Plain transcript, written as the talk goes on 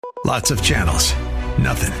Lots of channels,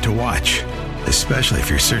 nothing to watch, especially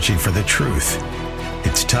if you're searching for the truth.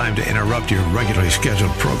 It's time to interrupt your regularly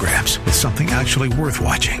scheduled programs with something actually worth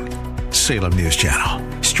watching. Salem News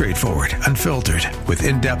Channel. Straightforward, unfiltered, with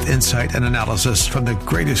in-depth insight and analysis from the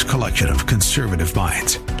greatest collection of conservative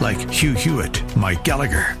minds like Hugh Hewitt, Mike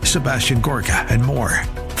Gallagher, Sebastian Gorka, and more.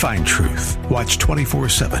 Find truth. Watch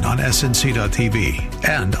 24/7 on snc.tv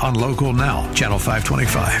and on Local Now, Channel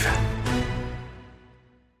 525.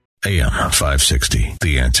 AM 560,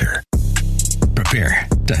 The Answer. Prepare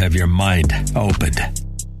to have your mind opened.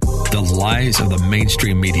 The lies of the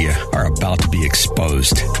mainstream media are about to be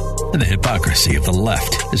exposed, and the hypocrisy of the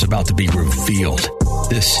left is about to be revealed.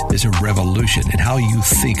 This is a revolution in how you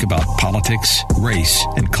think about politics, race,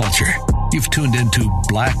 and culture. You've tuned into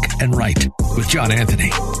Black and Right with John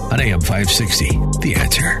Anthony on AM 560, The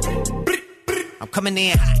Answer. I'm coming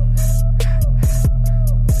in hot.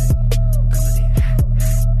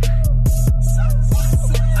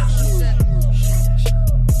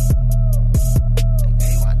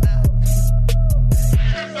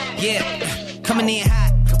 Yeah, coming in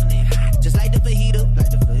hot, just like the fajita.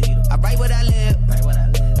 I write what I live,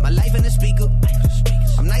 my life in the speaker.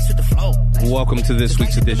 I'm nice with the flow. Welcome to this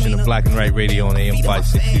week's edition of Black and Right Radio on AM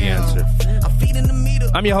 560 The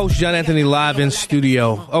Answer. I'm your host, John Anthony, live in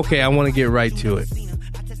studio. Okay, I want to get right to it.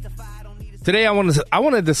 Today, I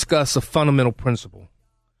want to discuss a fundamental principle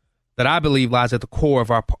that I believe lies at the core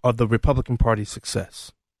of the Republican Party's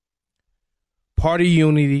success: party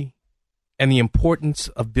unity and the importance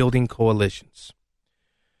of building coalitions.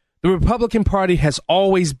 The Republican Party has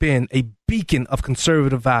always been a beacon of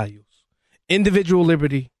conservative values, individual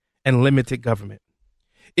liberty, and limited government.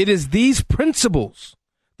 It is these principles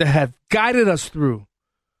that have guided us through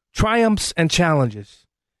triumphs and challenges,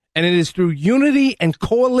 and it is through unity and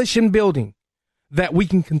coalition building that we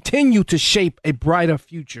can continue to shape a brighter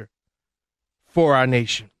future for our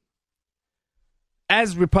nation.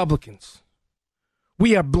 As Republicans,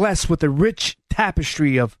 we are blessed with a rich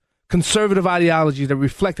tapestry of conservative ideology that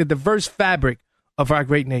reflect the diverse fabric of our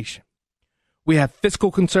great nation. We have fiscal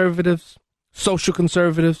conservatives, social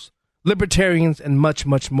conservatives, libertarians, and much,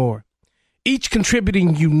 much more, each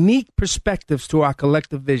contributing unique perspectives to our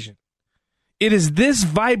collective vision. It is this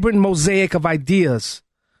vibrant mosaic of ideas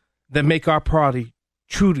that make our party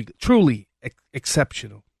truly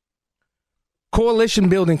exceptional. Coalition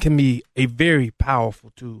building can be a very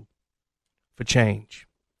powerful tool for change.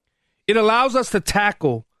 It allows us to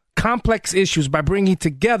tackle complex issues by bringing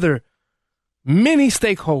together many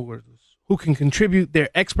stakeholders who can contribute their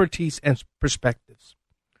expertise and perspectives.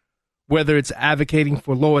 Whether it's advocating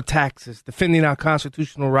for lower taxes, defending our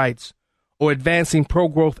constitutional rights, or advancing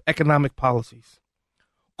pro-growth economic policies,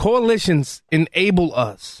 coalitions enable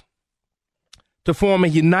us to form a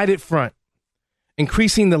united front,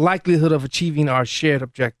 increasing the likelihood of achieving our shared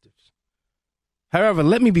objectives. However,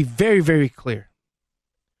 let me be very, very clear.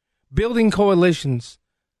 Building coalitions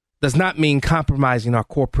does not mean compromising our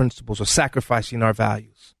core principles or sacrificing our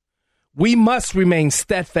values. We must remain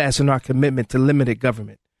steadfast in our commitment to limited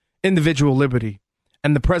government, individual liberty,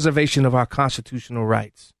 and the preservation of our constitutional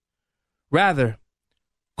rights. Rather,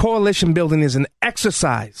 coalition building is an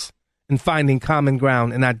exercise in finding common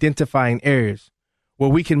ground and identifying areas where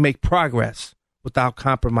we can make progress without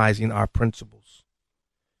compromising our principles.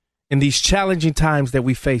 In these challenging times that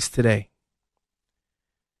we face today,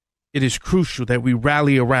 it is crucial that we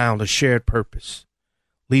rally around a shared purpose,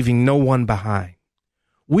 leaving no one behind.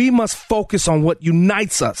 We must focus on what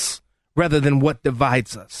unites us rather than what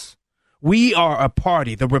divides us. We are a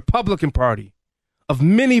party, the Republican Party, of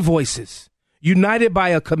many voices, united by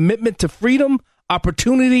a commitment to freedom,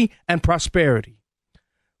 opportunity, and prosperity.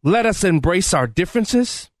 Let us embrace our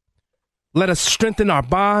differences. Let us strengthen our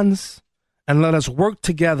bonds. And let us work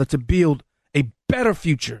together to build a better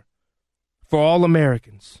future for all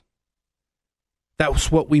Americans.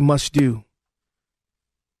 That's what we must do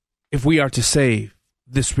if we are to save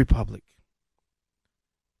this republic.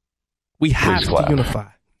 We have to unify.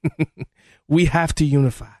 We have to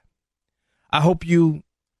unify. I hope you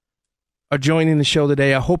are joining the show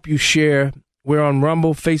today. I hope you share. We're on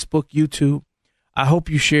Rumble, Facebook, YouTube. I hope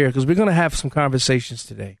you share because we're going to have some conversations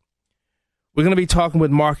today. We're going to be talking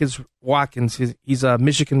with Marcus Watkins. He's a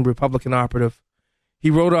Michigan Republican operative. He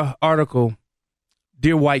wrote an article,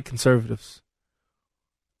 Dear White Conservatives.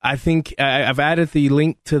 I think I've added the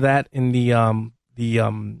link to that in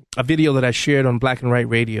a video that I shared on Black and Right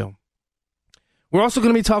Radio. We're also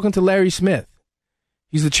going to be talking to Larry Smith.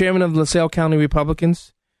 He's the chairman of the LaSalle County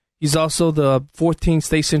Republicans. He's also the 14th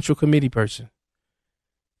State Central Committee person.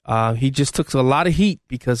 He just took a lot of heat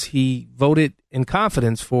because he voted in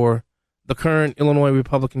confidence for the current Illinois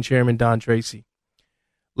Republican chairman, Don Tracy.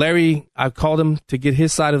 Larry, I called him to get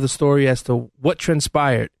his side of the story as to what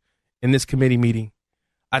transpired in this committee meeting.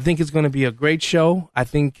 I think it's going to be a great show. I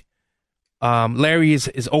think Larry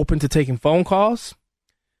is open to taking phone calls.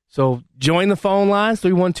 So join the phone lines,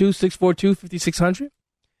 312-642-5600.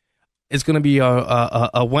 It's going to be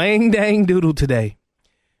a wang dang doodle today,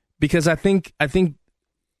 because I think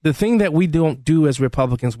the thing that we don't do as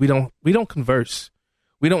Republicans, we don't converse.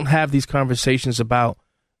 We don't have these conversations about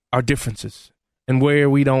our differences and where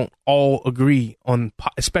we don't all agree on,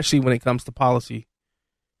 especially when it comes to policy.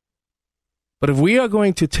 But if we are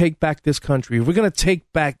going to take back this country, if we're going to take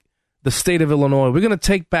back the state of Illinois, we're going to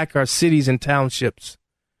take back our cities and townships,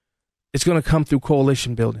 it's going to come through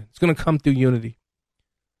coalition building. It's going to come through unity.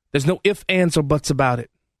 There's no ifs, ands, or buts about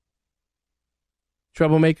it.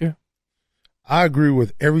 Troublemaker? I agree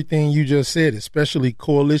with everything you just said, especially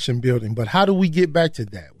coalition building. But how do we get back to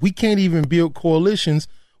that? We can't even build coalitions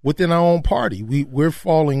within our own party. We're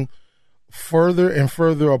falling further and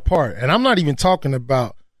further apart. And I'm not even talking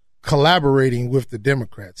about collaborating with the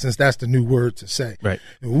Democrats, since that's the new word to say. Right.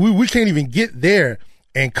 We can't even get there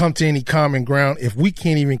and come to any common ground if we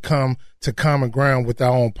can't even come to common ground with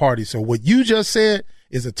our own party. So what you just said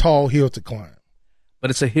is a tall hill to climb.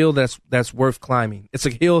 But it's a hill that's worth climbing. It's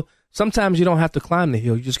a hill. Sometimes you don't have to climb the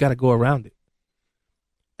hill. You just got to go around it.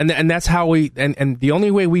 And that's how and the only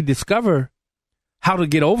way we discover how to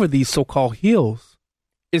get over these so-called hills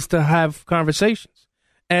is to have conversations.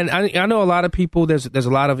 And I know a lot of people, there's a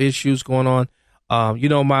lot of issues going on.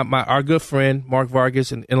 Our good friend, Mark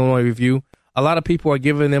Vargas in Illinois Review, a lot of people are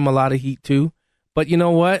giving them a lot of heat too. But you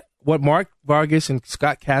know what? What Mark Vargas and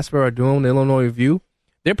Scott Casper are doing in Illinois Review,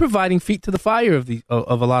 they're providing feet to the fire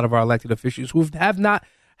of a lot of our elected officials who have not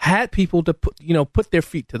had people to put their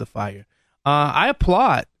feet to the fire. I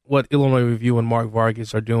applaud what Illinois Review and Mark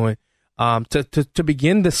Vargas are doing to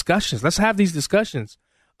begin discussions. Let's have these discussions.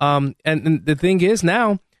 And the thing is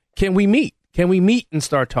now, can we meet? Can we meet and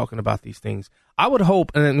start talking about these things? I would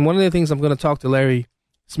hope, and one of the things I'm going to talk to Larry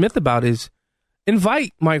Smith about is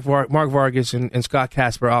invite Mark Vargas and Scott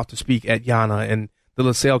Casper out to speak at YANA and the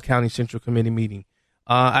LaSalle County Central Committee meeting.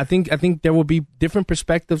 I think there will be different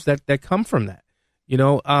perspectives that come from that.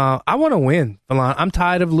 I want to win, Valon. I'm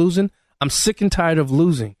tired of losing. I'm sick and tired of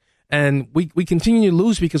losing. And we continue to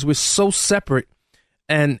lose because we're so separate.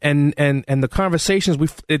 And the conversations,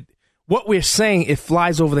 what we're saying, it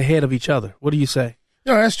flies over the head of each other. What do you say?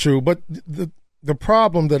 No, that's true. But the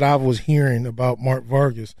problem that I was hearing about Mark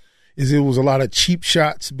Vargas is it was a lot of cheap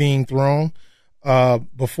shots being thrown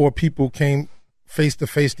before people came face to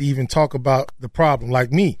face to even talk about the problem.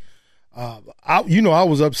 Like me. I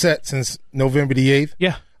was upset since November the 8th.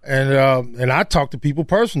 Yeah. And I talked to people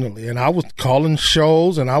personally, and I was calling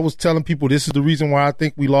shows, and I was telling people this is the reason why I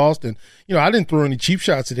think we lost. And, I didn't throw any cheap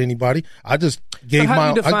shots at anybody. I just gave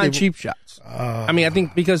how do you define cheap shots? I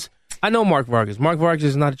think because I know Mark Vargas. Mark Vargas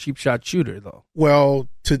is not a cheap shot shooter, though. Well,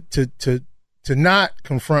 to not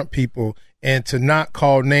confront people and to not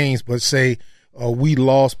call names, but say we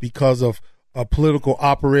lost because of political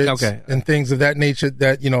operatives and things of that nature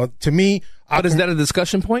that, to me. But is that a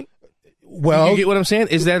discussion point? Well, you get what I'm saying?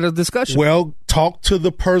 Is that a discussion? Well, talk to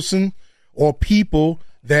the person or people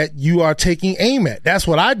that you are taking aim at. That's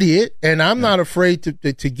what I did. And I'm not afraid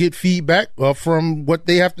to get feedback from what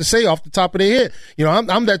they have to say off the top of their head.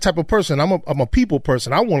 I'm that type of person. I'm a people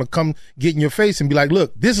person. I want to come get in your face and be like,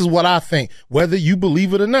 look, this is what I think, whether you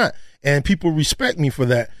believe it or not. And people respect me for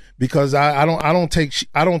that because I don't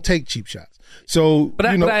take cheap shots. So, but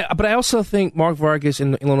I also think Mark Vargas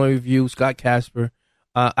in the Illinois Review, Scott Casper,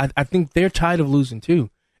 I think they're tired of losing too,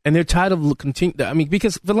 and they're tired of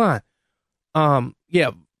because Valon,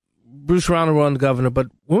 Bruce Rauner won the governor, but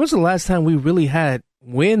when was the last time we really had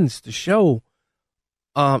wins to show,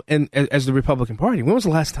 and as the Republican Party? When was the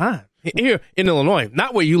last time here in Illinois?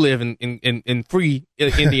 Not where you live in free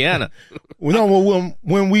Indiana.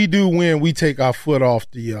 When we do win, we take our foot off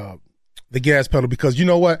the gas pedal because you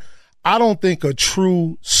know what? I don't think a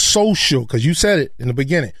true social, because you said it in the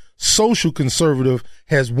beginning, social conservative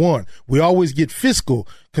has won. We always get fiscal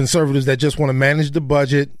conservatives that just want to manage the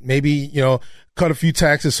budget, maybe, cut a few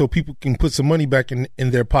taxes so people can put some money back in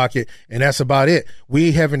their pocket, and that's about it.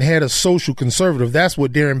 We haven't had a social conservative. That's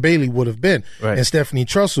what Darren Bailey would have been, right. And Stephanie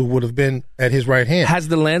Trussell would have been at his right hand. Has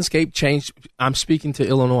the landscape changed? I'm speaking to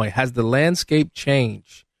Illinois. Has the landscape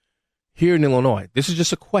changed here in Illinois? This is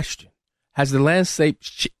just a question. Has the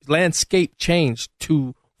landscape changed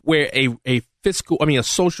to where a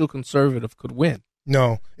social conservative could win?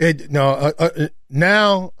 No.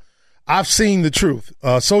 Now I've seen the truth.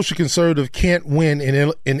 Social conservative can't win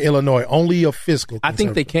in Illinois. Only a fiscal conservative. I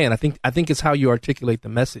think they can. I think it's how you articulate the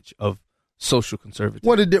message of social conservative.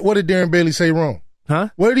 What did Darren Bailey say wrong? Huh?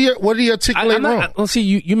 What did he articulate wrong? Well, see,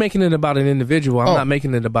 you making it about an individual. I'm not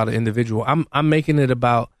making it about an individual. I'm making it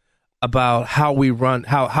about how we run,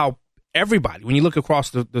 how everybody, when you look across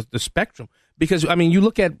the spectrum, because, I mean, you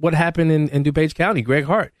look at what happened in DuPage County, Greg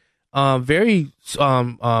Hart, very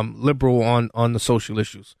liberal on the social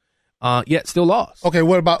issues, yet still lost. Okay,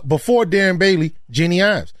 what about before Darren Bailey, Jenny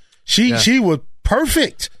Ives? She was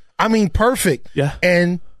perfect. I mean, perfect. Yeah.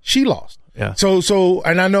 And she lost. Yeah. So,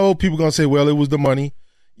 and I know people gonna say, well, it was the money,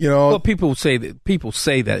 you know. Well, people say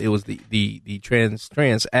that it was the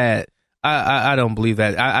trans ad. I don't believe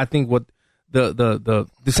that. I think what the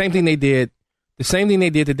same thing they did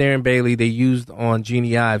to Darren Bailey, they used on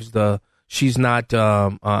Jeannie Ives. She's not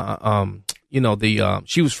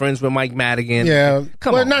she was friends with Mike Madigan. Yeah.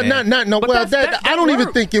 Come on, man. I don't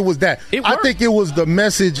even think it was that. I think it was the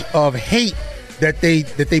message of hate that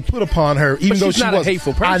they put upon her, even though she was a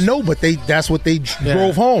hateful person. I know, but that's what they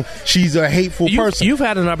drove home. She's a hateful person. You've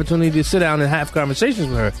had an opportunity to sit down and have conversations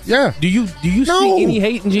with her. Yeah. Do you see any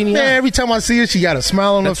hate in Jeannie? Man, every time I see her, she got a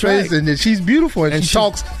smile on her face, and she's beautiful, and she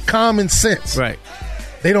talks common sense. Right.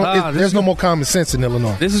 They don't. There's no more common sense in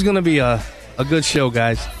Illinois. This is going to be a good show,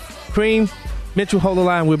 guys. Cream, Mitchell, hold the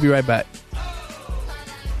line. We'll be right back.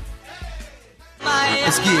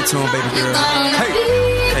 Let's get it to him, baby girl. Hey.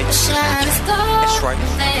 That's right.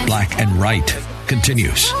 Black and Right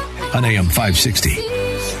continues on AM 560.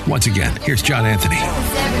 Once again, here's John Anthony.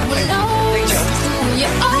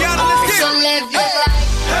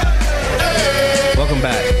 Welcome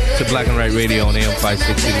back to Black and Right Radio on AM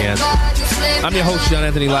 560. The Answer. I'm your host, John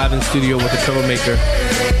Anthony, live in studio with the Troublemaker.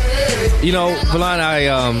 You know, Valon, I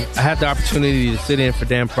had the opportunity to sit in for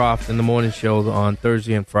Dan Proft in the morning show on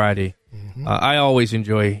Thursday and Friday. Mm-hmm. I always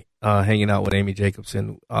enjoy hanging out with Amy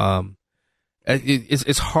Jacobson.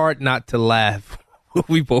 It's hard not to laugh when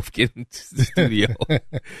we both get into the studio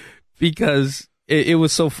because it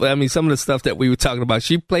was so fun. I mean, some of the stuff that we were talking about,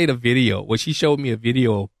 she played a video. Well, she showed me a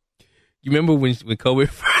video. You remember when COVID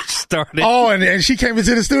first started? Oh, and she came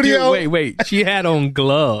into the studio? Dude, wait. She had on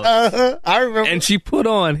gloves. I remember. And she put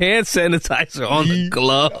on hand sanitizer on the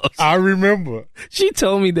gloves. I remember. She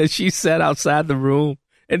told me that she sat outside the room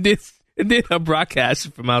and did her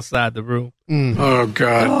broadcast from outside the room. Mm. Oh,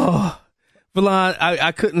 God. Oh. Valon,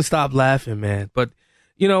 I couldn't stop laughing, man. But,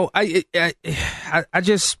 you know, I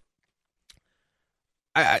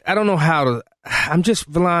don't know how to. I'm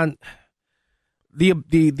just, Valon,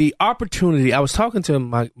 the opportunity. I was talking to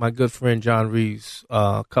my good friend John Reeves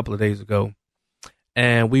a couple of days ago,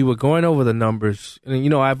 and we were going over the numbers. And, you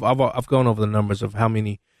know, I've gone over the numbers of how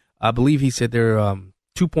many. I believe he said there are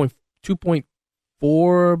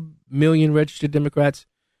 2.4 million registered Democrats,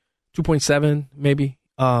 2.7 maybe.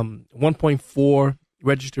 1.4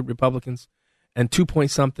 registered Republicans and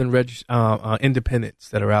 2-point-something independents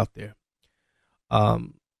that are out there.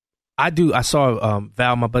 I saw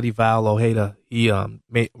my buddy Val Ojeda. He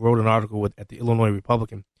wrote an article at the Illinois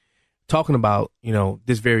Republican talking about, you know,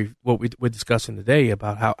 what we're discussing today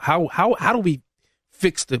about how do we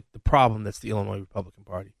fix the problem that's the Illinois Republican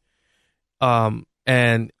Party.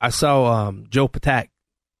 And I saw Joe Patak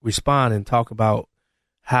respond and talk about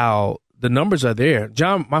how the numbers are there.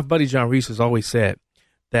 My buddy John Reese has always said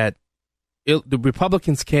that the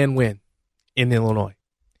Republicans can win in Illinois,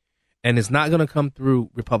 and it's not going to come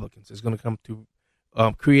through Republicans. It's going to come through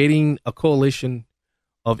creating a coalition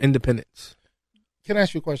of independents. Can I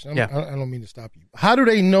ask you a question? Yeah. I don't mean to stop you. How do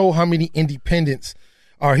they know how many independents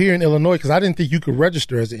are here in Illinois? Because I didn't think you could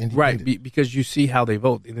register as an independent. Right, because you see how they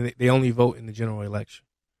vote. They only vote in the general election.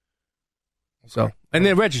 So, and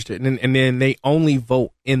they're registered, and then they only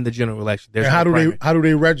vote in the general election. And how do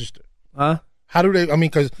they register? Huh? How do they? I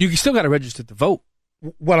mean, because you still got to register to vote.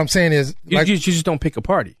 What I'm saying is, you just don't pick a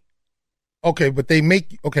party. Okay, but they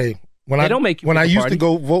make when I used to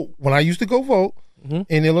go vote mm-hmm.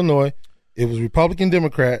 in Illinois, it was Republican,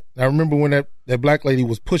 Democrat. I remember when that black lady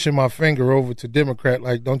was pushing my finger over to Democrat,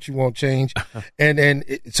 like, don't you want change?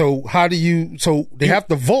 So how do you? So they have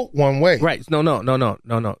to vote one way, right? No.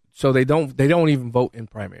 So they don't even vote in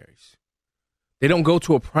primaries. They don't go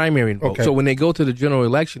to a primary and vote. Okay. So when they go to the general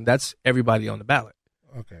election, that's everybody on the ballot.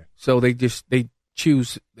 Okay. So they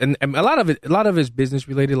choose, and a lot of it is business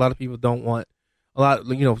related. A lot of people don't want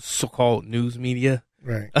so-called news media,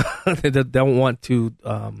 right? that don't want to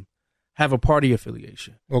have a party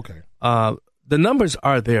affiliation. Okay. The numbers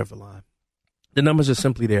are there, Valon. The numbers are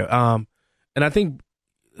simply there. And I think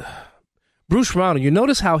Bruce Rauner, you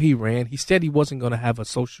notice how he ran? He said he wasn't going to have a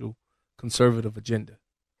social conservative agenda.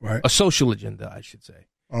 Right. A social agenda, I should say.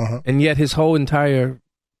 Uh-huh. And yet his whole entire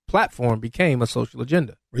platform became a social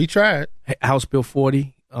agenda. He tried. House Bill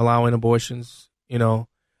 40, allowing abortions, you know.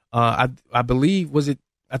 I believe,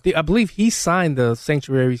 I believe he signed the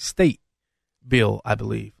sanctuary state bill, I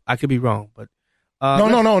believe. I could be wrong, but.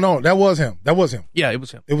 No. That was him. Yeah, it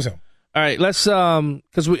was him. It was him. All right, let's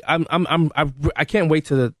because I can't wait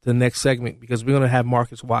to the next segment because we're gonna have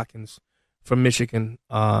Marcus Watkins from Michigan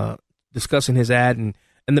discussing his ad and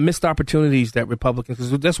the missed opportunities that Republicans,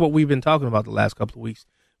 because that's what we've been talking about the last couple of weeks.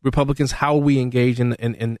 Republicans, how we engage in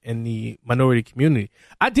the minority community.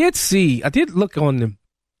 I did look on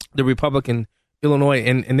the Republican Illinois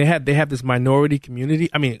and they have this minority community.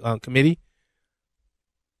 Committee.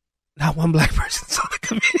 Not one black person's on the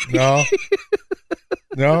committee.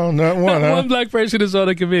 No, not one. Not one black person is on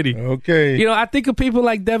the committee. Okay. You know, I think of people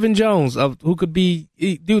like Devin Jones, who could be,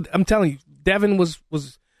 dude. I'm telling you, Devin was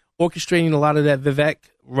orchestrating a lot of that Vivek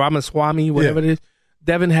Ramaswamy, whatever it is.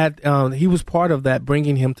 Devin had, he was part of that,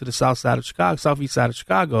 bringing him to the southeast side of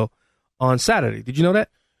Chicago on Saturday. Did you know that?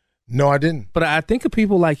 No, I didn't. But I think of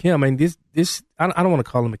people like him. I mean, this. I don't want to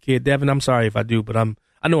call him a kid, Devin. I'm sorry if I do, but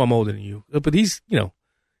I know I'm older than you. But he's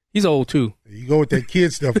old too. You go with that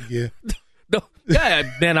kid stuff again. No, yeah,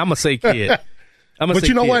 man, I'm gonna say kid. But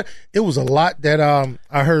you know what? It was a lot that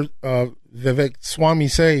I heard Vivek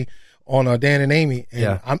Swamy say on Dan and Amy,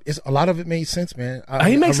 and a lot of it made sense, man.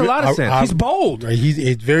 He makes a lot of sense. He's bold.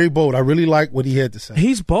 He's very bold. I really like what he had to say.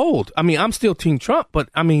 He's bold. I mean, I'm still Team Trump, but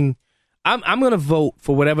I mean, I'm gonna vote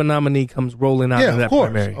for whatever nominee comes rolling out of that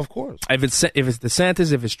primary. Of course. If it's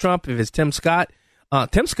DeSantis, if it's Trump, if it's Tim Scott.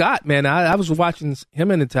 Tim Scott, man, I was watching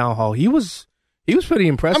him in the town hall. He was pretty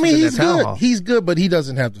impressive. I mean, he's good. Hall. He's good, but he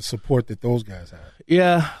doesn't have the support that those guys have.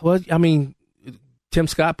 Yeah, well, I mean, Tim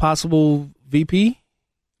Scott, possible VP.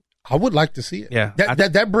 I would like to see it. Yeah,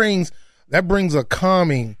 that brings a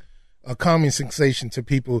calming sensation to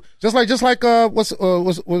people. Just like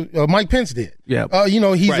what Mike Pence did. Yeah,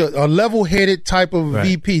 he's a level-headed type of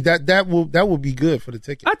VP. That will be good for the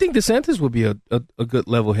ticket. I think DeSantis would be a good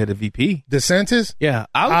level-headed VP. DeSantis? Yeah,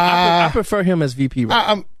 I prefer him as VP.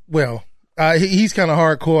 He's kind of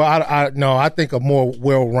hardcore. I think a more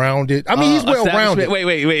well-rounded. I mean, he's well-rounded.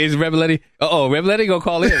 Wait, is Revelletti? Revelletti gonna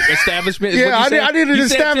call it establishment? Yeah, I need an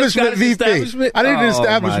establishment VP. I need an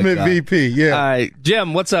establishment VP. Yeah. All right,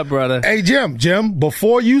 Jim, what's up, brother? Hey, Jim.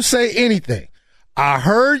 Before you say anything, I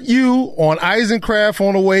heard you on Eisencraft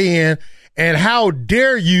on the way in, and how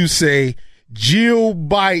dare you say Jill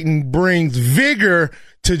Biden brings vigor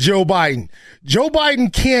to Joe Biden? Joe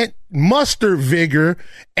Biden can't muster vigor,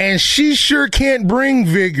 and she sure can't bring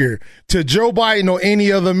vigor to Joe Biden or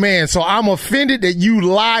any other man. So I'm offended that you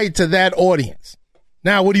lied to that audience.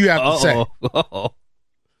 Now, what do you have to say?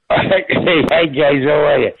 Hey, guys, how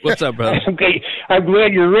are you? What's up, brother? Okay, I'm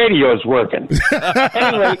glad your radio's working.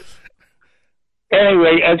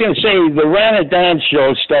 Anyway, I was going to say the Ron and Don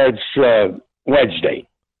show starts Wednesday.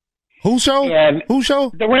 Whose show? Whose show?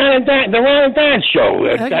 The Ron and Don show.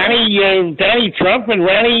 Donnie Trump and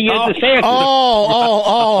Ronnie DeSantis.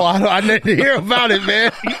 I didn't hear about it,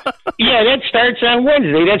 man. Yeah, that starts on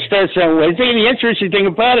Wednesday. The interesting thing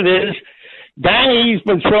about it is Donnie's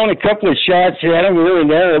been throwing a couple of shots at him here and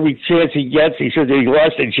there every chance he gets. He says he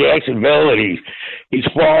lost in Jacksonville and he's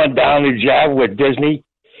fallen down the job with Disney.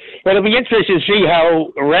 But it'll be interesting to see how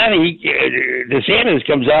Ronnie DeSantis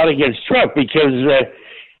comes out against Trump because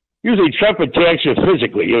usually Trump attacks you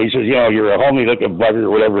physically. He says, you're a homely looking bugger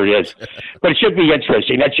or whatever it is. But it should be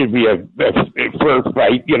interesting. That should be a fur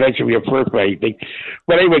fight. That should be a fur fight thing.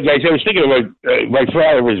 But anyway, guys, I was thinking about my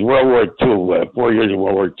father was World War II, 4 years of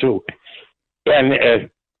World War II.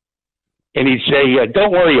 And he'd say,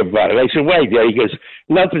 don't worry about it. I said, why, Dad? He goes,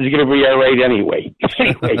 nothing's going to be all right anyway.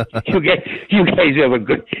 Anyway, you guys have a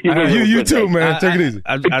good... You too, man. Take it easy.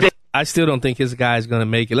 I still don't think his guy's going to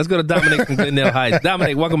make it. Let's go to Dominic from Glendale Heights.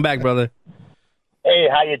 Dominic, welcome back, brother. Hey,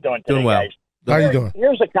 how you doing today, doing well. guys? How you doing?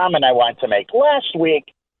 Here's a comment I want to make. Last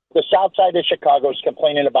week, the south side of Chicago is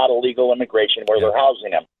complaining about illegal immigration where they're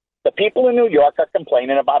housing them. The people in New York are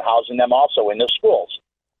complaining about housing them also in the schools.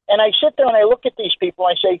 And I sit there and I look at these people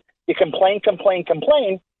and I say, you complain,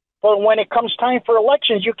 but when it comes time for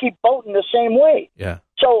elections, you keep voting the same way. Yeah.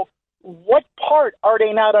 So what part are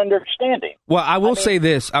they not understanding? Well, I will say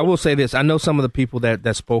this. I know some of the people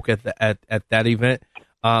that spoke at that event.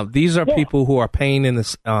 These are people who are paying in the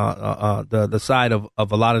side of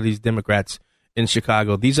a lot of these Democrats in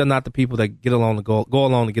Chicago. These are not the people that get along to go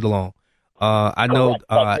along to get along. I know.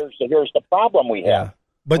 Here's the problem we have.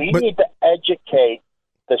 Yeah. We need to educate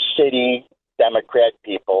the city Democrat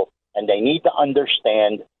people, and they need to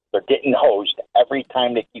understand they're getting hosed every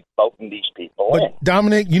time they keep voting these people in. But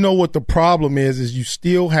Dominic, you know what the problem is you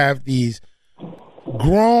still have these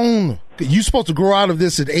grown, you're supposed to grow out of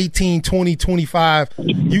this at 18, 20, 25.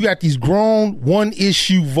 You got these grown one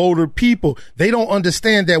issue voter people. They don't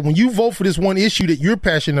understand that when you vote for this one issue that you're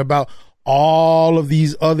passionate about, all of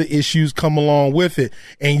these other issues come along with it.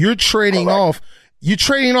 And you're trading off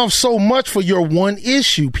so much for your one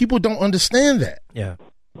issue. People don't understand that. Yeah.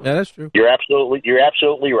 Yeah, that's true. You're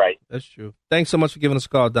absolutely right. That's true. Thanks so much for giving us a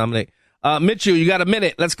call, Dominic. Mitchell, you got a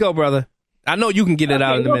minute. Let's go, brother. I know you can get it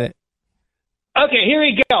out in a minute. Okay, here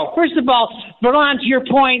we go. First of all, Verlon, to your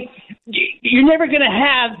point, you're never going to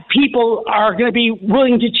have people are going to be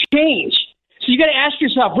willing to change. So you got to ask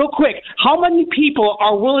yourself real quick, how many people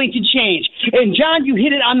are willing to change? And John, you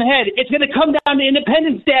hit it on the head. It's going to come down to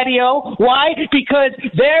independence, Daddy-O. Why? Because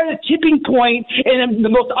they're the tipping point in the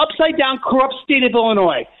most upside-down, corrupt state of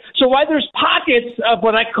Illinois. So while there's pockets of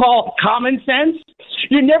what I call common sense,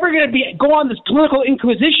 you're never going to go on this political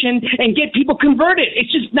inquisition and get people converted.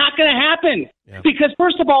 It's just not going to happen. Yeah. Because,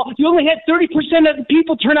 first of all, you only had 30% of the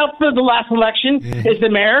people turn out for the last election as the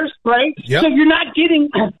mayors, right? Yep. So you're not getting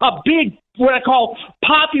a big, what I call,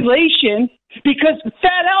 population because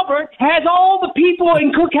Fat Albert has all the people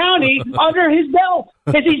in Cook County under his belt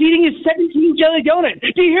as he's eating his 17 jelly donut.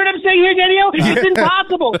 Do you hear what I'm saying here, Daddy-O? It's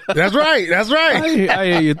impossible. That's right. That's right. I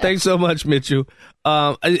hear you. Thanks so much, Mitchell.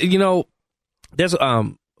 There's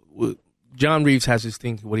John Reeves has this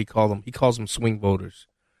thing, what he calls them swing voters.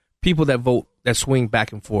 People that vote, that swing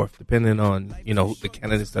back and forth, depending on, the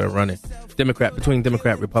candidates that are running. Between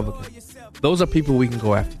Democrat, Republican. Those are people we can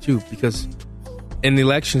go after, too, because in the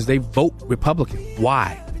elections, they vote Republican.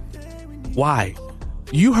 Why?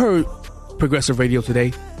 You heard Progressive Radio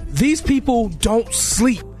today. These people don't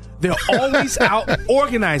sleep. They're always out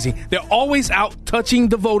organizing. They're always out touching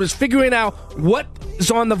the voters, figuring out what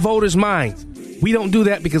is on the voters' minds. We don't do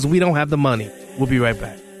that because we don't have the money. We'll be right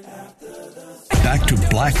back. Back to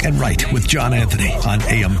Black and Right with John Anthony on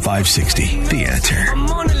AM 560. The Answer.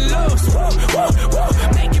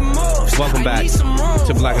 Welcome back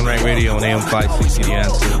to Black and Right Radio on AM 560. The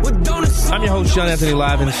Answer. I'm your host, John Anthony,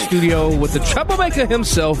 live in the studio with the troublemaker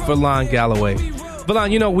himself, Verlon Galloway.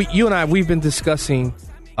 Verlon, you and I, we've been discussing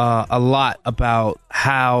a lot about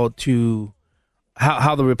how the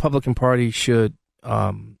Republican Party should.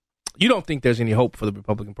 You don't think there's any hope for the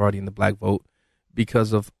Republican Party in the black vote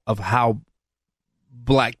because of how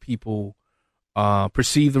black people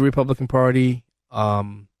perceive the Republican Party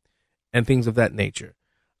and things of that nature.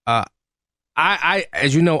 I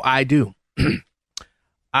as you know, I do.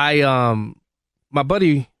 My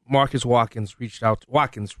buddy Marcus Watkins reached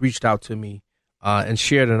out to me and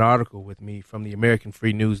shared an article with me from the American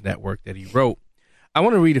Free News Network that he wrote. I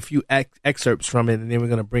want to read a few excerpts from it, and then we're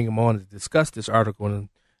going to bring him on to discuss this article and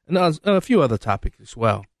a few other topics as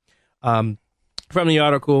well. From the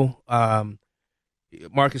article,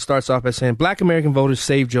 Marcus starts off by saying, Black American voters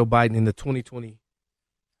saved Joe Biden in the 2020.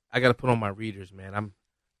 I got to put on my readers, man.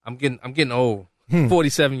 I'm getting old.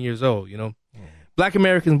 47 years old, Black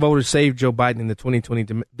American voters saved Joe Biden in the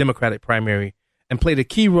 2020 Democratic primary and played a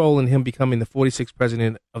key role in him becoming the 46th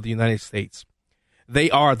president of the United States. They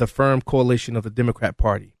are the firm coalition of the Democrat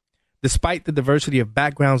Party, despite the diversity of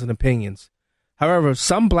backgrounds and opinions. However,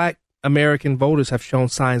 some Black American voters have shown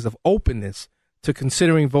signs of openness to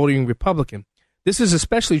considering voting Republican. This is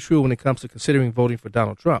especially true when it comes to considering voting for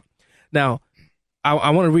Donald Trump. Now, I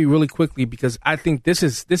want to read really quickly because I think this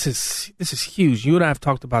is huge. You and I have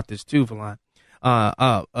talked about this too, Verlon.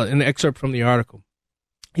 An excerpt from the article.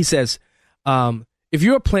 He says, if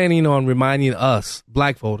you're planning on reminding us,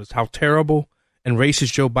 black voters, how terrible and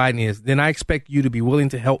racist Joe Biden is, then I expect you to be willing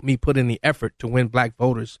to help me put in the effort to win black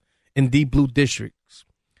voters in deep blue districts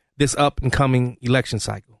this up and coming election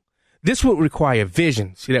cycle. This would require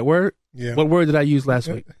vision. See that word? Yeah. What word did I use last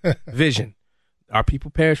week? Vision. Our people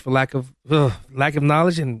perish for lack of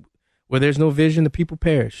knowledge, and where there's no vision, the people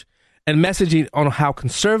perish. And messaging on how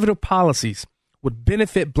conservative policies would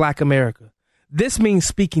benefit Black America. This means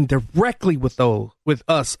speaking directly with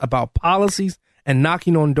us about policies and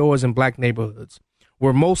knocking on doors in black neighborhoods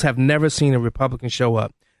where most have never seen a Republican show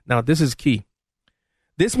up. Now, this is key.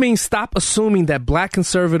 This means stop assuming that black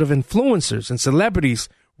conservative influencers and celebrities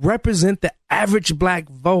represent the average black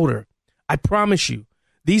voter. I promise you,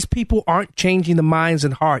 these people aren't changing the minds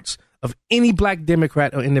and hearts of any black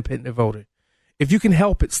Democrat or independent voter. If you can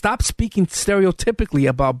help it, stop speaking stereotypically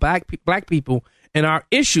about black people and our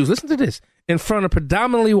issues. Listen to this. In front of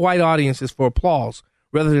predominantly white audiences for applause,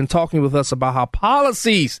 rather than talking with us about how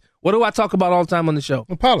policies, what do I talk about all the time on the show?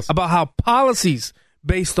 About how policies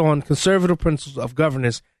based on conservative principles of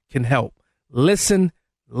governance can help. Listen,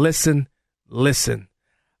 listen, listen.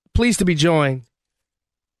 Pleased to be joined,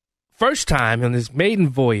 first time on his maiden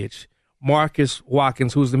voyage, Marcus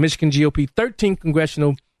Watkins, who is the Michigan GOP 13th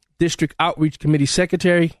Congressional District Outreach Committee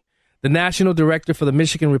Secretary, the National Director for the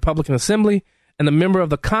Michigan Republican Assembly, and a member of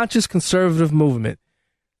the Conscious Conservative Movement.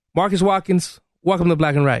 Marcus Watkins, welcome to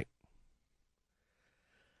Black and Right.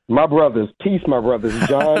 My brothers, peace, my brothers.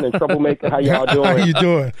 John and Troublemaker, how y'all doing? How you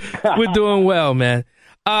doing? We're doing well, man.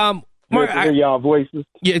 Good to hear y'all voices.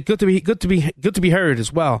 Yeah, good to be heard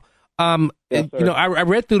as well. Yes, I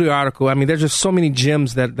read through the article. I mean, there's just so many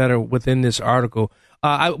gems that are within this article.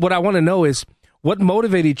 What I want to know is what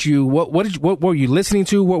motivated you. What were you listening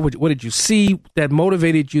to? What did you see that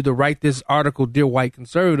motivated you to write this article, Dear White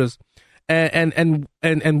Conservatives? And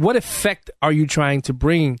what effect are you trying to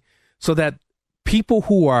bring so that people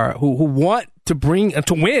who want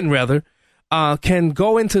to win rather can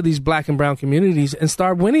go into these Black and brown communities and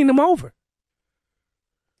start winning them over?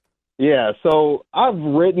 Yeah, so I've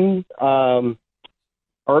written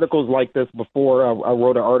articles like this before. I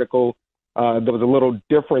wrote an article that was a little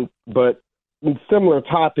different, but similar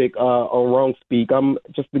topic on Wrong Speak.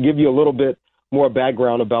 Just to give you a little bit more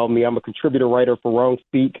background about me, I'm a contributor writer for Wrong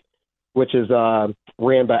Speak, which is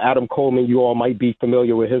ran by Adam Coleman. You all might be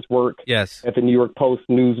familiar with his work. Yes. At the New York Post,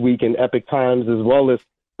 Newsweek, and Epic Times, as well as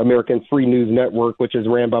American Free News Network, which is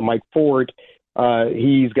ran by Mike Ford.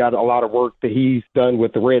 He's got a lot of work that he's done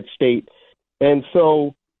with the Red State. And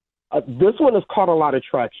so this one has caught a lot of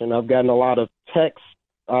traction. I've gotten a lot of texts.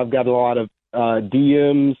 I've gotten a lot of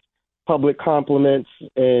DMs, public compliments,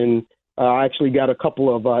 and I actually got a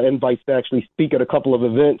couple of invites to actually speak at a couple of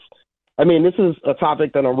events. I mean, this is a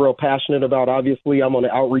topic that I'm real passionate about. Obviously, I'm on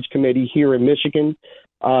the outreach committee here in Michigan.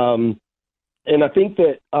 And I think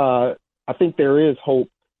there is hope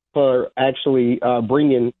for actually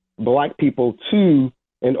bringing Black people to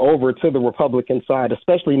and over to the Republican side,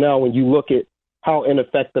 especially now when you look at how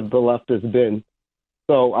ineffective the left has been.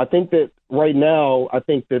 So I think that right now,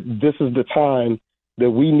 this is the time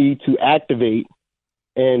that we need to activate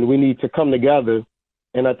and we need to come together.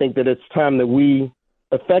 And I think that it's time that we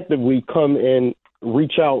effectively come and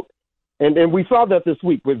reach out. And we saw that this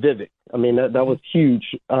week with Vivek. I mean, that was huge,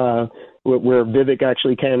 where Vivek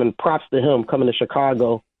actually came, and props to him coming to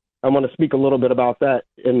Chicago. I want to speak a little bit about that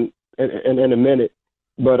in a minute.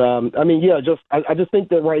 But, I just think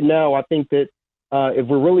that right now, I think that if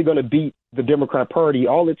we're really going to beat the Democrat Party,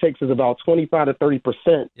 all it takes is about 25 to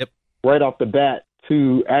 30% right off the bat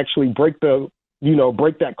to actually break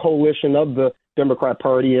that coalition of the Democrat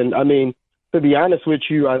Party. And, I mean, to be honest with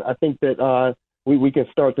you, I think that we can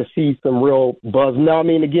start to see some real buzz. Now, I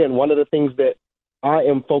mean, again, one of the things that I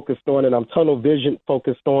am focused on and I'm tunnel vision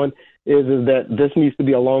focused on is that this needs to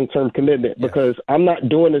be a long-term commitment, because I'm not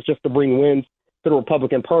doing this just to bring wins to the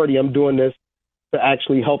Republican Party. I'm doing this to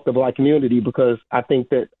actually help the Black community, because I think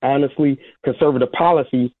that, honestly, conservative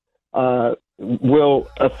policies will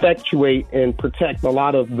effectuate and protect a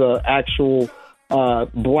lot of the actual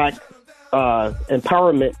Black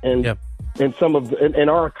empowerment and some of in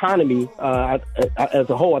our economy as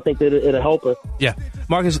a whole. I think that it'll help us. Yeah,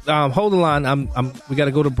 Marcus, hold the line. We got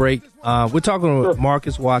to go to break. We're talking with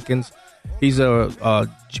Marcus Watkins. He's a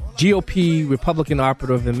GOP Republican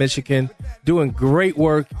operative in Michigan, doing great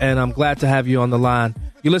work, and I'm glad to have you on the line.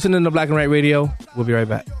 You're listening to Black and Right Radio. We'll be right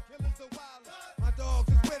back.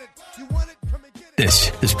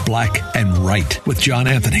 This is Black and Right with John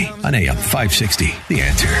Anthony on AM 560. The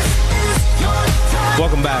Answer.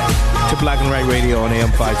 Welcome back to Black and Right Radio on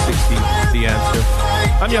AM 560. The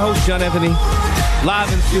Answer. I'm your host, John Anthony,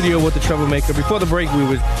 live in studio with the Troublemaker. Before the break, we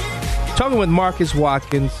were talking with Marcus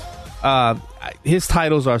Watkins. His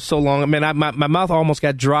titles are so long. Man, my mouth almost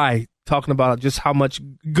got dry talking about just how much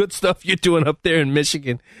good stuff you're doing up there in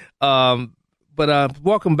Michigan. But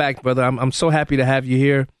welcome back, brother. I'm so happy to have you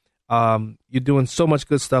here. You're doing so much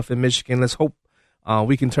good stuff in Michigan. Let's hope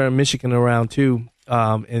we can turn Michigan around too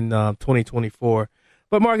in 2024.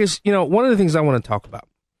 But Marcus, one of the things I want to talk about: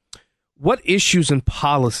 what issues and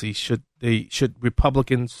policies should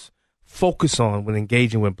Republicans focus on when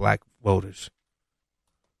engaging with Black voters?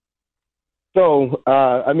 So,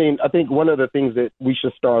 I think one of the things that we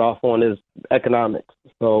should start off on is economics.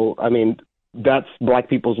 So, I mean, that's Black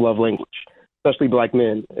people's love language, especially Black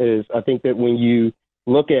men. I think that when you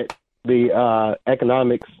look at the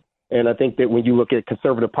economics, and I think that when you look at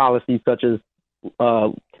conservative policies such as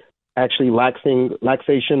actually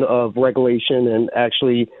laxation of regulation and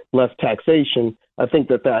actually less taxation, I think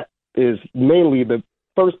that is mainly the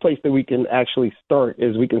first place that we can actually start.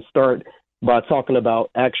 Is we can start by talking about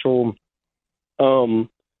actual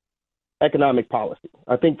economic policy.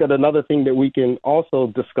 I think that another thing that we can also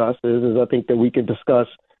discuss is I think that we can discuss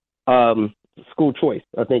school choice.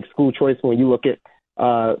 I think school choice, when you look at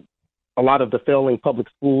a lot of the failing public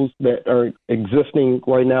schools that are existing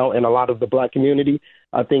right now in a lot of the Black community,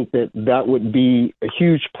 I think that would be a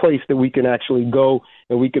huge place that we can actually go,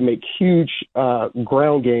 and we can make huge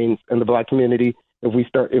ground gains in the Black community if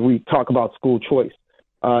we talk about school choice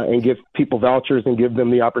and give people vouchers and give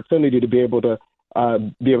them the opportunity to be able to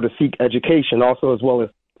seek education, also as well as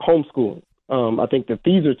homeschooling. I think that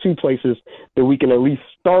these are two places that we can at least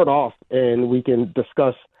start off, and we can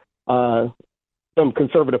discuss some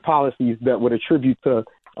conservative policies that would attribute to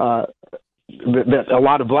that a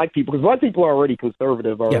lot of Black people, because Black people are already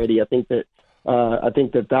conservative already. Yeah. I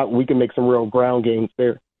think that we can make some real ground gains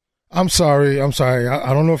there. I'm sorry.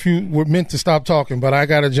 I don't know if you were meant to stop talking, but I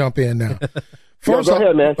got to jump in now.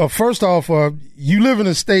 First off, you live in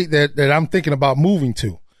a state that I'm thinking about moving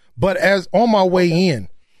to. But as on my way in,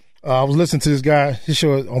 I was listening to this guy, his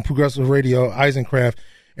show on Progressive Radio, Eisencraft,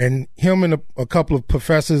 and him and a couple of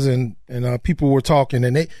professors and people were talking,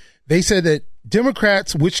 and they said that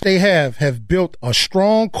Democrats, which they have built a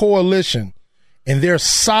strong coalition, and they're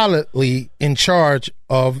solidly in charge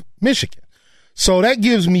of Michigan. So that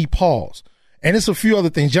gives me pause. And it's a few other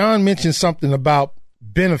things. John mentioned something about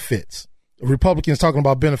benefits. Republicans talking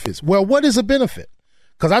about benefits. Well, what is a benefit?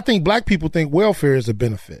 Because I think Black people think welfare is a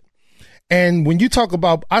benefit. And when you talk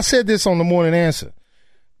about, I said this on the Morning Answer,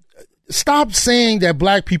 stop saying that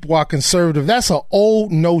Black people are conservative. That's an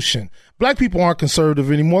old notion. Black people aren't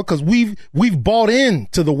conservative anymore because we've bought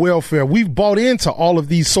into the welfare. We've bought into all of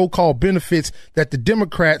these so-called benefits that the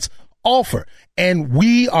Democrats offer. And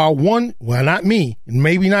we are not me,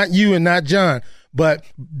 maybe not you and not John, but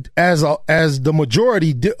as the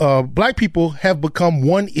majority, Black people have become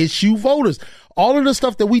one issue voters. All of the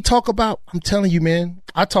stuff that we talk about, I'm telling you, man,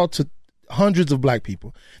 I talk to hundreds of Black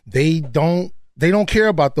people. They don't care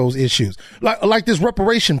about those issues. Like this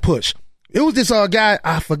reparation push. It was this guy,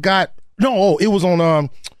 I forgot. No, it was on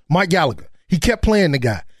Mike Gallagher. He kept playing the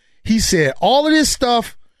guy. He said all of this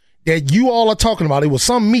stuff that you all are talking about, it was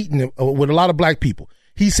some meeting with a lot of Black people.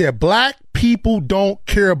 He said Black people don't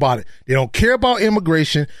care about it. They don't care about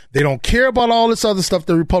immigration. They don't care about all this other stuff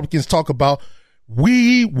that Republicans talk about.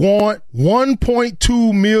 We want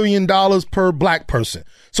 $1.2 million per Black person.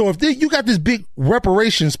 So if you got this big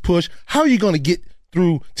reparations push, how are you going to get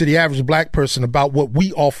through to the average Black person about what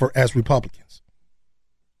we offer as Republicans?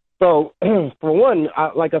 So, for one,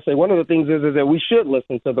 like I say, one of the things is that we should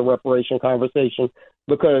listen to the reparation conversation,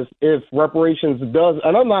 because if reparations does,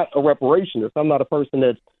 and I'm not a reparationist, I'm not a person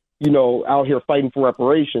that's, out here fighting for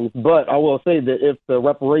reparations, but I will say that if the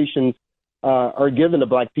reparations are given to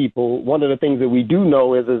Black people, one of the things that we do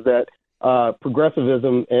know is that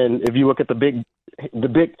progressivism, and if you look at the big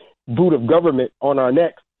boot of government on our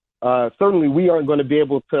necks, certainly we aren't going to be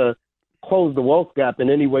able to close the wealth gap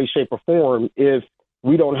in any way, shape, or form if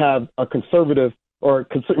we don't have a conservative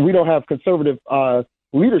we don't have conservative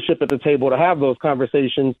leadership at the table to have those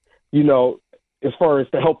conversations, as far as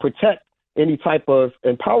to help protect any type of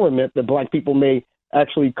empowerment that Black people may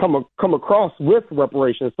actually come across with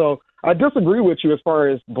reparations. So I disagree with you as far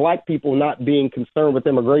as Black people not being concerned with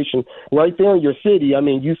immigration. Right there in your city, I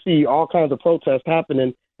mean, you see all kinds of protests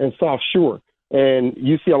happening in South Shore, and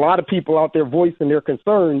you see a lot of people out there voicing their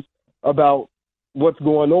concerns about what's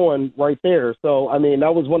going on right there. So, I mean,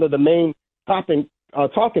 that was one of the main talking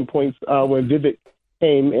points when Vivek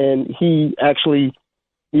came, and he actually,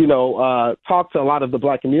 talked to a lot of the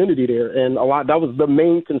Black community there, and that was the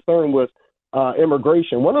main concern was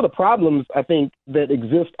immigration. One of the problems I think that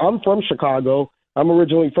exists, I'm from Chicago. I'm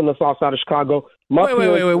originally from the south side of Chicago.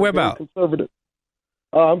 Wait, where about? Conservative.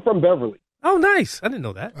 I'm from Beverly. Oh, nice. I didn't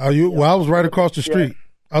know that. Are you? Well, I was right across the street.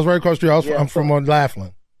 Yeah. I was right across the street. I'm from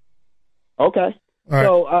Laughlin. Okay. Right.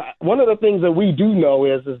 So one of the things that we do know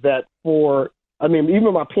is that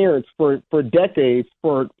even my parents for decades,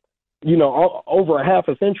 for, over a half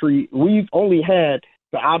a century, we've only had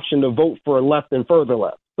the option to vote for left and further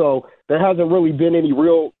left. So there hasn't really been any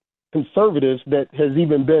real conservatives that has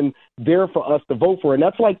even been there for us to vote for. And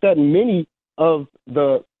that's like that in many of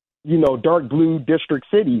the, dark blue district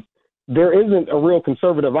cities. There isn't a real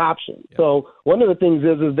conservative option. Yeah. So one of the things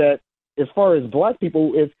is that as far as Black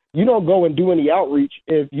people, if you don't go and do any outreach,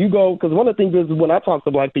 if you go, because one of the things is when I talk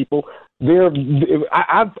to Black people,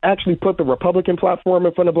 I've actually put the Republican platform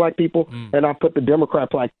in front of Black people, and I put the Democrat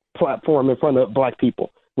platform in front of Black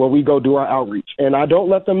people where we go do our outreach. And I don't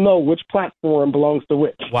let them know which platform belongs to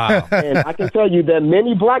which. Wow. And I can tell you that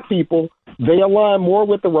many Black people, they align more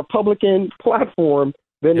with the Republican platform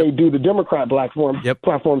than they do the Democrat platform.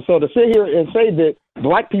 So to sit here and say that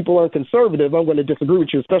black people are conservative, I'm going to disagree with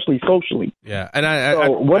you, especially socially. Yeah, and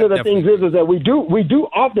one of the things is that we do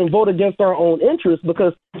often vote against our own interests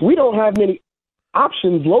because we don't have many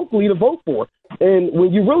options locally to vote for. And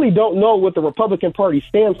when you really don't know what the Republican Party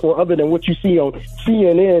stands for other than what you see on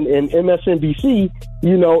CNN and MSNBC,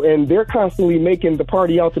 and they're constantly making the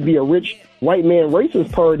party out to be a rich white man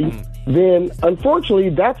racist party, then unfortunately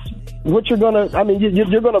that's what you're going to,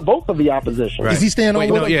 you're going to vote for the opposition. Right. Is he staying on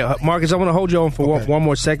with Yeah, Marcus, I want to hold you on for one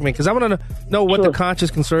more segment because I want to know what the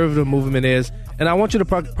conscious conservative movement is. And I want you to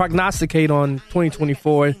prognosticate on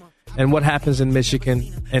 2024 and what happens in Michigan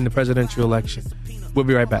and the presidential election. We'll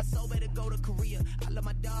be right back.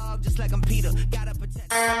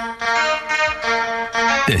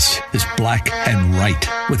 This is Black and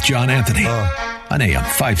Right with John Anthony on AM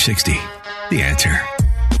 560. The Answer.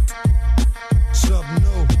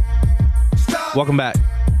 Welcome back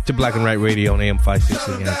to Black and Right Radio on AM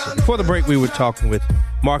 560. The Answer. Before the break, we were talking with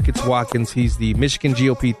Marcus Watkins. He's the Michigan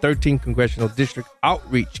GOP 13th Congressional District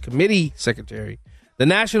Outreach Committee Secretary, the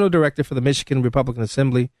National Director for the Michigan Republican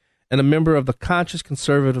Assembly, and a member of the Conscious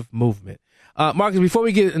Conservative Movement. Marcus, before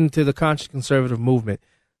we get into the Conscious Conservative Movement,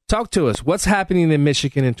 talk to us. What's happening in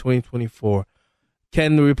Michigan in 2024?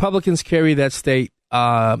 Can the Republicans carry that state?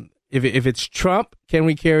 If it's Trump, can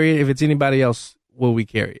we carry it? If it's anybody else, will we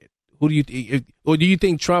carry it? Who do you or do you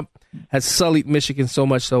think Trump has sullied Michigan so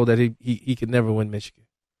much so that he could never win Michigan?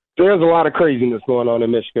 There's a lot of craziness going on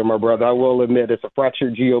in Michigan, my brother. I will admit it's a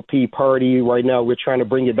fractured GOP party. Right now we're trying to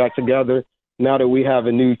bring it back together now that we have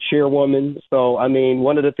a new chairwoman. So,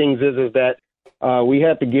 one of the things is that we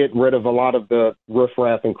had to get rid of a lot of the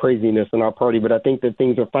riffraff and craziness in our party, but I think that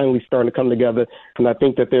things are finally starting to come together, and I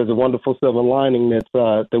think that there's a wonderful silver lining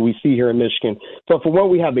that we see here in Michigan. So, for one,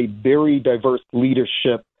 we have a very diverse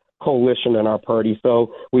leadership coalition in our party.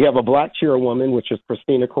 So we have a black chairwoman, which is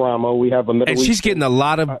Christina Caramo. We have a Middle Eastern. She's getting a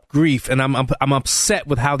lot of grief, and I'm upset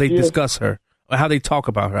with how they discuss her or how they talk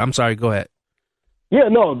about her. I'm sorry. Go ahead. Yeah,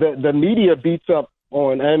 no, the media beats up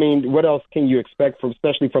on. What else can you expect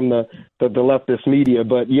especially from the leftist media?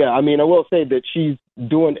 But yeah, I will say that she's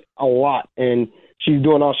doing a lot, and she's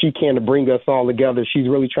doing all she can to bring us all together. She's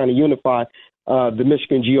really trying to unify the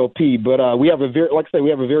Michigan GOP. But we have a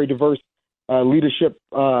very diverse leadership,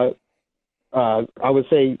 I would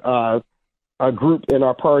say, a group in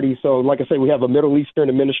our party. So, like I say, we have a Middle Eastern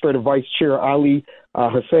Administrative Vice Chair, Ali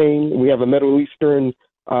Hussein. We have a Middle Eastern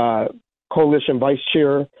Coalition Vice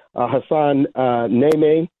Chair, Hassan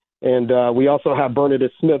Neme. And we also have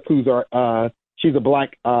Bernadette Smith, who's she's a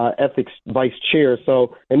Black Ethics Vice Chair.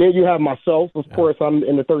 So, and then you have myself, of course. I'm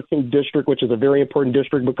in the 13th District, which is a very important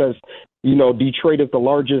district because, Detroit is the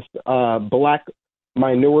largest Black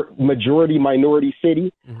majority minority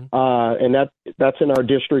city, and that's in our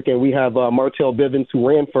district. And we have Martell Bivens, who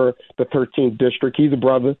ran for the 13th district. He's a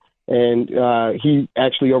brother, and he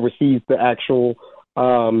actually oversees the actual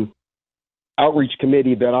outreach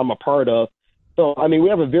committee that I'm a part of. So, we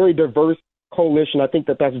have a very diverse coalition. I think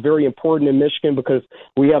that that's very important in Michigan because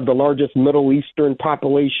we have the largest Middle Eastern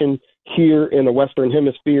population here in the Western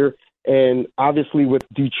Hemisphere. And obviously with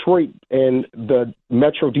Detroit and the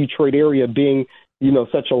Metro Detroit area being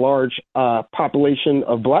such a large population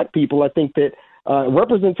of Black people, I think that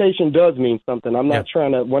representation does mean something. I'm not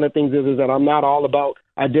trying to, one of the things is that I'm not all about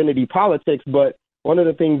identity politics, but one of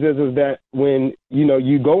the things is that when,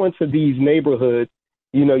 you go into these neighborhoods,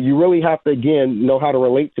 you really have to, again, know how to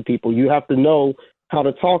relate to people. You have to know how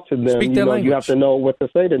to talk to them. Speak their language. You have to know what to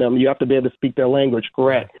say to them. You have to be able to speak their language,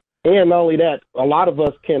 correct. And not only that, a lot of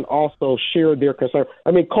us can also share their concern.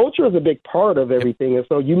 Culture is a big part of everything. And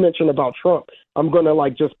so you mentioned about Trump. I'm going to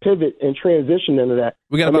just pivot and transition into that.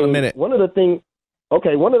 We got about a minute. One of the things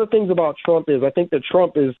about Trump is I think that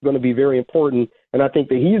Trump is going to be very important. And I think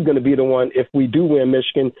that he's going to be the one, if we do win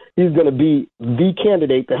Michigan, he's going to be the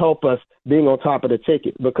candidate to help us being on top of the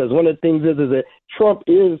ticket. Because one of the things is that Trump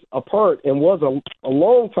is a part and was a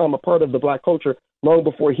long time a part of the Black culture long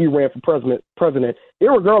before he ran for president,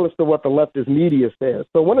 irregardless of what the leftist media says.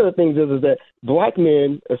 So one of the things is that Black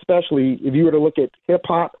men, especially if you were to look at hip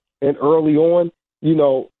hop and early on,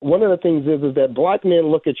 one of the things is that Black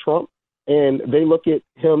men look at Trump and they look at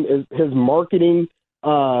him as his marketing,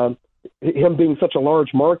 him being such a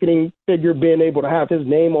large marketing figure, being able to have his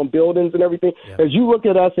name on buildings and everything. Yeah. As you look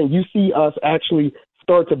at us and you see us actually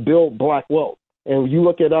start to build Black wealth, and you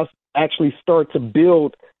look at us actually start to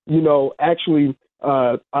build,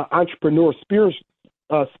 entrepreneur spirit.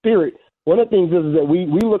 One of the things is that we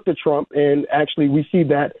looked at Trump and actually we see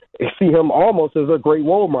him almost as a great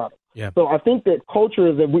role model. Yeah. So I think that culture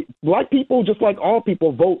is that Black people, just like all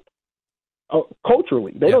people, vote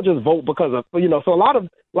culturally. They don't just vote because of, so a lot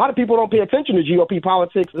of people don't pay attention to GOP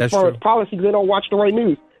politics as far as policies. They don't watch the right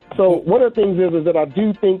news. So one of the things is that I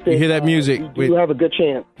do think that you hear that music, we do have a good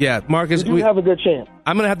chance. Yeah, Marcus, we have a good chance.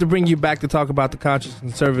 I'm going to have to bring you back to talk about the conscious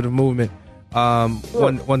conservative movement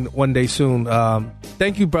one day soon.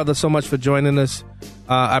 Thank you, brother, so much for joining us.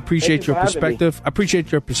 I appreciate your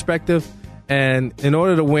perspective. And in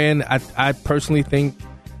order to win, I personally think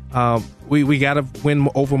we got to win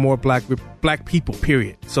over more black people,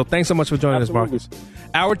 period. So thanks so much for joining us, Marcus.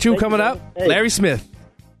 Hour 2 coming up. Hey. Larry Smith.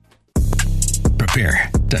 Prepare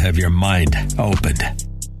to have your mind opened.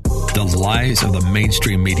 The lies of the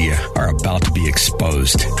mainstream media are about to be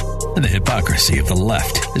exposed, and the hypocrisy of the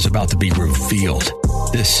left is about to be revealed.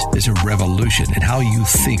 This is a revolution in how you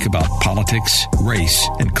think about politics, race,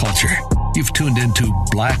 and culture. You've tuned into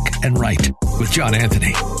Black and Right with John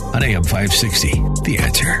Anthony on AM 560. The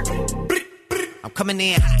Answer. I'm coming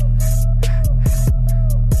in hot.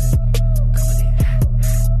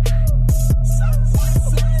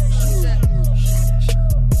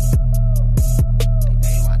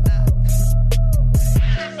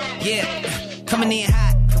 Yeah, coming in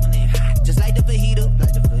hot, just like the fajita.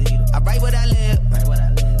 I write what I live,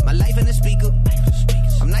 my life in the speaker.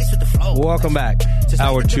 I'm nice with the flow. Welcome back.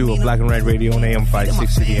 Hour 2 of Black and Right Radio on AM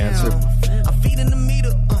 560, The Answer.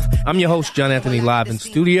 I'm your host, John Anthony, live in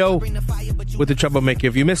studio with the Troublemaker.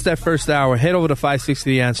 If you missed that first hour, head over to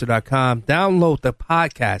 560theanswer.com. Download the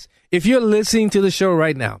podcast. If you're listening to the show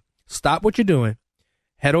right now, stop what you're doing.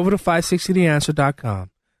 Head over to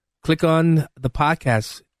 560theanswer.com. Click on the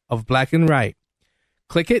podcast of Black and Right.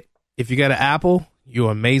 Click it. If you got an Apple,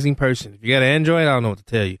 you're an amazing person. If you got an Android, I don't know what to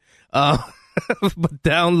tell you. But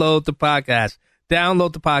download the podcast.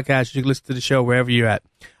 Download the podcast. You can listen to the show wherever you're at.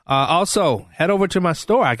 Also, head over to my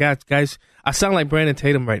store. I sound like Brandon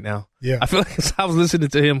Tatum right now. Yeah. I feel like I was listening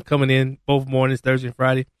to him coming in both mornings, Thursday and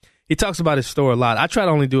Friday. He talks about his store a lot. I try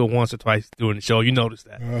to only do it once or twice during the show. You notice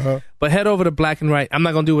that. Uh-huh. But head over to Black and Right. I'm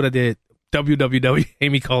not going to do what I did. www.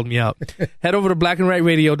 Amy called me out. Head over to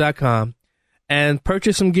blackandrightradio.com and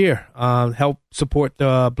purchase some gear. Help support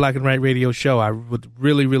the Black and Right Radio show. I would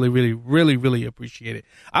really, really, really, really, really appreciate it.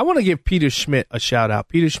 I want to give Peter Schmidt a shout out.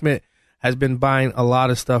 Peter Schmidt has been buying a lot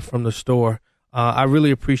of stuff from the store. I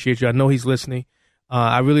really appreciate you. I know he's listening.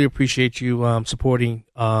 I really appreciate you supporting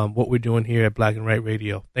what we're doing here at Black and Right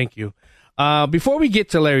Radio. Thank you. Before we get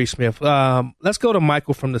to Larry Smith, let's go to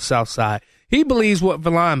Michael from the South Side. He believes what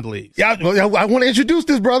Villan believes. Yeah, I want to introduce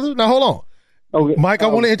this brother. Now hold on. Okay. Mike, I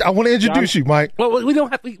want to introduce you, Mike. Well, we don't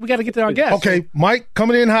have. We got to get to our guest. Okay, Mike,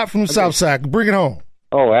 coming in hot from the South Side. Bring it home.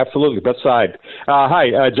 Oh, absolutely. Best side.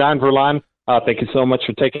 Hi, John Verlan. Thank you so much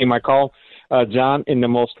for taking my call. John, in the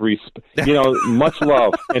most much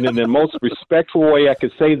love, and in the most respectful way I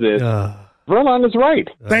could say this, Verlan is right.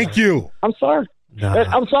 Thank you. I'm sorry.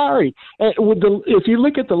 I'm sorry. If you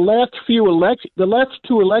look at the last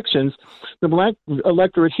two elections, the black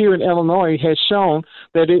electorate here in Illinois has shown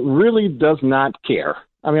that it really does not care.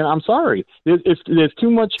 I mean, I'm sorry. There's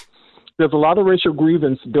too much. There's a lot of racial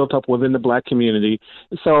grievance built up within the black community.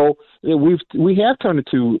 So we have turned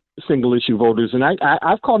into single issue voters, and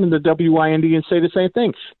I've called in the WIND and say the same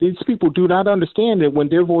thing. These people do not understand that when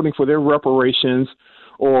they're voting for their reparations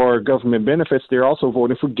or government benefits, they're also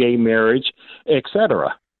voting for gay marriage,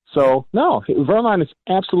 etc. So, no, Verlan is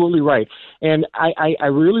absolutely right. And I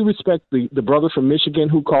really respect the brother from Michigan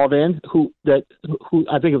who called in, who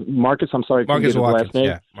I think is Marcus, I'm sorry. Marcus Watkins, last name.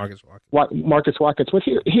 yeah, Marcus Watkins. Marcus Watkins. But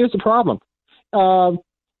here's the problem.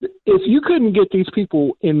 If you couldn't get these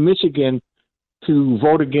people in Michigan to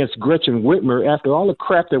vote against Gretchen Whitmer after all the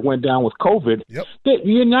crap that went down with COVID, that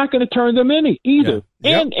you're not going to turn them in either.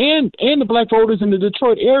 Yeah. Yep. And the black voters in the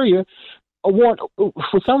Detroit area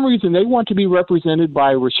for some reason, they want to be represented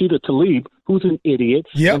by Rashida Tlaib, who's an idiot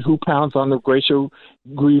and who pounds on the racial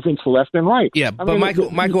grievance left and right. Yeah, but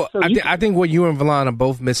Michael, I think what you and Villan are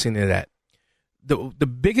both missing is that the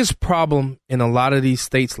biggest problem in a lot of these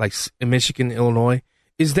states, like in Michigan, Illinois,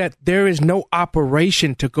 is that there is no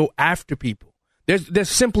operation to go after people. There's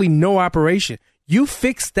simply no operation. You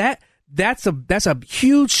fix that, that's a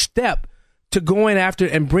huge step to going after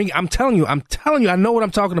and bring. I'm telling you, I know what I'm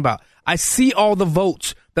talking about. I see all the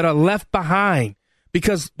votes that are left behind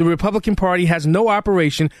because the Republican Party has no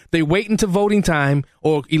operation. They wait until voting time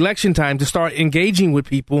or election time to start engaging with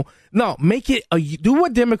people. No, do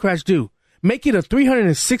what Democrats do. Make it a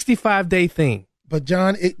 365-day thing. But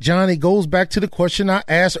John, it goes back to the question I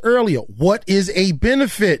asked earlier. What is a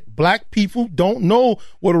benefit? Black people don't know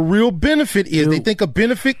what a real benefit is. They think a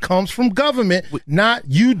benefit comes from government, not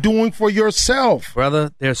you doing for yourself.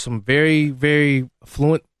 Brother, there's some very, very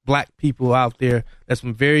affluent black people out there. There's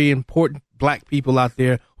some very important black people out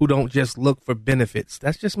there who don't just look for benefits.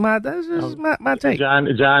 That's just my take. John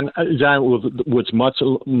was much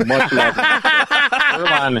love.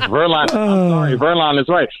 Verlon, I'm sorry, Verlon is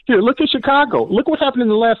right. Here, look at Chicago. Look what happened in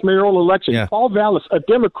the last mayoral election. Yeah. Paul Vallis, a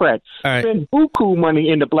Democrat, spent buku money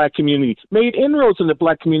in the black community, made inroads in the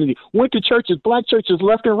black community, went to churches, black churches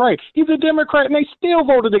left and right. He's a Democrat, and they still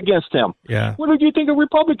voted against him. Yeah. What do you think a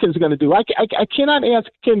Republican's going to do? I cannot ask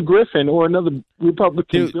Ken Griffin or another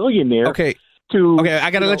Republican billionaire. Okay, I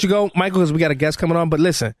got to let you go, Michael, because we got a guest coming on. But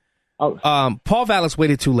listen, Paul Vallis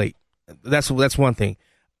waited too late. That's one thing.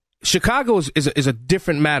 Chicago is a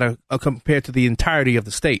different matter compared to the entirety of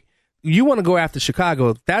the state. You want to go after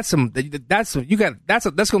Chicago? That's going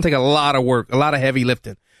to take a lot of work, a lot of heavy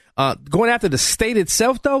lifting. Going after the state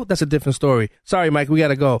itself, though, that's a different story. Sorry, Mike, we got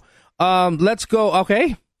to go. Let's go.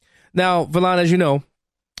 Okay, now, Verlon, as you know,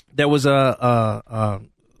 there was a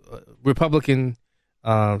Republican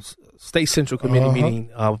State Central Committee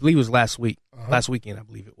meeting. I believe it was last weekend. I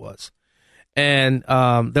believe it was, and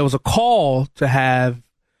there was a call to have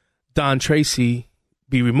Don Tracy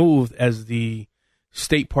be removed as the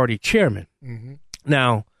state party chairman. Mm-hmm.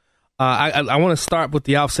 Now, I want to start with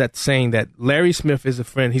the outset saying that Larry Smith is a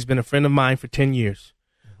friend. He's been a friend of mine for 10 years.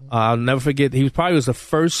 Mm-hmm. I'll never forget. He was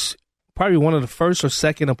probably one of the first or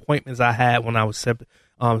second appointments I had when I was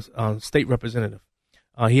state representative.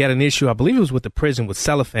 He had an issue, I believe it was with the prison, with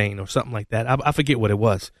cellophane or something like that. I forget what it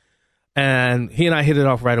was. And he and I hit it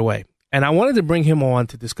off right away. And I wanted to bring him on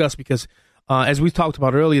to discuss because as we talked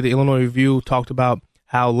about earlier, the Illinois Review talked about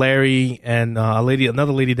how Larry and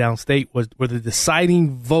another lady downstate were the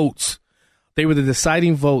deciding votes. They were the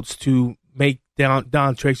deciding votes to make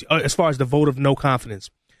Don Tracy, as far as the vote of no confidence.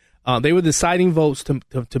 They were deciding votes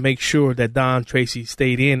to make sure that Don Tracy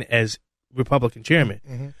stayed in as Republican chairman.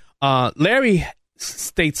 Mm-hmm. Larry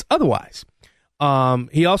states otherwise.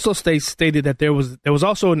 He also stated that there was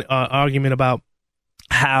also an argument about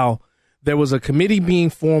how there was a committee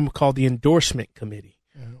being formed called the Endorsement Committee,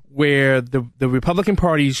 where the Republican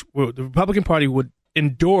Party would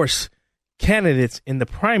endorse candidates in the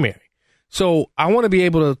primary. So I want to be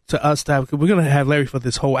able to have, we're going to have Larry for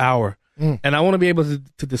this whole hour, and I want to be able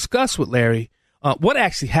to discuss with Larry what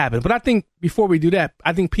actually happened. But I think before we do that,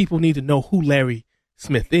 I think people need to know who Larry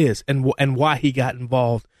Smith is and why he got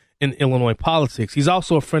involved in Illinois politics. He's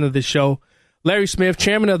also a friend of this show. Larry Smith,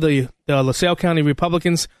 chairman of the LaSalle County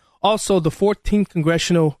Republicans, also the 14th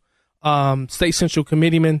Congressional State Central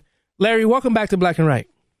Committeeman. Larry, welcome back to Black and Right.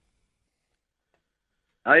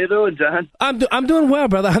 How you doing, John? I'm doing well,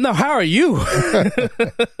 brother. No, how are you?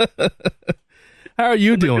 How are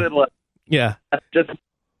you doing? Good life. Yeah. Just a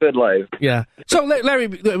good life. Yeah. So,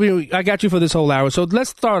 Larry, I got you for this whole hour. So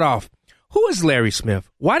let's start off. Who is Larry Smith?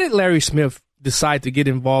 Why did Larry Smith decide to get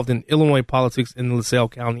involved in Illinois politics in the LaSalle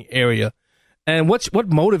County area? And what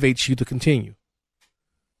motivates you to continue?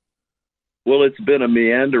 Well, it's been a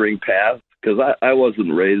meandering path because I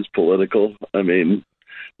wasn't raised political. I mean,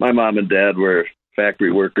 my mom and dad were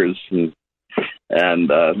factory workers, and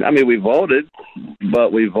I mean, we voted,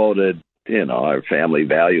 but we voted, our family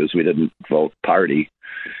values. We didn't vote party.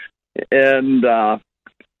 And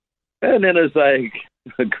then as I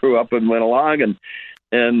grew up and went along,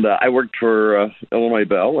 and I worked for Illinois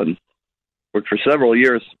Bell and worked for several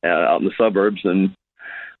years out in the suburbs, and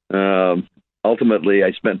ultimately,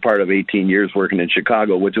 I spent part of 18 years working in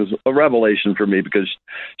Chicago, which was a revelation for me because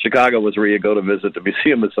Chicago was where you go to visit the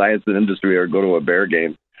Museum of Science and Industry or go to a Bear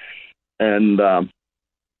game. And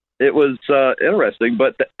it was interesting,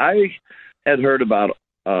 but I had heard about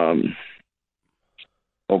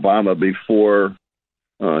Obama before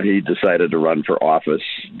he decided to run for office,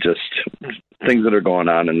 just things that are going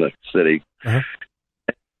on in the city.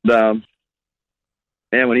 Uh-huh.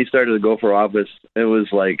 And when he started to go for office, it was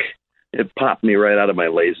like, it popped me right out of my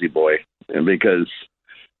lazy boy, and because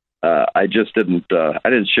I just didn't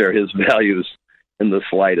share his values in the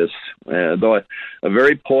slightest. Though a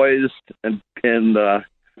very poised and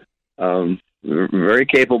very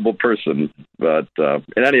capable person, but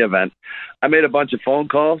in any event, I made a bunch of phone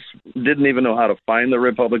calls. Didn't even know how to find the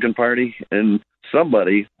Republican Party, and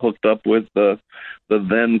somebody hooked up with the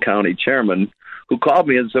then county chairman, who called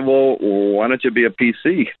me and said, "Well, why don't you be a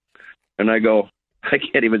PC?" And I go, I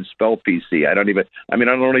can't even spell PC. I don't even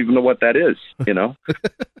know what that is,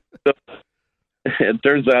 So it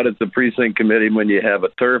turns out it's a precinct committee when you have a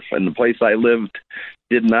turf, and the place I lived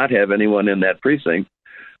did not have anyone in that precinct.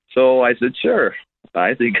 So I said, sure,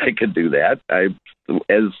 I think I could do that.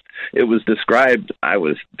 As it was described, I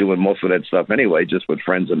was doing most of that stuff anyway, just with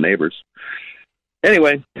friends and neighbors.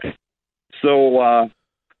 Anyway, so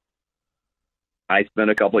I spent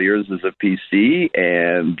a couple of years as a PC,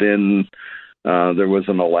 and then there was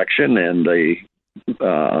an election, and the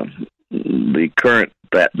current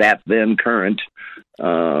then current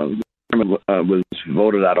was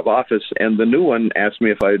voted out of office, and the new one asked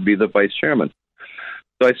me if I would be the vice chairman.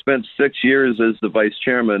 So I spent 6 years as the vice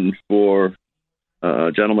chairman for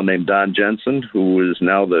a gentleman named Don Jensen, who is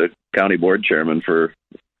now the county board chairman for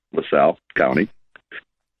LaSalle County.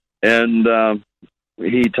 And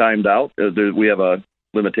he timed out. We have a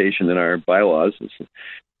limitation in our bylaws.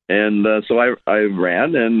 And so I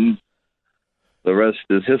ran, and the rest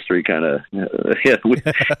is history, kind of.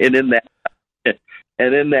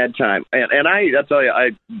 And in that time, and I'll tell you,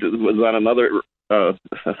 I was on another, I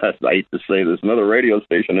hate to say this, another radio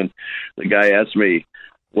station, and the guy asked me,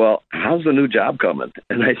 well, how's the new job coming?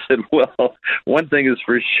 And I said, well, one thing is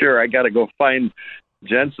for sure, I got to go find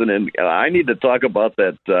Jensen, and I need to talk about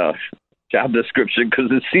that job description, because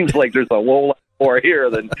it seems like there's a whole lot more here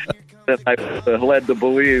than I'm led to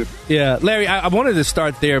believe. Yeah, Larry, I wanted to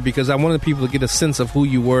start there because I wanted people to get a sense of who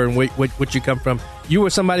you were and what you come from. You were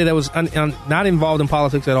somebody that was not involved in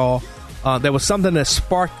politics at all. There was something that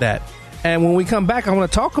sparked that. And when we come back, I want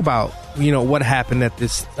to talk about, what happened at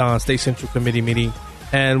this State Central Committee meeting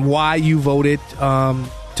and why you voted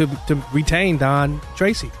to retain Don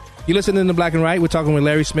Tracy. You listening to Black and Right. We're talking with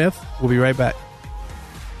Larry Smith. We'll be right back.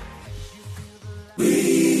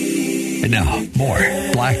 And now, more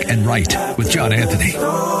Black and Right with John Anthony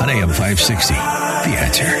on AM 560. The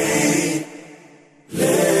Answer.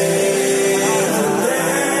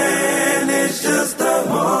 It's just the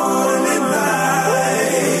morning light.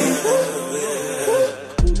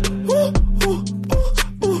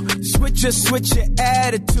 Switch your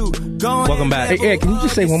attitude. Welcome back. Hey, Eric, can you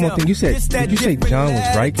just say one more thing? Did you say John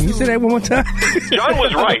was right? Can you say that one more time? John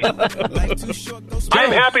was right.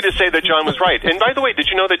 I'm happy to say that John was right. And by the way, did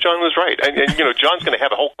you know that John was right? And John's going to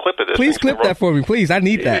have a whole clip of this. Please clip that for me, please. I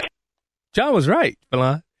need that. John was right,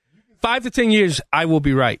 Milan. 5 to 10 years, I will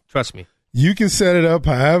be right. Trust me. You can set it up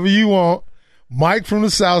however you want. Mike from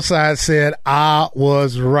the South Side said I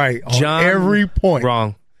was right on every point.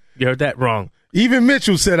 Wrong. You heard that? Wrong. Even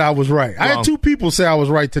Mitchell said I was right. Wrong. I had 2 people say I was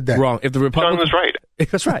right today. Wrong. If the Republican, John was right.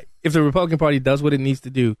 That's right. If the Republican Party does what it needs to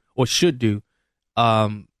do or should do,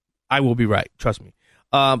 I will be right. Trust me.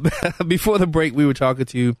 Before the break, we were talking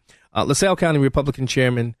to LaSalle County Republican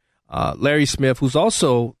Chairman Larry Smith, who's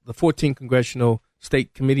also the 14th Congressional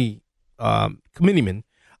State Committee committeeman.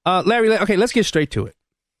 Larry, okay, let's get straight to it.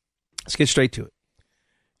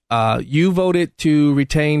 You voted to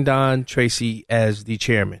retain Don Tracy as the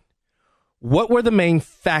chairman. What were the main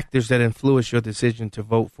factors that influenced your decision to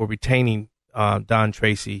vote for retaining Don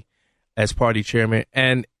Tracy as party chairman?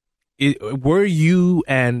 And were you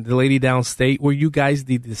and the lady downstate, were you guys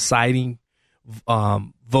the deciding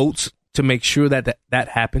votes to make sure that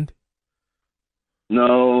happened?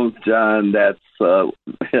 No, John, that's the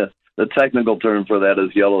technical term for that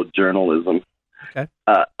is yellow journalism. Okay.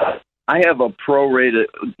 I have a prorated.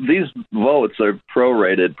 These votes are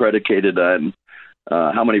prorated, predicated on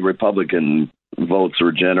how many Republican votes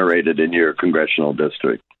were generated in your congressional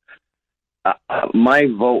district. My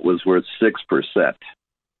vote was worth 6%.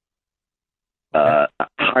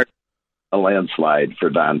 A landslide for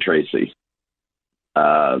Don Tracy.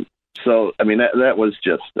 So, I mean, that was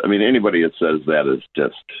just, I mean, anybody that says that is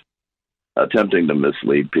just attempting to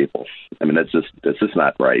mislead people. I mean, that's just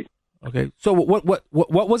not right. Okay. So what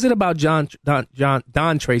was it about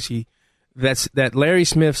Don Tracy that Larry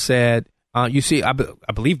Smith said, you see, I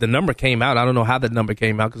believe the number came out. I don't know how that number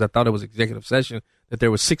came out because I thought it was executive session, that there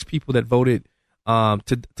were 6 people that voted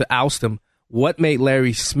to oust him. What made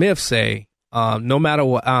Larry Smith say, no matter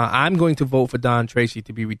what, I'm going to vote for Don Tracy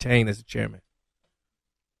to be retained as the chairman?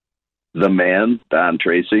 The man, Don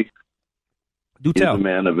Tracy. Do tell. He's the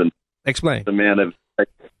man of Explain. The man of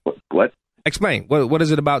what? Explain. What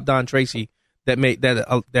is it about Don Tracy that made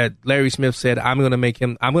that Larry Smith said, I'm going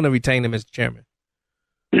to retain him as chairman?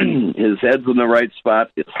 His head's in the right spot.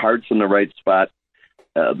 His heart's in the right spot.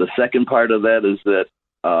 The second part of that is that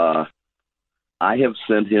I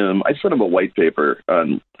sent him a white paper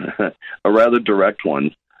on a rather direct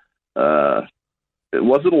one. It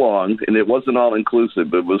wasn't long, and it wasn't all inclusive,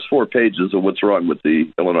 but it was 4 pages of what's wrong with the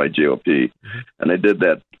Illinois GOP. Mm-hmm. And I did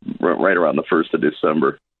that right around the 1st of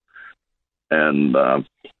December. And I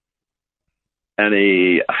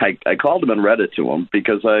called him and read it to him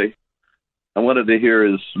because I wanted to hear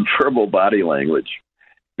his verbal body language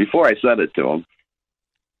before I sent it to him.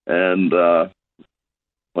 And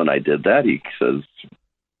when I did that, he says,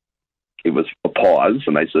 it was a pause,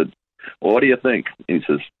 and I said, well, what do you think? He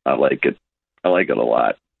says, I like it. I like it a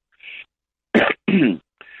lot.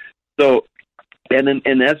 So And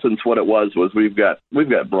in essence, what it was we've got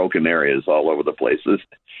broken areas all over the place.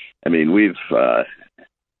 I mean, we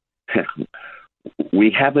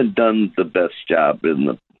haven't done the best job in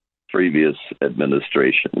the previous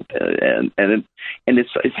administration, and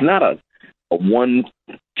it's not a one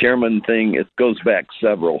chairman thing. It goes back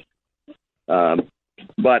several.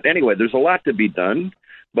 But anyway, there's a lot to be done,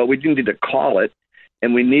 but we do need to call it,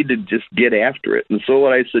 and we need to just get after it. And so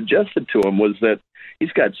what I suggested to him was that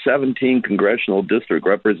he's got 17 congressional district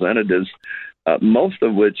representatives, most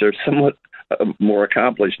of which are somewhat more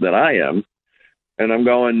accomplished than I am. And I'm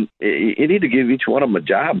going, you need to give each one of them a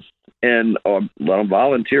job and let them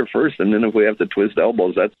volunteer first. And then if we have to twist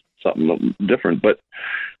elbows, that's something different. But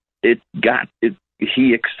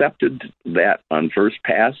he accepted that on first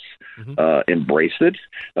pass, embraced it.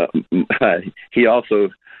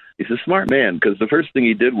 He's a smart man, because the first thing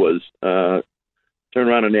he did was turn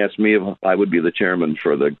around and ask me if I would be the chairman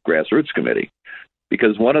for the grassroots committee,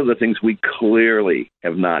 because one of the things we clearly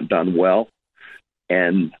have not done well,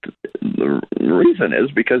 and the reason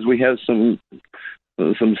is because we have some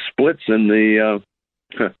splits in the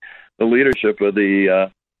leadership of the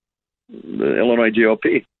Illinois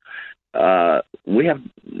GOP.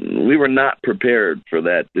 We were not prepared for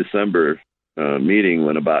that December meeting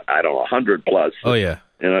when about 100 plus. Oh yeah.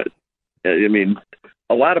 And I mean,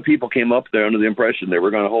 a lot of people came up there under the impression they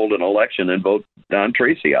were going to hold an election and vote Don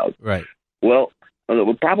Tracy out. Right. Well,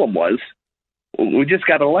 the problem was we just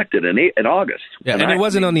got elected in August. Yeah, and it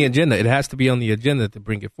wasn't on the agenda. It has to be on the agenda to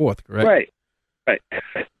bring it forth, correct? Right.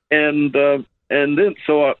 And then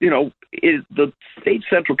so the state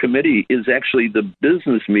central committee is actually the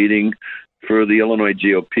business meeting for the Illinois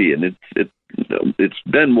GOP, and it's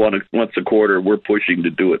been once a quarter. We're pushing to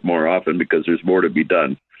do it more often because there's more to be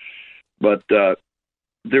done. But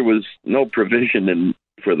there was no provision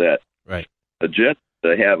for that agenda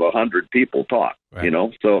to have 100 people talk. Right.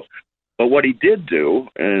 So. But what he did do,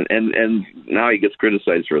 and now he gets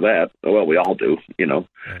criticized for that. Well, we all do.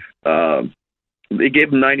 They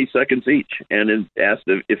gave him 90 seconds each, and asked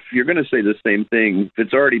if you're going to say the same thing, if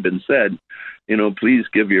it's already been said, please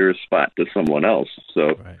give your spot to someone else.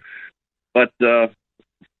 So, but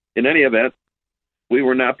in any event, we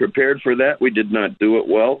were not prepared for that. We did not do it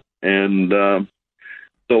well, and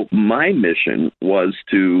so my mission was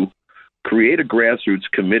to create a grassroots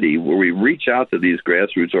committee where we reach out to these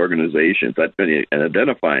grassroots organizations and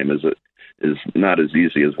identify them is not as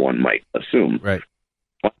easy as one might assume. Right.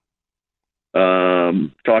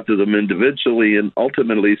 Talk to them individually and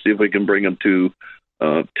ultimately see if we can bring them to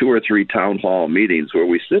 2 or 3 town hall meetings where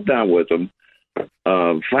we sit down with them,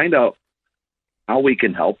 find out how we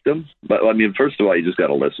can help them. But I mean, first of all, you just got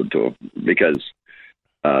to listen to them, because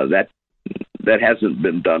that hasn't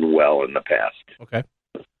been done well in the past. Okay.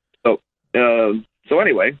 So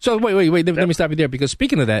anyway. So wait. Let me stop you there, because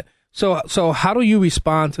speaking of that, so how do you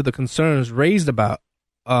respond to the concerns raised by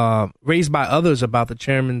others about the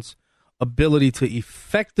chairman's ability to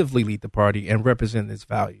effectively lead the party and represent its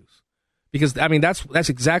values? Because I mean, that's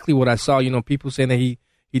exactly what I saw. People saying that he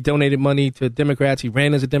donated money to Democrats. He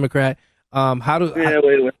ran as a Democrat. Wait.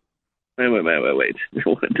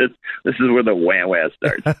 This is where the wah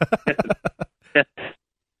starts.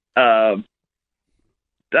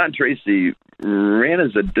 Don Tracy ran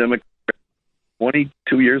as a Democrat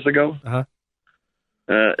 22 years ago,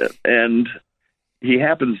 and he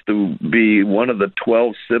happens to be one of the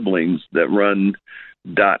 12 siblings that run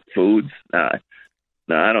Dot Foods. Now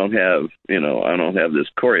I don't have this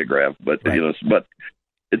choreographed, but but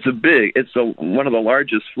it's one of the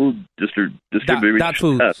largest food distributors. Dot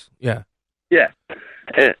Foods, yeah.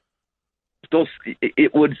 So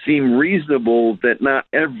it would seem reasonable that not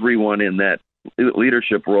everyone in that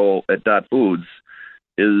leadership role at Dot Foods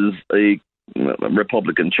is a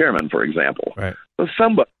Republican chairman, for example. Right. So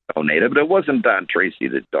somebody donated, but it wasn't Don Tracy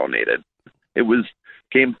that donated. It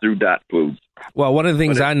came through Dot Foods. Well, one of the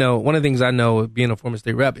things I know, being a former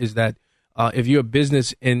state rep, is that if you're a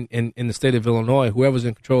business in the state of Illinois, whoever's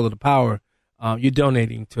in control of the power, you're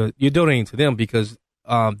donating to them, because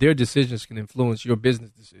their decisions can influence your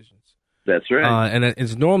business decisions. That's right. And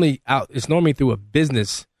it's normally through a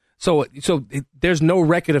business. So there's no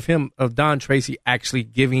record of Don Tracy actually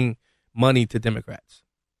giving money to Democrats.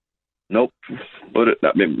 Nope. But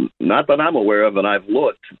not that I'm aware of, and I've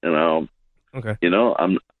looked. Okay.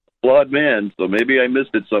 I'm a flawed man, so maybe I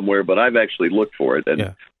missed it somewhere, but I've actually looked for it.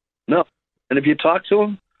 And no. And if you talk to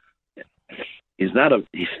him, he's not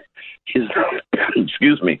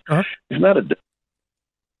excuse me. He's not a.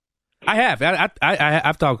 I have.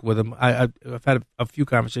 I've talked with him. I've had a few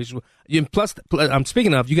conversations with him. Plus, I'm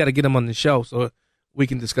speaking of, you got to get him on the show so we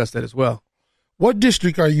can discuss that as well. What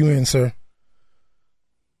district are you in, sir?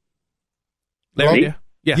 Larry?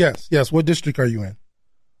 Yeah. Yes. What district are you in?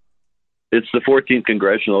 It's the 14th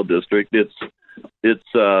congressional district. It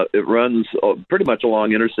runs pretty much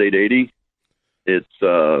along Interstate 80. It's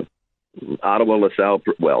Ottawa, LaSalle.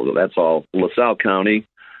 Well, that's all LaSalle County,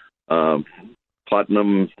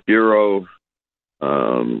 Putnam, Bureau,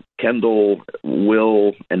 Kendall,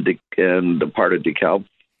 Will, and a part of DeKalb.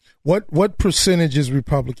 What percentage is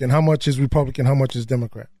Republican? How much is Republican? How much is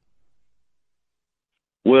Democrat?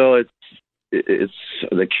 Well, it's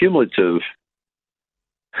the cumulative.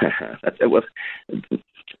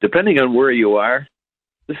 Depending on where you are,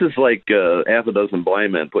 this is like half a dozen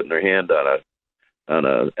blind men putting their hand on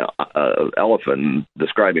a elephant and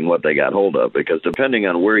describing what they got hold of. Because depending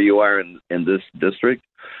on where you are in this district,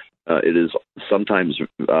 it is sometimes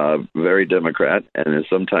very Democrat and is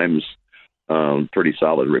sometimes pretty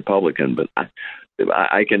solid Republican. But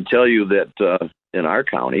I can tell you that in our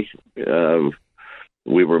county,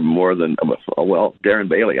 we were more than, Darren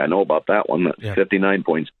Bailey, I know about that one,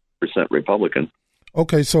 59% Republican.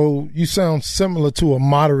 Okay, so you sound similar to a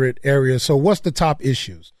moderate area. So what's the top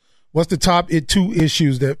issues? What's the top two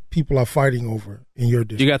issues that people are fighting over in your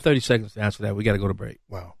district? You got 30 seconds to answer that. We got to go to break.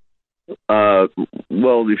 Wow. Well,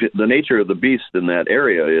 the nature of the beast in that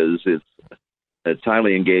area is it's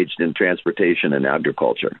highly engaged in transportation and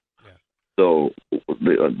agriculture. Yeah. So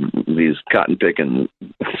these cotton picking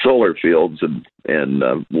solar fields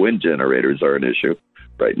and wind generators are an issue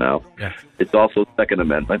right now. Yeah. It's also Second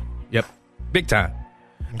Amendment. Yep, big time.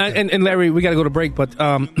 Okay. And Larry, we got to go to break, but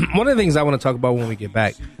one of the things I want to talk about when we get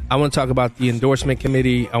back, I want to talk about the endorsement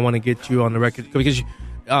committee. I want to get you on the record because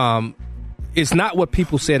it's not what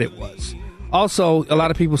people said it was. Also, a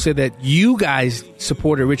lot of people said that you guys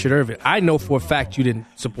supported Richard Irvin. I know for a fact you didn't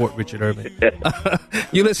support Richard Irvin.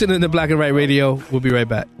 You listen to Black and Right Radio. We'll be right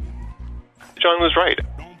back. John was right.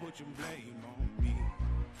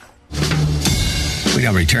 We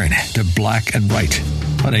now return to Black and Right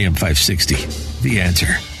on AM 560. The Answer.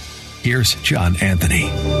 Here's John Anthony.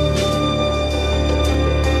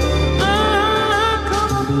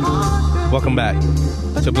 Welcome back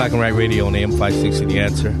to Black and Right Radio on AM 560, The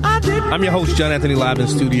Answer. I'm your host, John Anthony, live in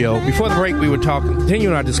studio. Before the break, we were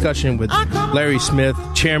continuing our discussion with Larry Smith,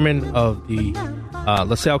 chairman of the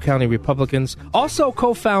LaSalle County Republicans, also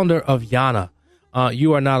co-founder of YANA.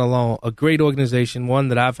 You Are Not Alone, a great organization, one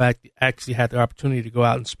that I've actually had the opportunity to go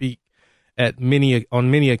out and speak on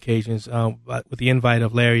many occasions with the invite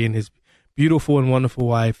of Larry and his beautiful and wonderful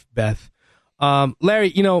wife, Beth.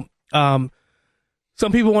 Larry, some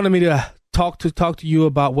people wanted me to talk to you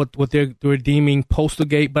about what they're deeming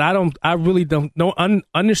Postalgate, but I really don't know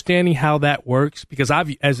understanding how that works, because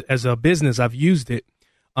as a business I've used it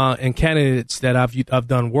and candidates that I've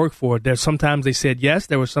done work for. There's sometimes they said yes,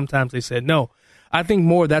 there were sometimes they said no. I think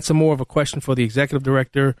that's more of a question for the executive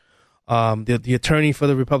director, the attorney for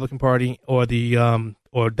the Republican Party, or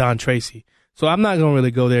or Don Tracy. So I'm not going to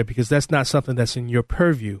really go there because that's not something that's in your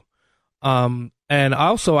purview. And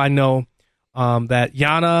also I know that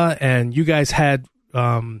Yana and you guys had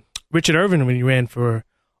Richard Irvin, when he ran for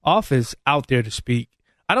office, out there to speak.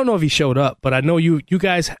 I don't know if he showed up, but I know you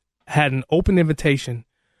guys had an open invitation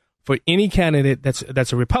for any candidate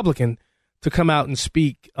that's a Republican to come out and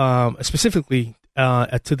speak, specifically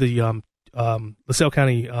to the LaSalle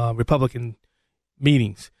County Republican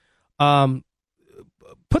meetings.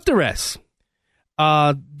 Put to rest.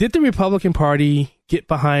 Did the Republican Party get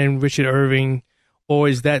behind Richard Irvin, or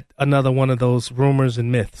is that another one of those rumors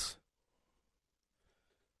and myths?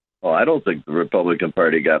 Well, I don't think the Republican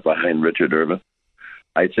Party got behind Richard Irvin.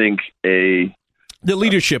 I think the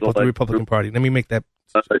leadership of the Republican Party. Let me make that.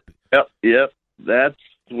 Yep, that's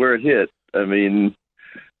where it hit. I mean,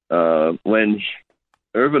 when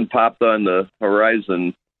Irvin popped on the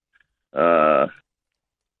horizon, the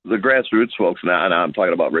grassroots folks. Now I'm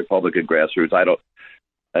talking about Republican grassroots. I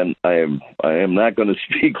am not going to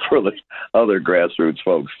speak for the other grassroots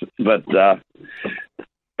folks, but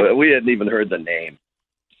we hadn't even heard the name.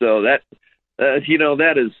 So that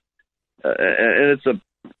that is, and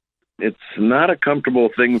it's not a comfortable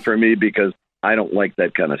thing for me because I don't like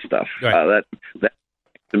that kind of stuff. Right. That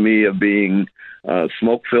to me of being a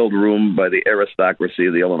smoke-filled room by the aristocracy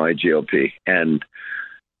of the Illinois GOP, and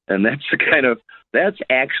that's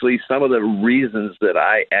actually some of the reasons that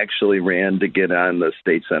I actually ran to get on the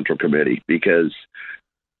state central committee, because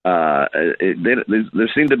there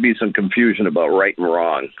seemed to be some confusion about right and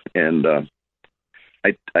wrong, and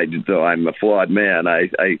though I'm a flawed man, I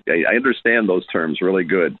understand those terms really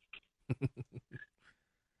good.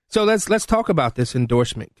 So let's talk about this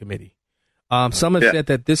endorsement committee. Some have said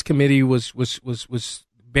that this committee was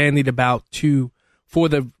bandied about for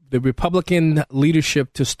the Republican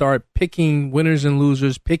leadership to start picking winners and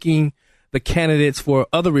losers, picking the candidates for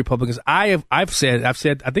other Republicans. I've said, I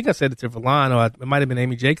think I said it to Verlon, or it might have been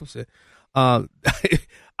Amy Jacobson. I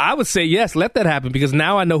would say yes, let that happen, because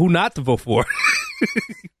now I know who not to vote for.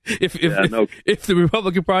 if the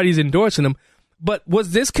Republican Party is endorsing them. But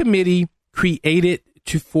was this committee created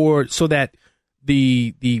so that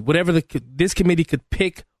this committee could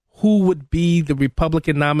pick who would be the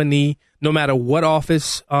Republican nominee, no matter what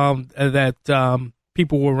office that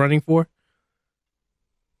people were running for?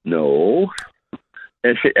 No,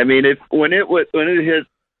 I mean, when it hit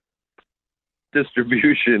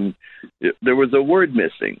distribution, there was a word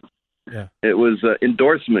missing. Yeah, it was an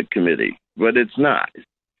endorsement committee, but it's not.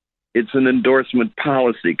 It's an endorsement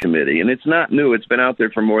policy committee, and it's not new. It's been out there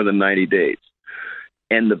for more than 90 days,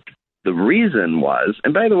 and the reason was,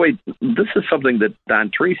 and by the way, this is something that Don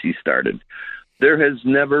Tracy started. There has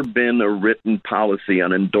never been a written policy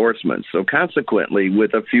on endorsements. So consequently,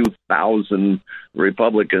 with a few thousand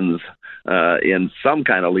Republicans in some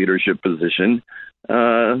kind of leadership position,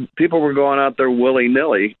 people were going out there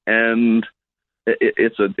willy-nilly, and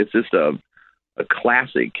it's just a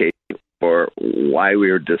classic case for why we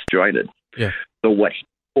are disjointed. Yeah. So what he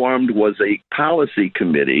formed was a policy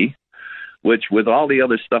committee, which, with all the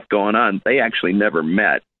other stuff going on, they actually never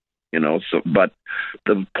met. But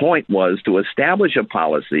the point was to establish a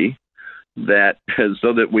policy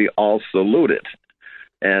so that we all salute it,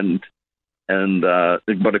 but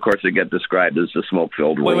of course it got described as a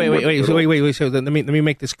smoke-filled room. Wait. So let me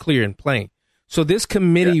make this clear and plain. So this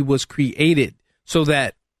committee was created so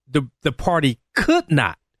that the party could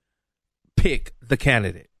not pick the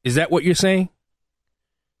candidate. Is that what you're saying?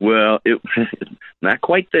 Well, not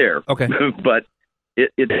quite there. Okay, but.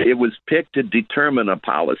 It was picked to determine a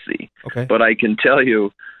policy. Okay. But I can tell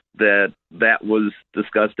you that was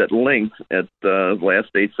discussed at length at the last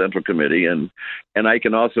State Central Committee, and I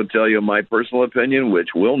can also tell you my personal opinion,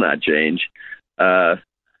 which will not change.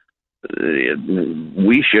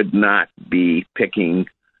 We should not be picking,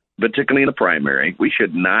 particularly in the primary, we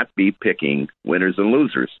should not be picking winners and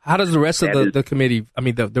losers. How does the rest of the committee, I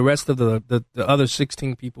mean, the rest of the other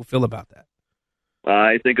 16 people feel about that?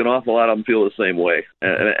 I think an awful lot of them feel the same way.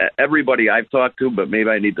 Everybody I've talked to, but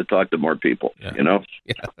maybe I need to talk to more people, Yeah.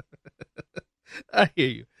 Yeah. I hear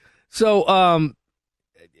you. So,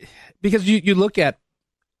 because you look at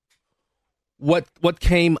what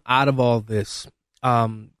came out of all this,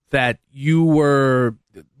 that you were,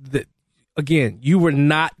 you were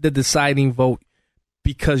not the deciding vote,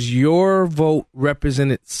 because your vote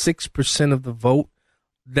represented 6% of the vote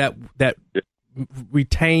that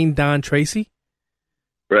retained Don Tracy.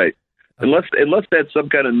 Right. Unless that's some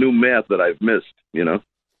kind of new math that I've missed,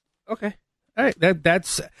 Okay. All right.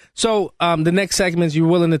 That's so. The next segment is, you're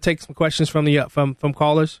willing to take some questions from the from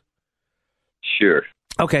callers? Sure.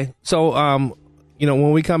 Okay. So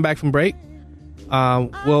when we come back from break,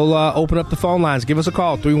 we'll open up the phone lines. Give us a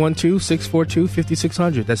call,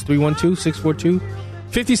 312-642-5600. That's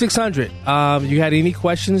 312-642-5600. You had any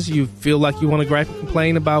questions? You feel like you want to gripe and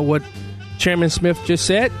complain about what Chairman Smith just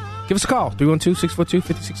said? Give us a call,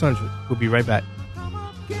 312-642-5600. We'll be right back.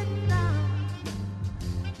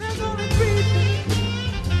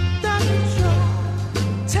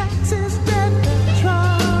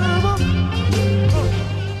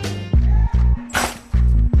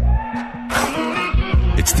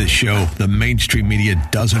 It's the show the mainstream media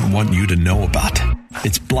doesn't want you to know about.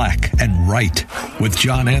 It's Black and Right with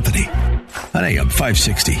John Anthony on AM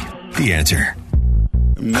 560. The Answer.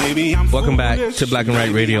 Welcome back to Black and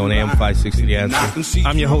Right Radio on AM 560 The Answer.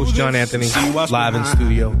 I'm your host, John Anthony, live in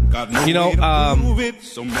studio.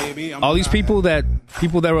 All these people that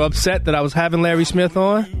were upset that I was having Larry Smith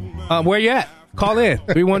on, where you at? Call in,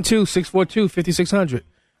 312-642-5600.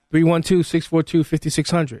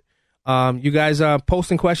 312-642-5600. You guys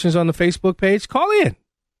posting questions on the Facebook page? Call in.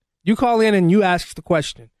 You call in and you ask the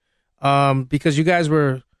question. Because you guys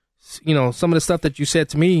were, some of the stuff that you said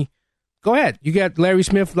to me. Go ahead. You got Larry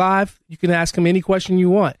Smith live. You can ask him any question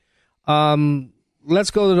you want.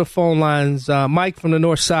 Let's go to the phone lines. Mike from the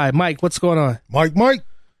North Side. Mike, what's going on? Mike.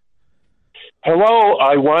 Hello.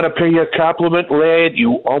 I want to pay you a compliment, lad.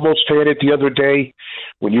 You almost had it the other day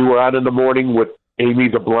when you were out in the morning with Amy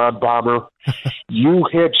the Blonde Bomber. You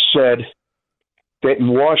had said that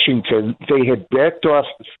in Washington they had backed off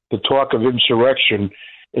the talk of insurrection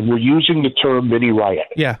and were using the term mini riot.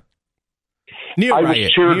 Yeah. Near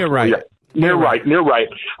riot. Near right.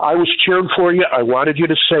 I was cheering for you. I wanted you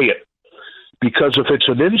to say it. Because if it's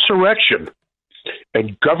an insurrection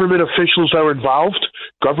and government officials are involved,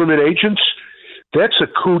 government agents, that's a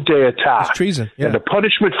coup d'etat. It's treason. Yeah. And the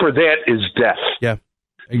punishment for that is death. Yeah.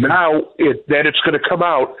 Now that it's going to come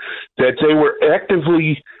out that they were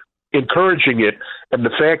actively encouraging it, and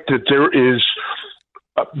the fact that there is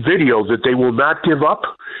a video that they will not give up,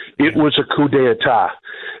 it was a coup d'etat.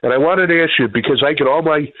 And I wanted to ask you, because I get all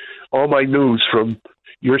my news from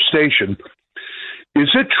your station, is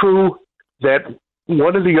it true that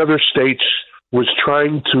one of the other states was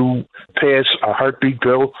trying to pass a heartbeat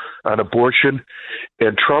bill on abortion,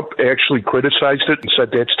 and Trump actually criticized it and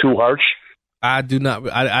said that's too harsh? I do not.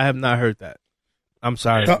 I have not heard that. I'm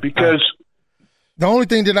sorry. Because the only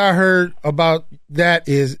thing that I heard about that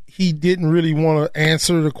is he didn't really want to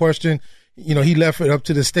answer the question. You know, he left it up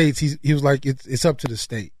to the states. He was like, it's up to the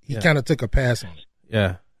state. He kind of took a pass on it.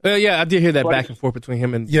 Yeah. Yeah, I did hear that back and forth between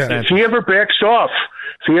him and if he ever backs off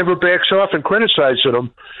and criticizes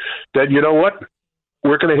him, then you know what?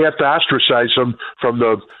 We're going to have to ostracize him from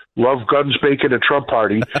the Love, Guns, Bacon, and Trump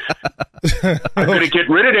party. I'm going to get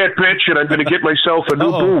rid of that bitch, and I'm going to get myself a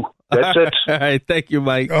new boo. That's it. All right, thank you,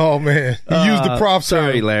 Mike. Oh, man. He used the prop.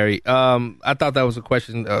 Sorry, Larry. I thought that was a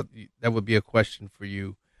question. That would be a question for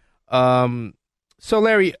you. So,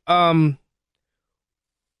 Larry, so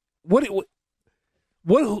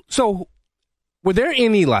were there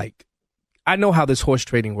any, like, I know how this horse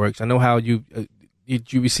trading works. I know how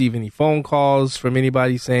did you receive any phone calls from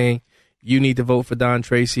anybody saying you need to vote for Don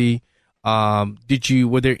Tracy?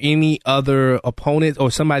 Were there any other opponents or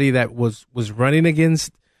somebody that was running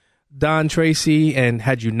against Don Tracy, and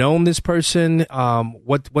had you known this person?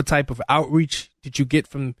 What type of outreach did you get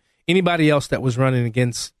from anybody else that was running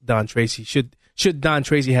against Don Tracy? Should Don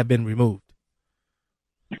Tracy have been removed?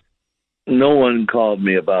 No one called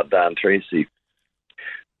me about Don Tracy.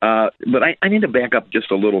 But I need to back up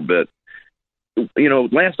just a little bit. You know,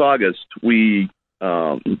 last August, there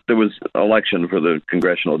was election for the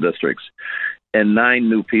congressional districts, and 9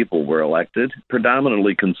 new people were elected,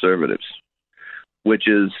 predominantly conservatives, which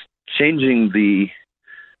is changing the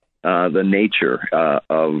nature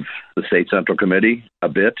of the state central committee a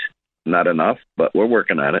bit. Not enough, but we're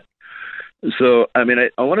working on it. So, I mean,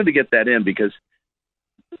 I wanted to get that in because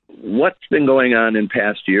what's been going on in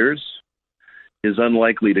past years is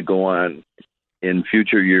unlikely to go on in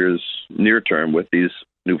future years, near term, with these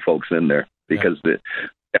new folks in there, because they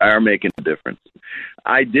are making a difference.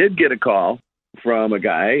 I did get a call from a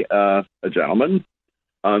guy, a gentleman,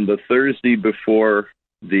 on the Thursday before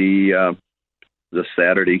the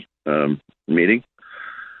Saturday meeting,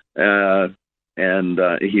 and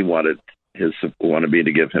he wanted me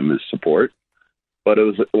to give him his support, but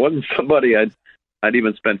it wasn't somebody I'd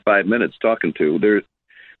even spent 5 minutes talking to.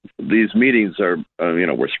 These meetings are,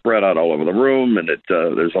 we're spread out all over the room, and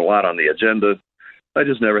there's a lot on the agenda. I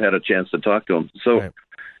just never had a chance to talk to him. So,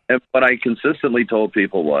 and what I consistently told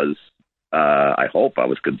people was, I hope I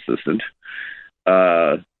was consistent.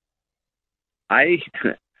 I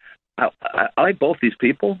like both these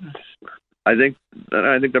people. I think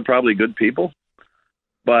they're probably good people,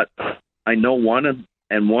 but I know one,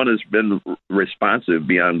 and one has been responsive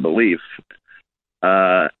beyond belief.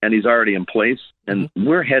 And he's already in place, and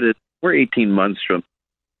we're 18 months from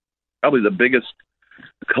probably the biggest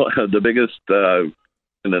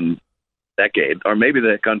in a decade, or maybe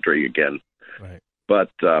the country again. Right.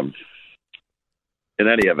 But in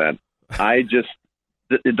any event,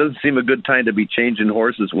 it doesn't seem a good time to be changing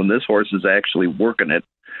horses when this horse is actually working it.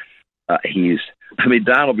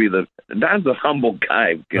 Don's a humble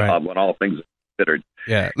guy, when all things are considered.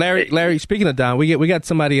 Yeah, Larry. Speaking of Don, we got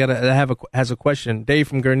somebody that has a question. Dave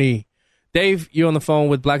from Gurnee. Dave, you're on the phone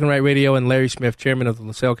with Black and White Radio and Larry Smith, chairman of the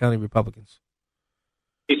LaSalle County Republicans.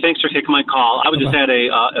 Hey, thanks for taking my call. I was just at a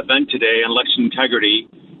event today on election integrity,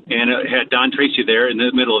 and it had Don Tracy there in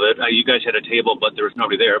the middle of it. You guys had a table, but there was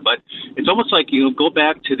nobody there. But it's almost like go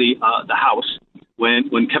back to the House when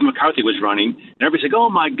Kevin McCarthy was running, and everybody's like, "Oh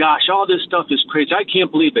my gosh, all this stuff is crazy! I can't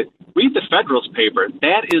believe it." Read the Federalist paper.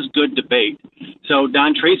 That is good debate. So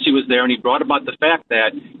Don Tracy was there, and he brought about the fact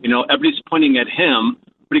that everybody's pointing at him,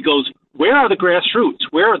 but he goes, "Where are the grassroots?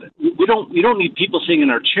 Where are we don't need people sitting in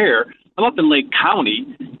our chair." I'm up in Lake County.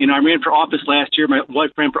 I ran for office last year. My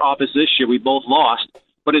wife ran for office this year. We both lost.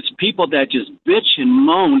 But it's people that just bitch and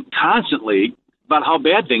moan constantly about how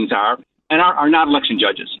bad things are, and are not election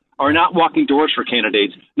judges, are not walking doors for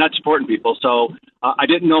candidates, not supporting people. So I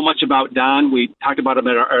didn't know much about Don. We talked about him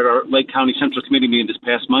at our Lake County Central Committee meeting this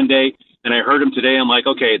past Monday, and I heard him today. I'm like,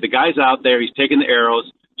 okay, the guy's out there. He's taking the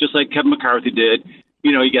arrows, just like Kevin McCarthy did.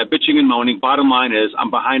 You got bitching and moaning. Bottom line is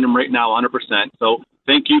I'm behind him right now 100%. So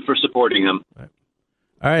thank you for supporting him.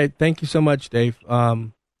 All right. Thank you so much, Dave.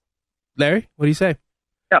 Larry, what do you say?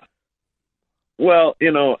 Yeah. Well,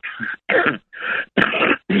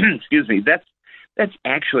 excuse me. That's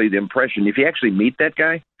actually the impression. If you actually meet that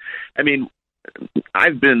guy, I mean,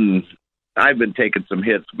 I've been taking some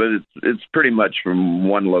hits, but it's pretty much from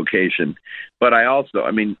one location. But I also,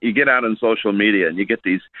 I mean, you get out on social media and you get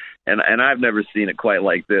these, and I've never seen it quite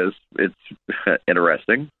like this. It's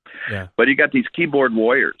interesting. Yeah. But you got these keyboard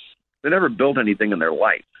warriors. They never built anything in their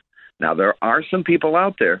life. Now, there are some people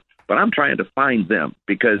out there, but I'm trying to find them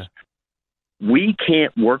because we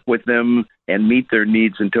can't work with them and meet their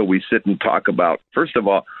needs until we sit and talk about, first of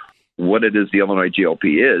all, what it is the Illinois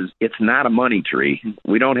GOP is. It's not a money tree.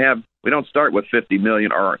 We don't start with $50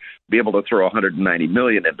 million or be able to throw $190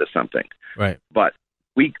 million into something. Right. But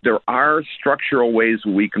there are structural ways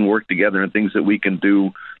we can work together and things that we can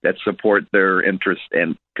do that support their interests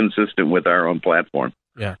and consistent with our own platform.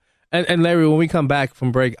 Yeah. And Larry, when we come back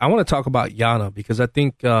from break, I want to talk about Yana because I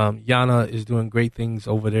think Yana is doing great things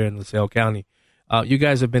over there in LaSalle County. You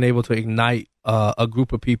guys have been able to ignite a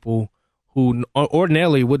group of people who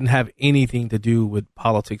ordinarily wouldn't have anything to do with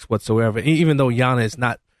politics whatsoever, even though Yana is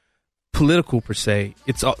not political per se.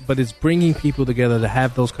 But it's bringing people together to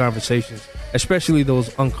have those conversations, especially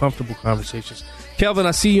those uncomfortable conversations. Kelvin,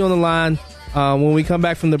 I see you on the line. When we come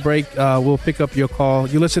back from the break, we'll pick up your call.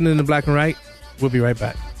 You're listening to Black and Right. We'll be right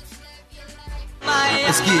back.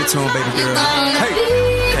 Let's get it to him, baby girl.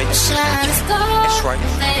 Hey, that's right.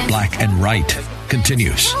 Black and Right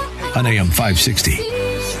continues on AM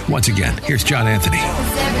 560. Once again, here's John Anthony.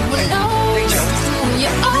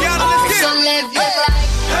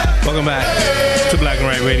 Welcome back to Black and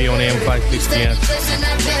Right Radio on AM 560.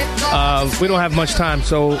 We don't have much time,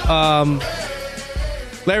 so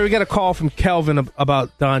Larry, we got a call from Kelvin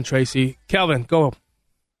about Don Tracy. Kelvin, go.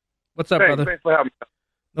 What's up, brother? Thanks for having me.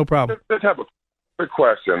 No problem. Just have a quick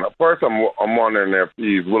question. First, I'm wondering if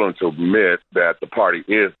he's willing to admit that the party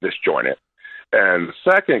is disjointed. And the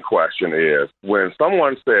second question is, when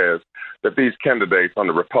someone says that these candidates on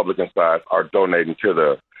the Republican side are donating to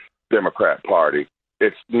the Democrat Party,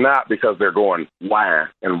 it's not because they're going wah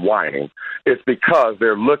and whining. It's because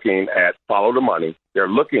they're looking at follow the money. They're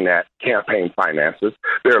looking at campaign finances.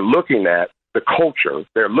 They're looking at the culture.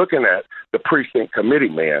 They're looking at the precinct committee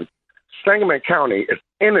men. Sangamon County is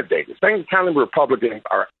inundated. Sangamon County Republicans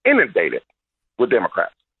are inundated with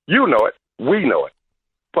Democrats. You know it. We know it.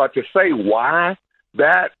 But to say why,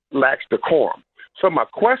 that lacks decorum. So my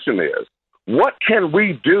question is, what can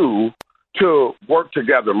we do to work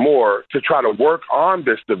together more to try to work on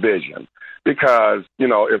this division? Because, you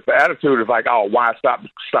know, if the attitude is like, oh, why stop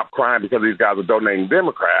crying because these guys are donating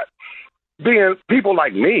Democrat, being people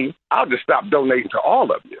like me, I'll just stop donating to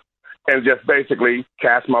all of you and just basically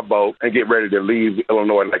cast my vote and get ready to leave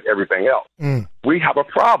Illinois like everything else. We have a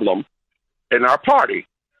problem in our party.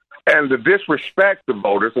 And to disrespect the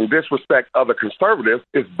voters and disrespect other conservatives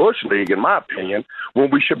is Bush League, in my opinion,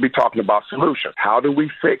 when we should be talking about solutions. How do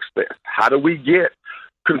we fix this? How do we get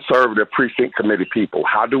conservative precinct committee people?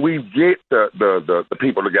 How do we get the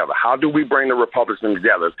people together? How do we bring the Republicans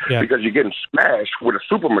together? Yeah. Because you're getting smashed with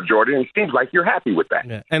a supermajority, and it seems like you're happy with that.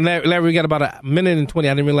 Yeah. And Larry, we got about a minute and 20.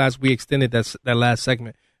 I didn't realize we extended that last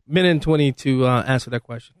segment. Minute and 20 to answer that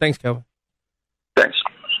question. Thanks, Kelvin. Thanks.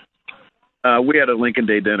 We had a Lincoln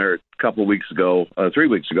Day dinner a couple of weeks ago, 3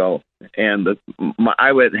 weeks ago, and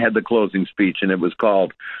I had the closing speech, and it was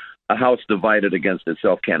called "A House Divided Against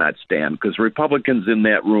Itself Cannot Stand," because Republicans in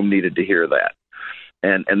that room needed to hear that.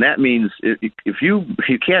 And that means if you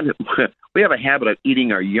can't, we have a habit of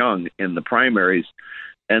eating our young in the primaries,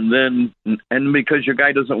 and because your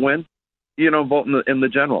guy doesn't win, you don't vote in the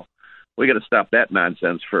general. We got to stop that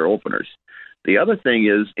nonsense for openers. The other thing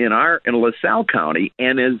is in LaSalle County,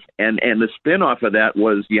 and the spinoff of that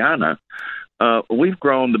was Yana. We've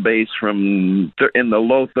grown the base from in the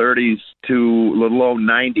low 30s to the low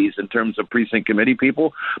 90s in terms of precinct committee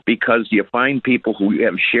people, because you find people who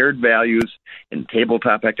have shared values in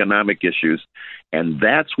tabletop economic issues, and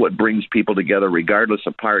that's what brings people together regardless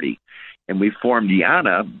of party. And we formed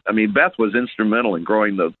Yana. I mean, Beth was instrumental in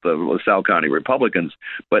growing the LaSalle County Republicans,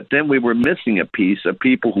 but then we were missing a piece of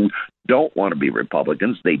people who don't want to be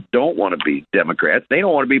Republicans. They don't want to be Democrats. They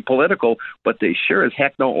don't want to be political, but they sure as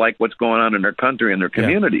heck don't like what's going on in their country and their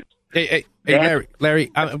communities. Hey, Larry,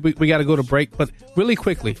 we got to go to break, but really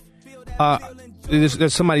quickly,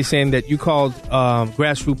 there's somebody saying that you called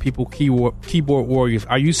grassroots people keyboard warriors.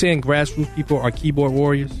 Are you saying grassroots people are keyboard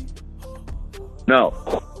warriors? No.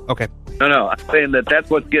 Okay. No. I'm saying that's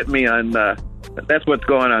what's getting me on. That's what's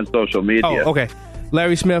going on social media. Oh, okay.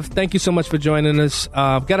 Larry Smith, thank you so much for joining us.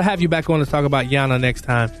 Got to have you back on to talk about Yana next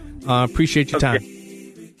time. Appreciate your time.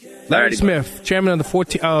 Larry Smith, chairman of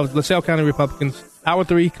the LaSalle County Republicans. Hour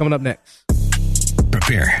 3 coming up next.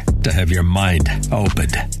 Prepare to have your mind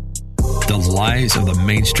opened. The lies of the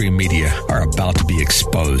mainstream media are about to be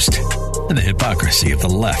exposed, and the hypocrisy of the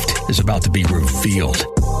left is about to be revealed.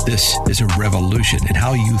 This is a revolution in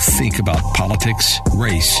how you think about politics,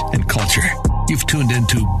 race, and culture. You've tuned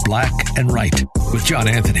into Black and Right with John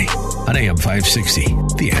Anthony on AM 560.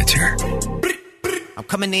 The Answer. I'm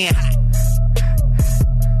coming in hot.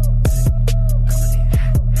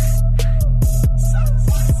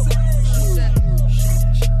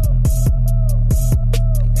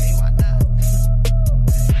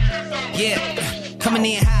 Yeah, coming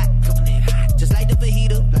in hot. Just like the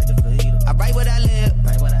fajita. I write what I live.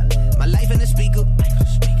 My life in the speaker.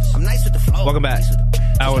 I'm nice with the flow. Welcome back.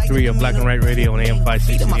 Hour 3 of Black and Right Radio on AM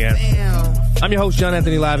 560. I'm your host, John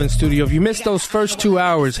Anthony, live in studio. If you missed those first 2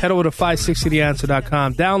 hours, head over to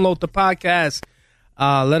 560theanswer.com. Download the podcast.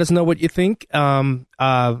 Let us know what you think,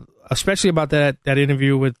 especially about that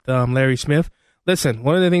interview with Larry Smith. Listen,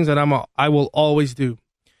 one of the things that I will always do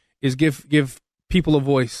is give people a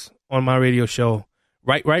voice on my radio show.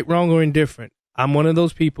 Right, wrong, or indifferent. I'm one of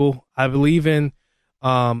those people. I believe in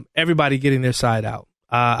everybody getting their side out.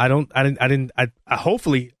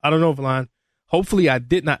 Hopefully, I don't know, Valon. Hopefully, I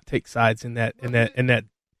did not take sides in that.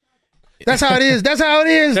 That's how it is. That's how it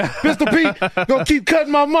is. Pistol Pete, gonna keep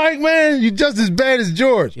cutting my mic, man. You just as bad as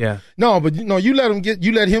George. Yeah. No, but you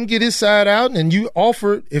let him get his side out, and you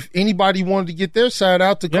offered if anybody wanted to get their side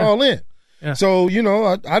out to call in. Yeah. So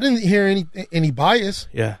I didn't hear any bias.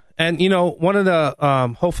 Yeah. And, one of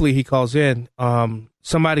the, hopefully he calls in,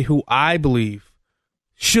 somebody who I believe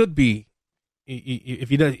should be, if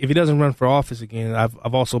he doesn't run for office again,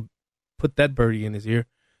 I've also put that birdie in his ear,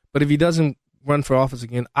 but if he doesn't run for office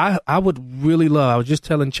again, I would really love, I was just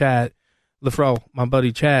telling Chad Lafro, my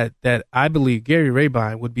buddy Chad, that I believe Gary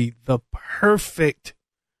Rabine would be the perfect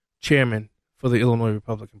chairman for the Illinois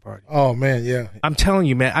Republican Party. Oh, man, yeah. I'm telling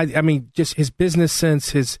you, man, I mean, just his business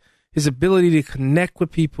sense, his ability to connect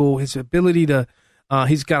with people, his ability to,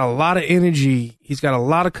 he's got a lot of energy, he's got a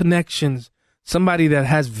lot of connections, somebody that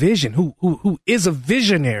has vision, who is a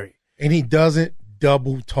visionary. And he doesn't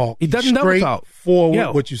double talk. He doesn't double talk. Forward,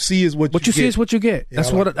 yeah. What you see is what you get. See is what you get. Yeah,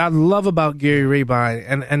 that's what I love about Gary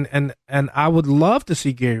Rabine, and I would love to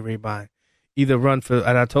see Gary Rabine either run for,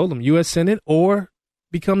 and I told him, U.S. Senate or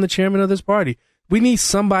become the chairman of this party. We need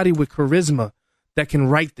somebody with charisma that can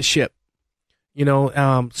right the ship.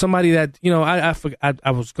 Somebody that,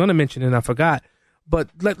 I was going to mention it and I forgot. But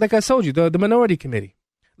like I told you, the minority committee.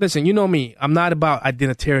 Listen, you know me. I'm not about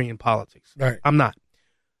identitarian politics. Right. I'm not.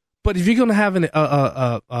 But if you're going to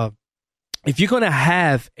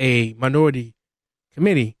have a minority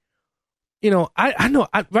committee, I know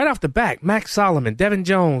right off the bat, Max Solomon, Devin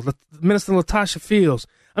Jones, Minister Latasha Fields.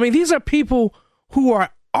 I mean, these are people who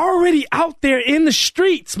are already out there in the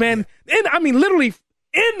streets, man. And I mean, literally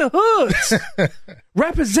in the hoods,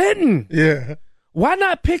 representing. Yeah. Why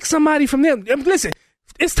not pick somebody from them? Listen,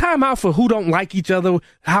 it's time out for who don't like each other,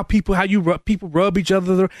 people rub each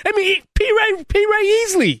other. I mean, P. Ray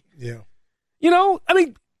Easley. Yeah. I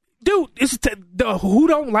mean, dude, it's the who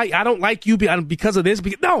don't like. I don't like you because of this.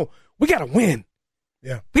 No, we gotta win.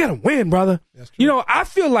 Yeah, we gotta win, brother. That's true. I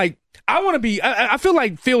feel like I want to be. I feel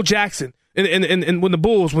like Phil Jackson and when the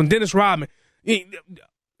Bulls, when Dennis Rodman, when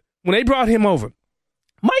they brought him over,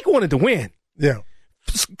 Mike wanted to win. Yeah.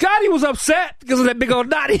 Scotty was upset because of that big old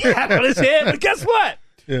knot he had on his head. But guess what?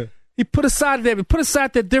 Yeah. He put aside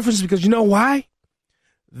that difference because you know why?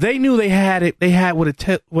 They knew they had it. They had what it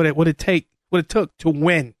took to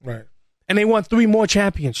win. Right. And they won 3 more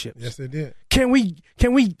championships. Yes, they did. Can we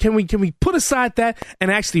put aside that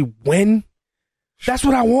and actually win? That's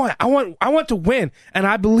what I want. I want to win, and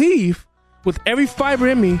I believe with every fiber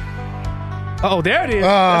in me. Oh, there it is.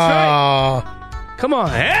 That's right. Come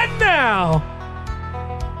on, and now.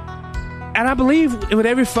 And I believe with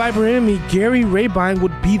every fiber in me, Gary Rabine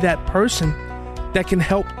would be that person that can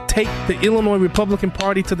help take the Illinois Republican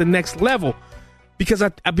Party to the next level, because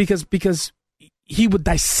he would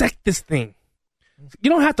dissect this thing. You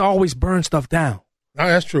don't have to always burn stuff down. No,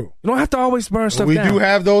 that's true. You don't have to always burn stuff down. We do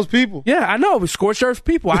have those people. Yeah, I know. We're scorched earth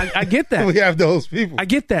people. I get that. We have those people. I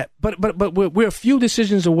get that. But we're a few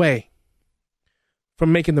decisions away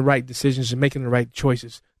from making the right decisions and making the right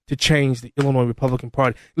choices to change the Illinois Republican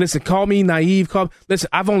Party. Listen, call me naive. Listen,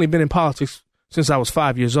 I've only been in politics since I was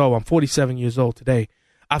 5 years old. I'm 47 years old today.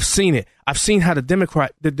 I've seen it. I've seen how the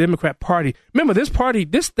Democrat Party. Remember, this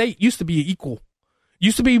state used to be equal.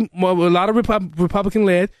 Used to be a lot of Republican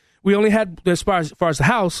led. We only had, as far as the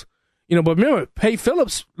House, but remember, Pay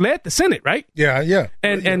Phillips led the Senate, right? Yeah.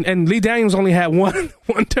 And Lee Daniels only had one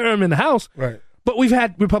term in the House. Right. But we've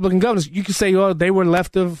had Republican governors. You could say, they were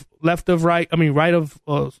left of right. I mean, right of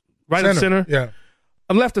center. Yeah.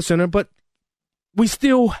 Left of center. But we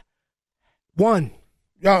still won.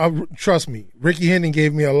 Trust me, Ricky Hendon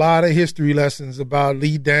gave me a lot of history lessons about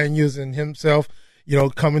Lee Daniels and himself,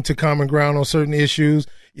 coming to common ground on certain issues.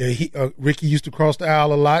 Yeah, Ricky used to cross the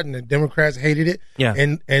aisle a lot, and the Democrats hated it. Yeah,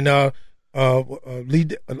 and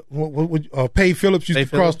Pay Phillips used to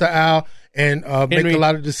cross the aisle and make a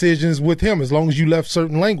lot of decisions with him, as long as you left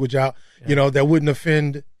certain language out, that wouldn't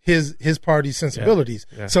offend his party's sensibilities.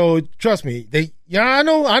 Yeah. So trust me, I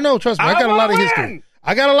know. Trust me, I got a lot of history.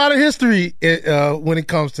 I got a lot of history when it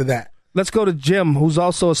comes to that. Let's go to Jim, who's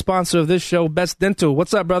also a sponsor of this show, Best Dental.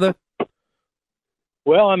 What's up, brother?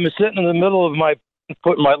 Well, I'm sitting in the middle of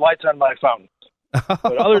putting my lights on my fountain.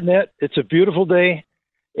 But other than that, it's a beautiful day.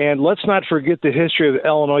 And let's not forget the history of the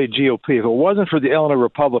Illinois GOP. If it wasn't for the Illinois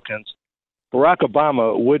Republicans, Barack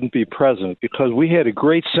Obama wouldn't be president, because we had a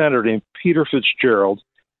great senator named Peter Fitzgerald,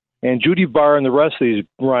 and Judy Barr and the rest of these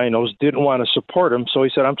rhinos didn't want to support him. So he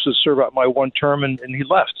said, I'm just going to serve out my one term, and he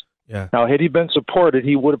left. Yeah. Now, had he been supported,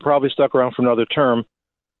 he would have probably stuck around for another term.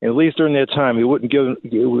 And at least during that time,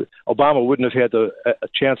 Obama wouldn't have had a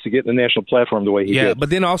chance to get in the national platform the way he did. Yeah, but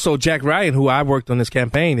then also Jack Ryan, who I worked on this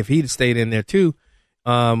campaign, if he'd stayed in there too,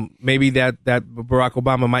 maybe that Barack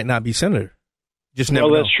Obama might not be senator. Just never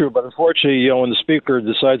know. That's true. But unfortunately, when the speaker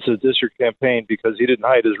decides to district campaign because he didn't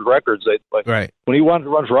hide his records, right. When he wanted to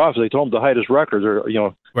run for office, they told him to hide his records or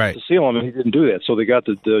right. to seal him, and he didn't do that. So they got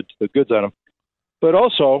the goods on him. But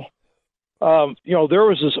also, there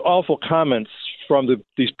was this awful comments from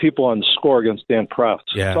these people on the score against Dan Proft.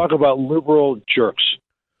 Yeah. Talk about liberal jerks.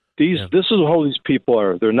 This is how these people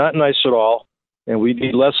are. They're not nice at all, and we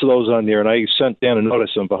need less of those on there. And I sent Dan a notice.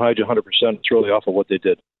 I'm behind you 100%. It's really awful what they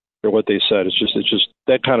did or what they said. It's just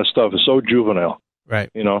that kind of stuff is so juvenile.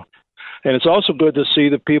 Right. And it's also good to see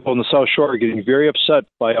the people in the South Shore getting very upset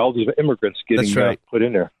by all these immigrants getting put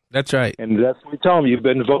in there. That's right. And that's what we tell them. You've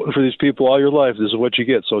been voting for these people all your life. This is what you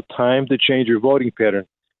get. So time to change your voting pattern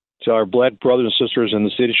to our black brothers and sisters in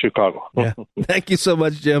the state of Chicago. Yeah. Thank you so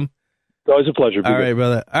much, Jim. It's always a pleasure. All right,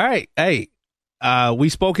 brother. All right. Hey, we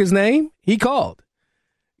spoke his name. He called.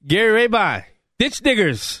 Gary Rabine. Ditch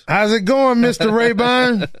Diggers. How's it going, Mr.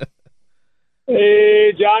 Rabine?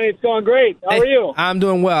 Hey, Johnny. It's going great. How are you? I'm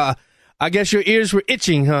doing well. I guess your ears were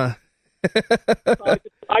itching, huh?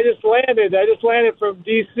 I just landed. From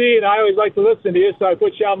D.C., and I always like to listen to you, so I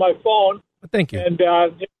put you on my phone. Thank you. And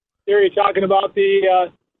here you're talking about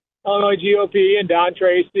the Illinois GOP and Don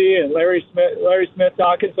Tracy and Larry Smith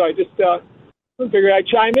talking, so I just figured I'd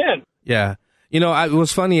chime in. Yeah. It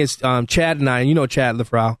was funny is Chad and I, Chad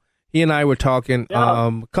Lefrau, he and I were talking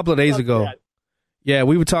a couple of days ago. Chad. Yeah,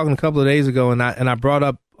 we were talking a couple of days ago, and I brought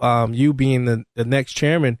up you being the next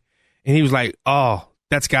chairman, and he was like, "Oh,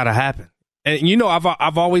 that's got to happen." And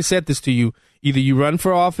I've always said this to you: either you run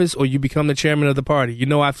for office or you become the chairman of the party.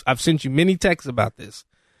 I've sent you many texts about this.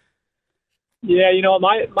 Yeah,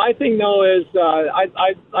 my thing though is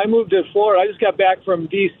I moved to Florida. I just got back from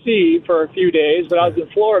D.C. for a few days, but I was in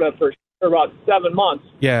Florida for about 7 months.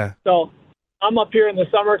 Yeah. So I'm up here in the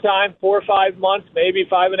summertime, 4 or 5 months, maybe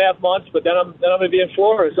 5.5 months, but then I'm going to be in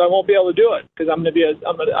Florida, so I won't be able to do it because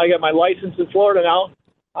I got my license in Florida now.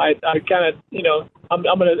 I kind of I'm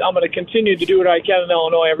going to continue to do what I can in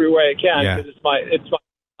Illinois every way I can because it's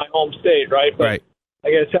my home state, right? But right.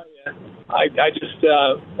 I got to tell you,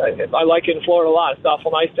 I like it in Florida a lot. It's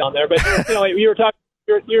awful nice down there. But you were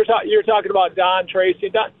talking about Don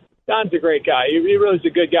Tracy. Don's a great guy. He really is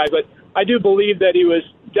a good guy. But I do believe that he was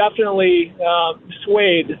definitely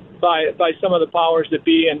swayed by some of the powers that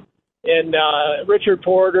be, and Richard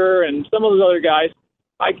Porter and some of those other guys.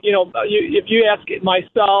 If you ask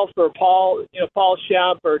myself or Paul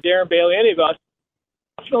Shemp or Darren Bailey, any of us,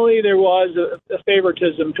 definitely there was a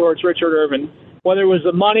favoritism towards Richard Irvin. Whether it was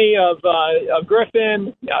the money of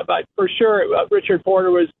Griffin, but for sure Richard Porter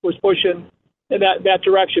was pushing in that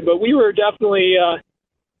direction. But we were definitely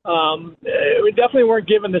weren't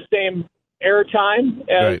given the same airtime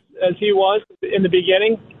as he was in the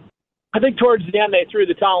beginning. I think towards the end they threw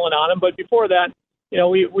the towel on him, but before that, there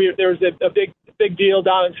was a big deal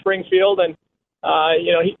down in Springfield, and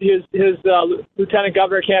his lieutenant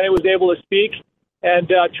governor candidate was able to speak.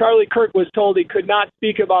 And Charlie Kirk was told he could not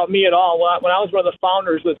speak about me at all. When I was one of the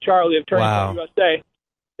founders with Charlie of Turning Point USA,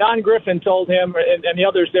 Don Griffin told him, and the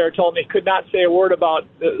others there told me he could not say a word about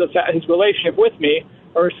his relationship with me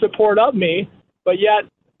or support of me. But yet,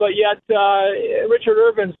 Richard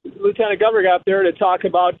Irvin's lieutenant governor got up there to talk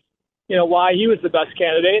about, why he was the best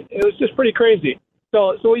candidate. It was just pretty crazy.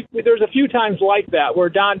 So there's a few times like that where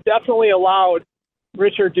Don definitely allowed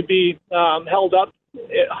Richard to be held up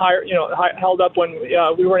when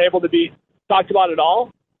we weren't able to be talked about at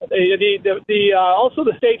all. Also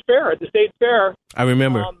the state fair. At the state fair, I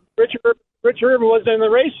remember. Richard Urban wasn't in the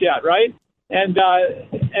race yet, right? And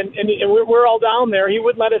we're all down there. He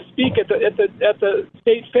wouldn't let us speak at the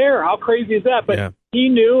state fair. How crazy is that? But he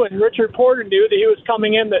knew, and Richard Porter knew that he was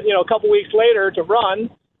coming in a couple weeks later to run,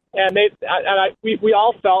 and we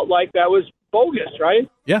all felt like that was bogus, right?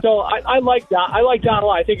 Yeah. So I like Don. I like Don a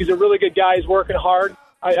lot. I think he's a really good guy. He's working hard.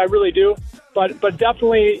 I really do. But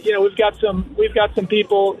definitely, we've got some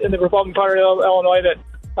people in the Republican Party of Illinois that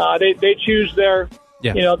they choose their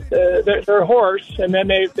their horse, and then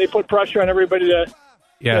they put pressure on everybody to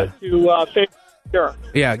favor.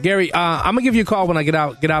 Yeah, Gary, I'm gonna give you a call when I get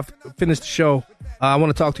out, finish the show. I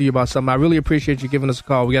want to talk to you about something. I really appreciate you giving us a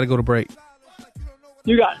call. We got to go to break.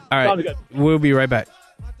 You got it. All right, sounds good. We'll be right back.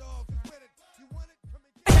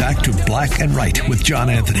 Back to Black and Right with John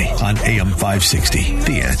Anthony on AM 560.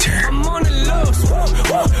 The Answer.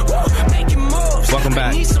 Welcome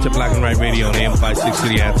back to Black and Right Radio on AM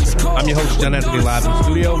 560. The Answer. I'm your host, John Anthony, live in the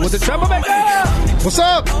studio with the Troublemaker. What's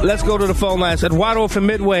up? Let's go to the phone lines. Eduardo from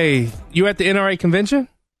Midway. You at the NRA convention?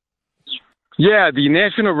 Yeah, the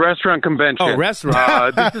National Restaurant Convention. Oh,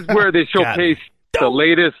 restaurant. This is where they showcase the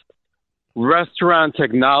latest restaurant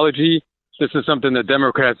technology. This is something the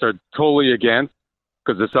Democrats are totally against,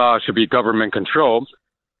 because this all should be government control.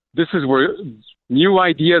 This is where new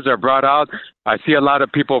ideas are brought out. I see a lot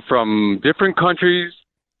of people from different countries,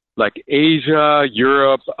 like Asia,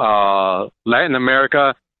 Europe, Latin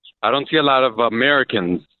America. I don't see a lot of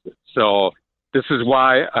Americans. So this is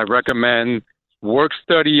why I recommend work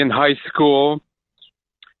study in high school.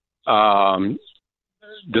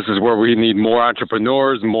 This is where we need more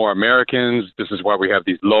entrepreneurs, more Americans. This is why we have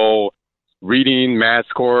these low reading, math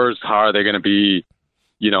scores. How are they going to be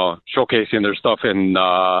showcasing their stuff in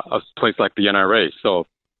a place like the NRA? So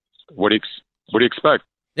what do you expect?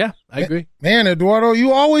 Yeah, I agree. Man, Eduardo,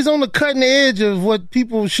 you always on the cutting edge of what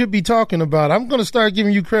people should be talking about. I'm going to start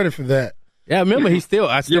giving you credit for that. Yeah, remember, I still go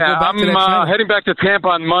back to that. I'm heading back to Tampa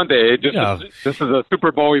on Monday. This is a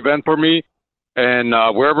Super Bowl event for me, and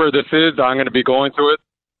wherever this is, I'm going to be going to it.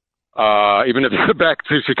 Even if it's back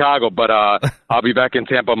to Chicago, but I'll be back in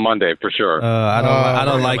Tampa Monday for sure. I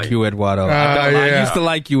don't like you, Eduardo. I used to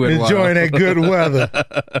like you, Eduardo. Enjoying that good weather.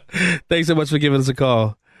 Thanks so much for giving us a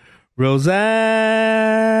call. Rosanna,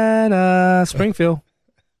 Springfield.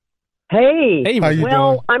 Hey, how you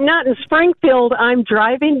doing? I'm not in Springfield. I'm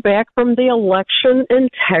driving back from the Election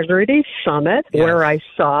Integrity Summit, where I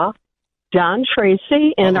saw Don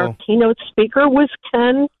Tracy, and our keynote speaker was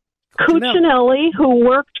Ken Cuccinelli, who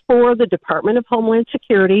worked for the Department of Homeland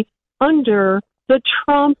Security under the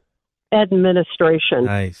Trump administration.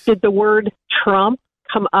 Nice. Did the word Trump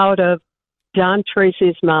come out of Don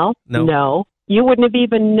Tracy's mouth? No. You wouldn't have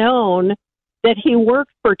even known that he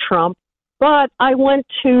worked for Trump. But I went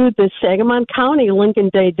to the Sangamon County Lincoln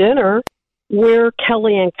Day dinner where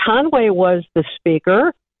Kellyanne Conway was the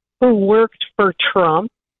speaker who worked for Trump.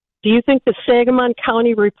 Do you think the Sangamon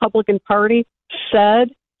County Republican Party said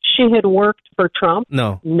she had worked for Trump?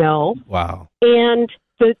 No. Wow. And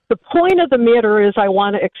the point of the matter is I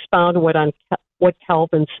want to expound on what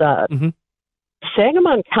Calvin said. Mm-hmm.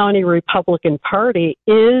 Sangamon County Republican Party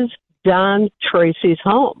is Don Tracy's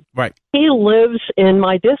home. Right. He lives in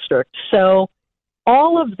my district. So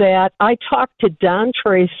all of that, I talked to Don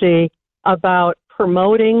Tracy about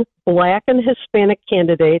promoting Black and Hispanic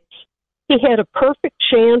candidates. He had a perfect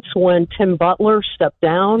chance when Tim Butler stepped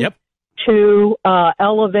down to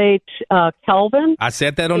elevate Calvin. I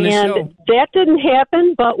said that on this show. And that didn't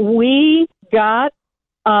happen, but we got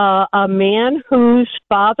a man whose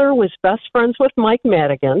father was best friends with Mike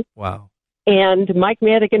Madigan. Wow. And Mike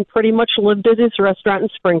Madigan pretty much lived at his restaurant in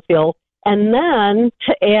Springfield. And then,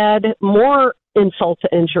 to add more insult to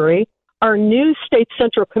injury, our new state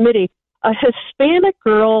central committee, a Hispanic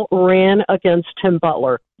girl ran against Tim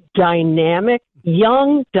Butler.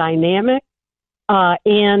 Young, dynamic,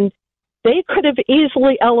 and they could have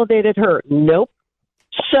easily elevated her. Nope.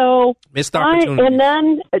 So, missed opportunity. And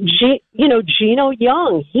then, Gino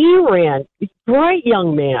Young, he ran. Bright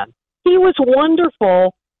young man. He was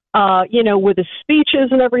wonderful. With his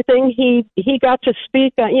speeches and everything, he got to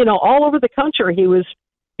speak, all over the country. He was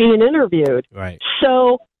being interviewed. Right.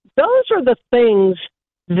 So those are the things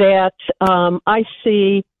that I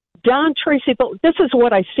see. Don Tracy, but this is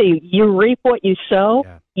what I see. You reap what you sow.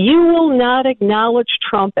 Yeah. You will not acknowledge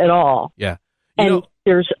Trump at all. Yeah.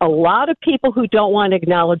 There's a lot of people who don't want to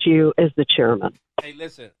acknowledge you as the chairman. Hey,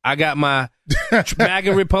 listen, I got my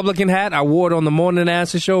MAGA Republican hat. I wore it on the morning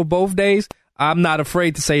answer show both days. I'm not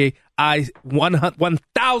afraid to say I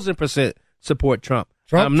 1,000% support Trump.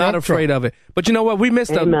 I'm not afraid of it. But you know what? We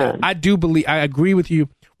missed I agree with you.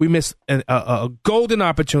 we missed a golden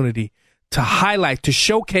opportunity to highlight, to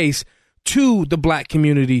showcase to the black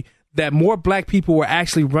community that more black people were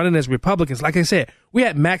actually running as Republicans. Like I said, we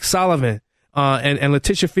had Max Sullivan and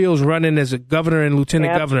Letitia Fields running as a governor and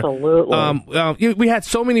lieutenant governor. Absolutely. We had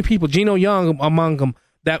so many people, Geno Young among them,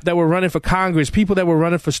 that were running for Congress, people that were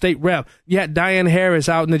running for state rep. You had Diane Harris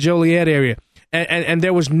out in the Joliet area. And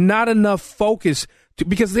there was not enough focus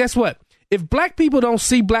because guess what? If black people don't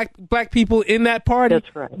see black people in that party,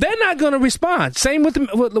 that's right, they're not going to respond. Same with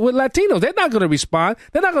Latinos. They're not going to respond.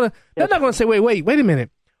 They're not going to say, wait a minute.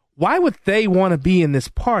 Why would they want to be in this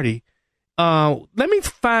party? Let me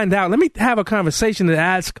find out. Let me have a conversation and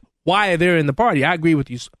ask why they're in the party. I agree with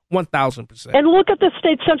you 1,000%. And look at the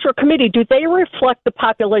state central committee. Do they reflect the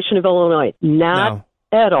population of Illinois? Not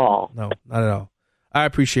at all. No, not at all. I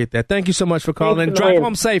appreciate that. Thank you so much for calling. Drive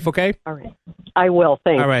home safe, okay? All right. I will.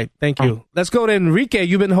 Thanks. All right. Thank you. Let's go to Enrique.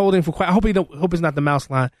 You've been holding for quite. I hope it's not the mouse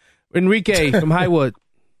line. Enrique from Highwood.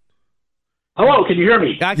 Hello. Can you hear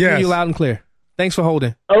me? I can hear you loud and clear. Thanks for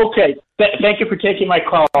holding. Okay. Thank you for taking my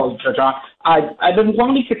call, John. I've been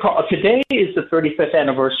wanting to call. Today is the 35th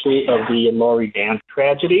anniversary of the Lori Dance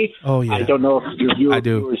tragedy. Oh, yeah. I don't know if your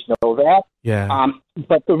viewers know that. Yeah.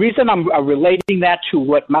 But the reason I'm relating that to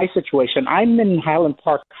what my situation, I'm in Highland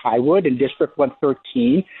Park, Highwood, in District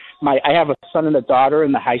 113. I have a son and a daughter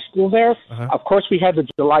in the high school there. Uh-huh. Of course, we had the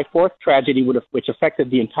July 4th tragedy, which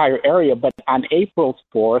affected the entire area. But on April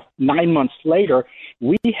 4th, 9 months later,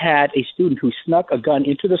 we had a student who snuck a gun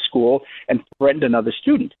into the school and threatened another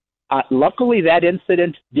student. Luckily, that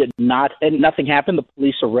incident did not, and nothing happened. The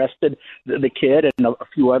police arrested the kid and a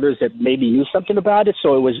few others that maybe knew something about it.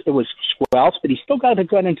 So it was squelched, but he still got a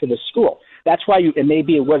gun into the school. That's why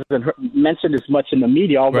maybe it wasn't mentioned as much in the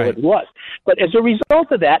media, although it was. But as a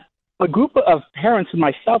result of that, a group of parents and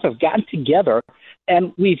myself have gotten together,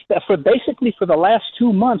 and we've for the last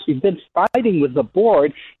 2 months we've been fighting with the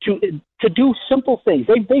board to do simple things.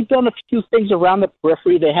 They've done a few things around the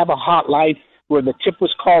periphery. They have a hotline where the tip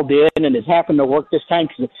was called in, and it happened to work this time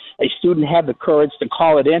because a student had the courage to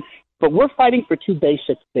call it in. But we're fighting for two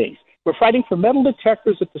basic things. We're fighting for metal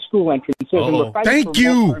detectors at the school entrances, and we're fighting for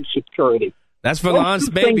long-term security. That's Valon's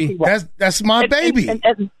baby. That's my baby.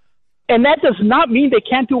 And that does not mean they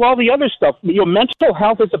can't do all the other stuff. Mental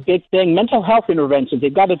health is a big thing. Mental health interventions,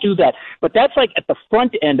 they've got to do that. But that's like at the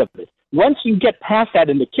front end of it. Once you get past that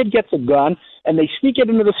and the kid gets a gun and they sneak it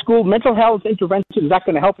into the school, mental health intervention is not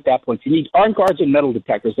going to help at that point. You need armed guards and metal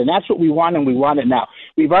detectors, and that's what we want, and we want it now.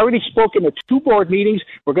 We've already spoken at 2 board meetings.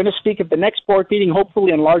 We're going to speak at the next board meeting,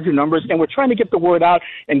 hopefully in larger numbers, and we're trying to get the word out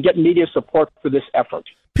and get media support for this effort.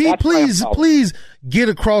 Pete, please get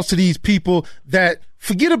across to these people that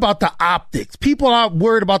forget about the optics. People are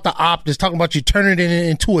worried about the optics, talking about you turning it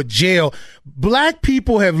into a jail. Black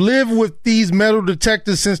people have lived with these metal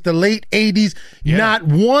detectors since the late 80s. Yeah. Not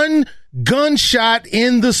one gunshot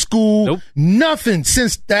in the school. Nope. Nothing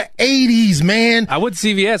since the 80s, man. I went to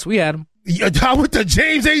CVS. We had them. I went to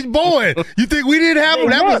James H. Boyd. You think we didn't have them?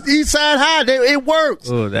 That was Eastside High. It works.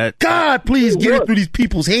 Oh, God, please get it through these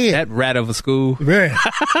people's heads. That rat of a school. Man.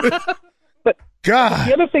 But God.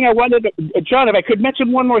 The other thing I wanted to, John, if I could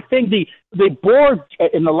mention one more thing, the board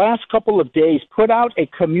in the last couple of days put out a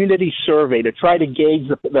community survey to try to gauge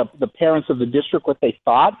the parents of the district, what they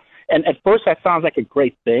thought. And at first that sounds like a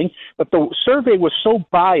great thing, but the survey was so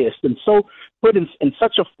biased and so put in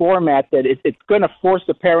such a format that it's going to force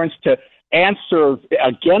the parents to answer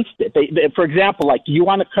against it. For example, like, you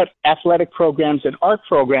want to cut athletic programs and art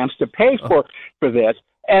programs to pay for this.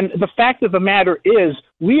 And the fact of the matter is,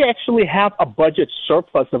 we actually have a budget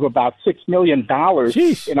surplus of about $6 million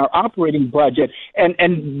in our operating budget. And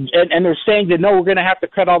they're saying that, no, we're going to have to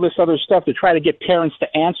cut all this other stuff to try to get parents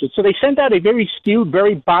to answer. So they sent out a very skewed,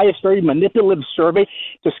 very biased, very manipulative survey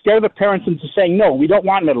to scare the parents into saying, no, we don't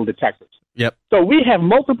want metal detectors. Yep. So we have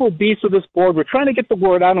multiple beats with this board. We're trying to get the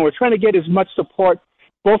word out, and we're trying to get as much support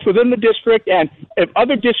both within the district and if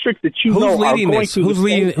other districts that you know are going to. Who's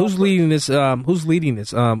leading this? Who's leading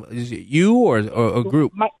this? Is it you or a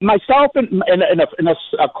group? Myself and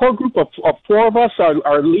a core group of 4 of us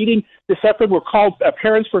are leading this effort. We're called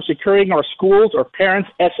Parents for Securing Our Schools, or Parents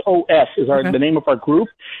SOS is the name of our group,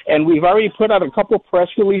 and we've already put out a couple of press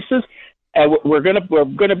releases. And we're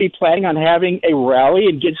gonna be planning on having a rally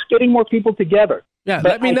and getting more people together. Yeah,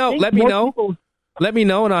 let me know,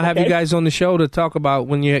 and I'll have you guys on the show to talk about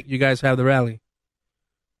when you guys have the rally.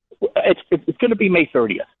 It's going to be May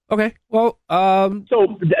 30th. Okay. Well,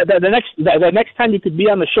 so the next time you could be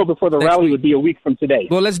on the show before the rally would be a week from today.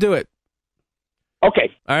 Well, let's do it. Okay.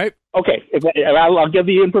 All right. Okay. I'll give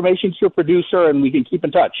the information to your producer, and we can keep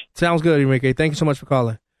in touch. Sounds good, Enrique. Thank you so much for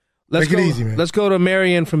calling. Make it easy, man. Let's go to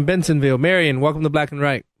Marion from Bensonville. Marion, welcome to Black and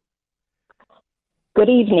Right. Good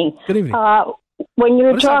evening. Good evening. When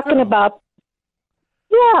you're talking about,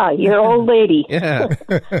 your old lady. Yeah.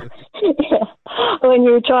 When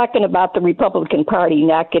you're talking about the Republican Party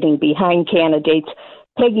not getting behind candidates,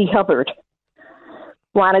 Peggy Hubbard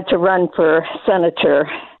wanted to run for senator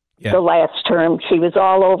the last term. She was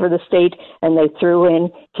all over the state, and they threw in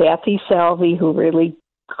Kathy Salvi, who really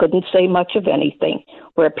couldn't say much of anything,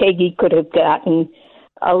 where Peggy could have gotten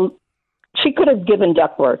she could have given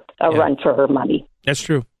Duckworth a run for her money. That's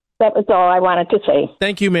true. That was all I wanted to say.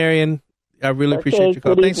 Thank you, Marion. I really appreciate your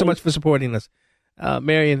call. Thanks so much for supporting us.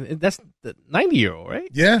 Marion, that's the 90-year-old, right?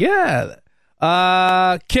 Yeah.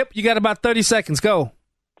 Yeah. Kip, you got about 30 seconds. Go.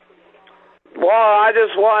 Well, I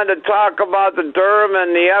just wanted to talk about the Durham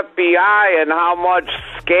and the FBI and how much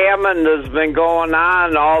scamming has been going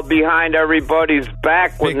on all behind everybody's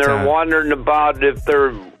back when they're wondering about if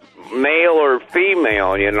they're male or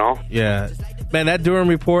female, you know? Yeah. Man, that Durham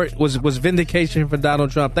report was vindication for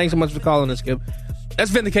Donald Trump. Thanks so much for calling us, Kip.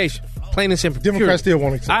 That's vindication. Plain and simple. Democrats still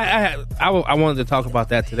want to. I wanted to talk about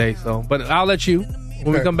that today, but I'll let you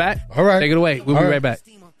when we come back. All right. Take it away. We'll be right back.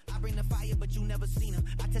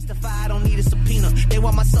 I don't need a subpoena. They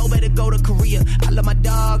want my soul, better go to Korea. I love my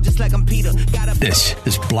dog just like I'm Peter. This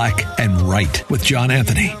is Black and Right with John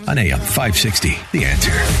Anthony on AM 560. The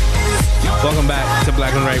Answer. Welcome back to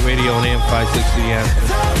Black and Right Radio on AM 560. The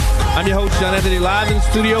Answer. I'm your host, John Anthony, live in the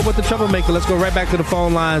studio with the Troublemaker. Let's go right back to the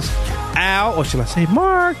phone lines. Al, or should I say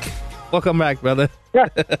Mark? Welcome back, brother.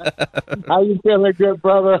 How you feeling, good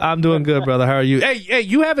brother? I'm doing good, brother. How are you? Hey,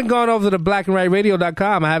 you haven't gone over to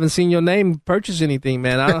blackandrightradio.com. I haven't seen your name purchase anything,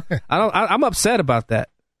 man. I'm upset about that.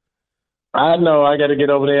 I know. I got to get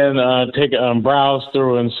over there and take browse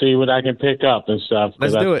through and see what I can pick up and stuff.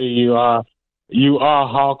 Let's do it. You are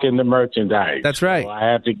hawking the merchandise. That's right. So I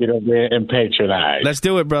have to get over there and patronize. Let's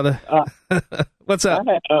do it, brother. What's up?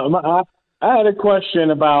 I had a question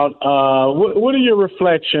about what are your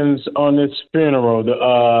reflections on this funeral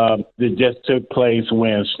that just took place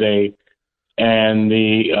Wednesday, and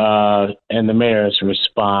the mayor's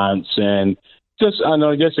response, and just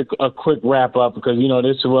a quick wrap up, because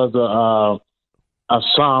this was a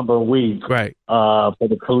somber week, right, for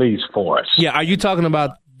the police force. Yeah, are you talking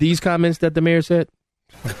about these comments that the mayor said?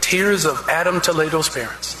 The tears of Adam Toledo's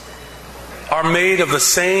parents are made of the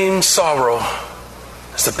same sorrow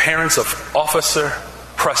as the parents of Officer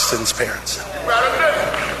Preston's parents.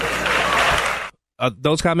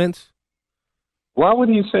 Those comments? Why would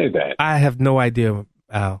he say that? I have no idea,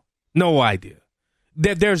 Al. No idea.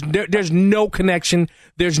 There's no connection.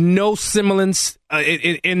 There's no semblance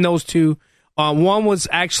in those two. One was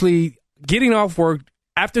actually getting off work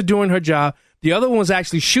after doing her job. The other one was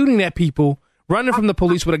actually shooting at people, running from the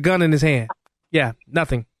police with a gun in his hand. Yeah,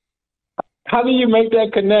 nothing. How do you make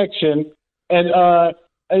that connection? And,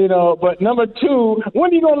 but number two,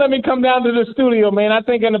 when are you going to let me come down to the studio, man? I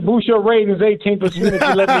think I'm going to boost your ratings 18% if you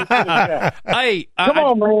let me finish that. Hey, come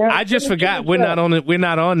on, man. I just forgot we're not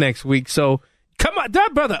on next week. So come on,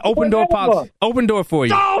 brother. Open door policy. Open door for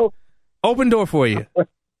you. No! Open door for you. But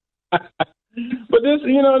this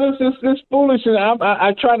foolishness.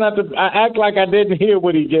 I try not to. I act like I didn't hear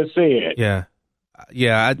what he just said. Yeah.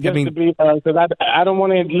 I mean, because I don't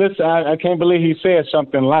want to listen. I can't believe he said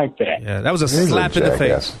something like that. Yeah, that was a slap in the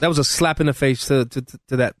face. That was a slap in the face to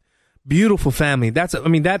that beautiful family.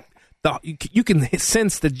 You can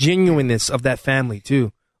sense the genuineness of that family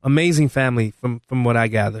too. Amazing family, from what I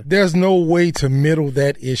gather. There's no way to middle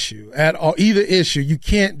that issue at all. Either issue, you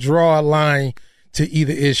can't draw a line to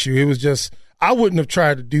either issue. It was just, I wouldn't have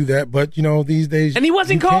tried to do that, but these days, and he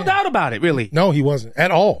wasn't called out about it, really. No, he wasn't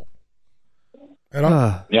at all.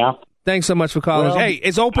 Yeah. Thanks so much for calling. Well, hey,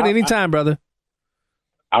 it's open anytime, brother.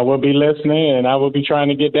 I will be listening, and I will be trying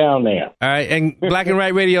to get down there. All right, and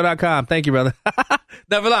blackandrightradio.com. Thank you, brother.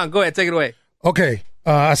 Never long. Go ahead, take it away. Okay.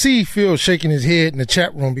 I see Phil shaking his head in the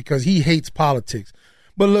chat room because he hates politics.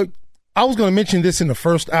 But look, I was going to mention this in the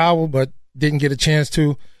first hour, but didn't get a chance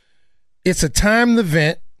to. It's a timed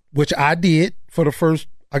event, which I did for the first,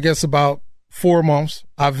 I guess, about 4 months.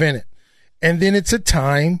 I vented. And then it's a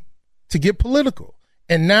time to get political.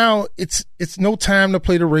 And now it's no time to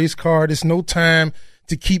play the race card. It's no time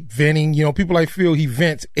to keep venting. People like Phil, he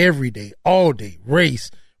vents every day, all day. Race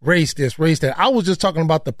this, race that. I was just talking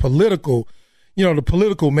about the political, the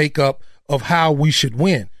political makeup of how we should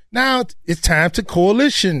win. Now it's time to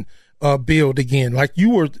coalition build again. Like you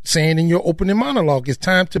were saying in your opening monologue, it's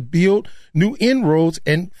time to build new inroads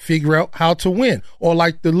and figure out how to win. Or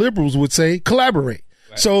like the liberals would say, collaborate.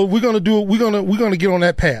 Right. So we're going to do it. We're going to get on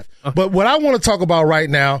that path. But what I want to talk about right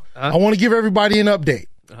now, I want to give everybody an update.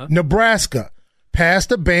 Nebraska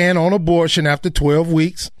passed a ban on abortion after 12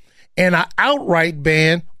 weeks and an outright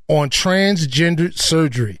ban on transgender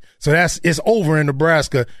surgery. So it's over in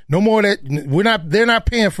Nebraska. No more that they're not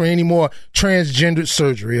paying for any more transgender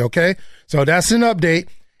surgery. Okay. So that's an update.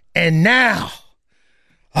 And now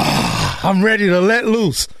I'm ready to let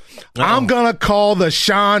loose. I'm going to call the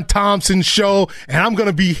Sean Thompson Show, and I'm going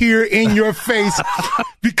to be here in your face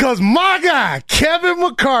because my guy, Kevin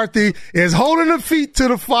McCarthy, is holding the feet to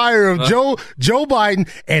the fire of Joe Biden,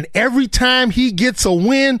 and every time he gets a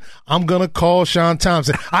win, I'm going to call Sean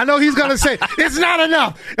Thompson. I know he's going to say, it's not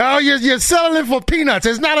enough. Oh, you're settling for peanuts.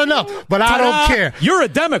 It's not enough, but I don't care. You're a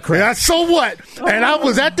Democrat. So what? And I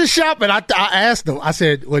was at the shop, and I asked him, I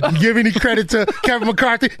said, would you give any credit to Kevin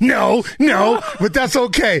McCarthy? No, but that's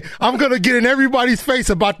okay. I'm going to get in everybody's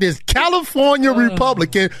face about this California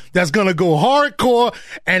Republican that's going to go hardcore,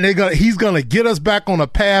 and he's going to get us back on a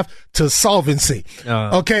path to solvency.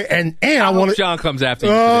 Okay, and I want John comes after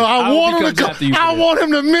you. I want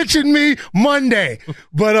him to mention me Monday.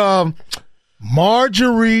 But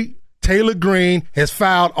Marjorie Taylor Greene has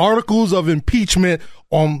filed articles of impeachment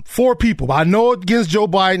on 4 people. I know against Joe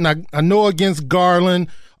Biden. I know against Garland.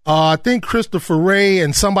 I think Christopher Wray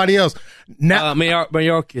and somebody else. Now,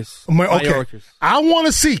 Mayorkas. Okay. I want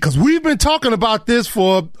to see, because we've been talking about this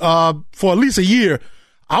for at least a year.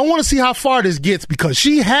 I want to see how far this gets, because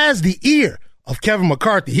she has the ear of Kevin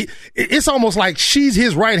McCarthy. It's almost like she's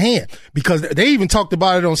his right hand, because they even talked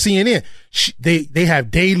about it on CNN. They have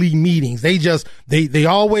daily meetings. They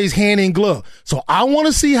always hand in glove. So I want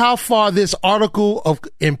to see how far this article of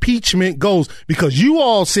impeachment goes, because you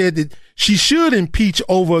all said that she should impeach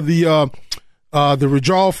over the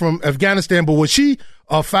withdrawal from Afghanistan, but what she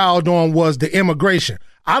filed on was the immigration.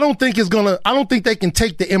 I don't think they can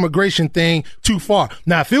take the immigration thing too far.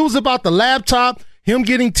 Now, if it was about the laptop, him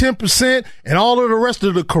getting 10% and all of the rest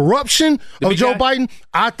of the corruption of Joe Biden,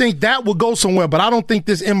 I think that will go somewhere, but I don't think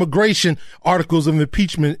this immigration articles of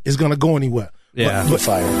impeachment is going to go anywhere. Yeah, but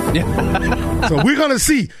fired. Yeah. So we're gonna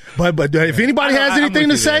see. But if anybody has anything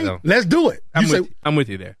to say, let's do it. I'm with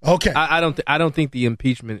you there. Okay. I don't think the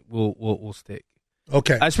impeachment will stick.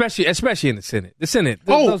 Okay. Especially in the Senate. The Senate.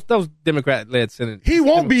 Those Democrat-led Senate. He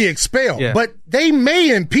won't be expelled, but they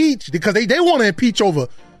may impeach, because they want to impeach over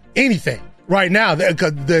anything right now.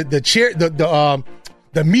 The chair,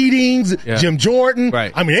 the meetings, Jim Jordan.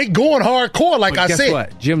 Right. I mean, they going hardcore, like I guess said.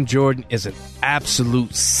 What? Jim Jordan is an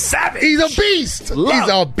absolute savage. He's a beast. He's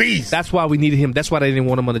a beast. That's why we needed him. That's why they didn't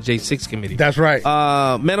want him on the J6 committee. That's right.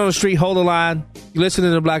 Men on the Street, hold the line. You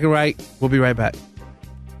listening to Black and Right. We'll be right back.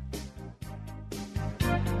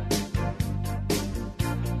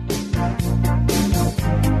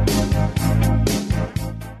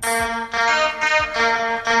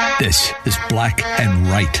 This is Black and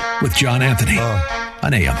Right with John Anthony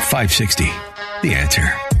on AM 560. The Answer.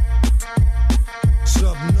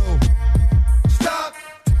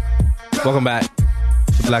 Welcome back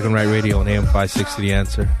to Black and Right Radio on AM 560. The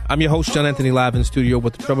Answer. I'm your host, John Anthony, live in studio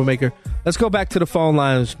with the Troublemaker. Let's go back to the phone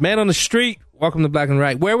lines. Man on the Street, welcome to Black and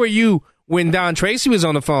Right. Where were you when Don Tracy was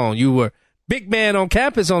on the phone? You were big man on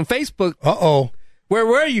campus on Facebook. Uh-oh. Where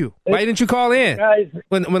were you? Why didn't you call in? Guys,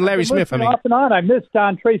 when Larry Smith, off and on. I missed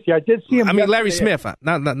Don Tracy. I did see him. Larry Smith,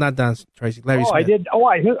 not Don Tracy. Larry Smith. I did.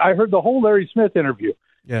 I heard the whole Larry Smith interview.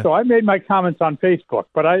 Yeah. So I made my comments on Facebook.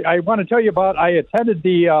 But I want to tell you about, I attended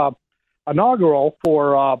the inaugural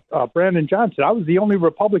for Brandon Johnson. I was the only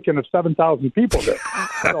Republican of 7,000 people there.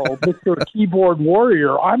 So, Mr. Keyboard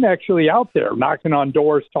Warrior, I'm actually out there knocking on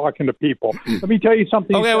doors, talking to people. Let me tell you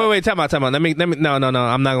something. Okay, wait, time out. Let me. No.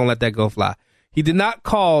 I'm not gonna let that go fly. He did not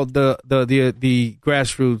call the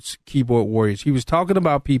grassroots keyboard warriors. He was talking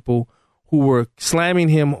about people who were slamming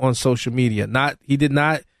him on social media. He did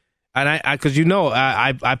not, and I because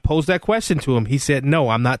I posed that question to him. He said, "No,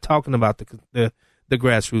 I'm not talking about the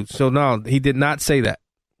grassroots." So no, he did not say that.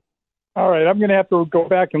 All right, I'm going to have to go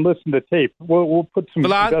back and listen to tape. We'll put some.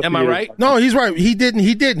 Vlad, am I right? No, he's right. He didn't.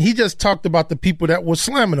 He just talked about the people that were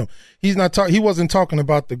slamming him. He wasn't talking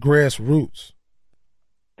about the grassroots.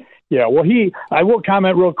 Yeah, well, I will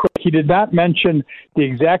comment real quick. He did not mention the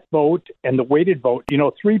exact vote and the weighted vote.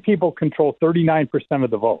 3 people control 39% of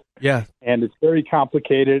the vote. Yeah. And it's very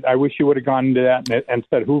complicated. I wish you would have gone into that and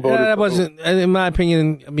said who voted. That wasn't, in my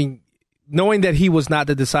opinion, knowing that he was not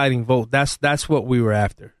the deciding vote, that's what we were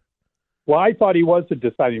after. Well, I thought he was the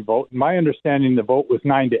deciding vote. In my understanding, the vote was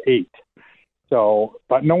 9-8. So,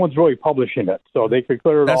 but no one's really publishing it, so they could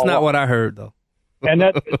clear it all up. That's not what I heard, though. And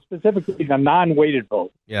that's specifically the non-weighted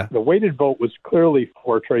vote. Yeah. The weighted vote was clearly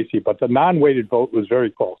for Tracy, but the non-weighted vote was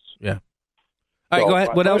very close. Yeah. All right, go ahead.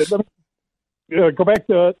 What else? Let me, go back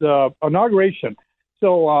to the inauguration.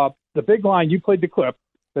 So the big line, you played the clip.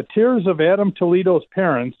 The tears of Adam Toledo's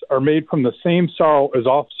parents are made from the same sorrow as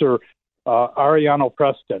Officer Ariano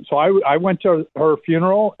Preston. So I went to her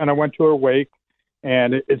funeral and I went to her wake,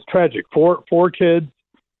 and it's tragic. Four kids,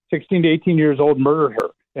 16 to 18 years old, murdered her,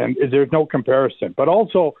 and there's no comparison. But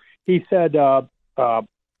also, he said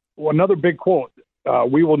another big quote,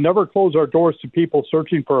 we will never close our doors to people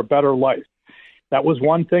searching for a better life. That was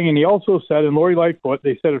one thing. And he also said, and Lori Lightfoot,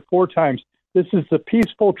 they said it 4 times, this is the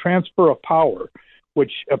peaceful transfer of power,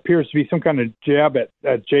 which appears to be some kind of jab at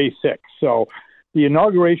J6. So the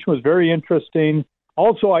inauguration was very interesting.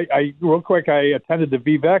 Also, I real quick, I attended the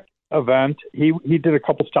Vivek event. He did a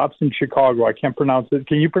couple stops in Chicago. I can't pronounce it.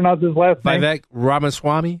 Can you pronounce his last name? Vivek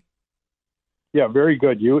Ramaswamy? Yeah, very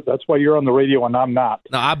good. That's why you're on the radio and I'm not.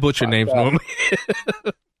 No, I butcher names normally.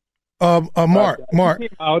 Mark. He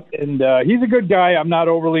came out and he's a good guy. I'm not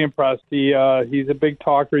overly impressed. He's a big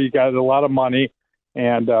talker. He got a lot of money,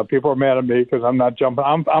 and people are mad at me because I'm not jumping.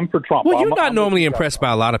 I'm for Trump. Well, you're not normally impressed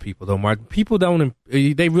by a lot of people, though, Mark. People don't.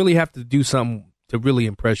 They really have to do something to really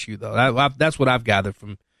impress you, though. That's what I've gathered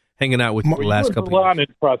from hanging out with you the last couple of years.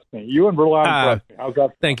 Impressed me. You and Verlon impressed me. How's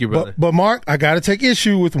that? Thank you, brother. But Mark, I got to take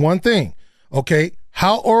issue with one thing. Okay,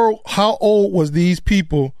 how old was these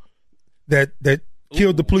people that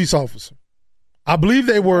killed the police officer? I believe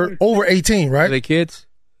they were over 18, right? Are they kids?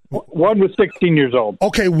 One was 16 years old.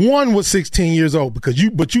 Okay, one was 16 years old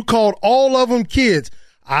but you called all of them kids.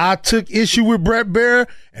 I took issue with Brett Baier,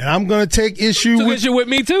 and I'm going to take issue with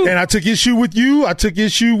me too. And I took issue with you. I took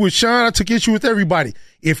issue with Sean. I took issue with everybody.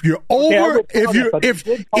 If you're over, if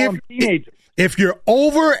you're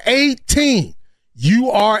over 18,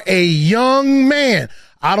 you are a young man.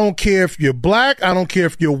 I don't care if you're black. I don't care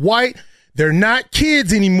if you're white. They're not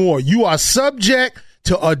kids anymore. You are subject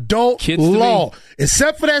to adult law,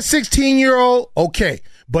 except for that 16-year-old. Okay,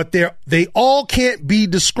 but they all can't be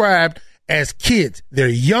described as kids. They're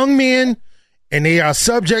young men, and they are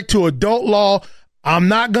subject to adult law. I'm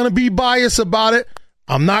not going to be biased about it.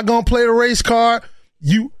 I'm not going to play the race card.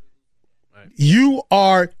 You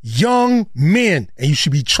are young men, and you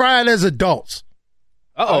should be tried as adults.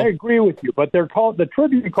 I agree with you, but the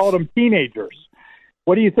Tribune called them teenagers.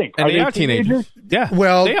 What do you think? And they are teenagers. Yeah.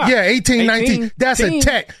 Well, 18, 19. That's a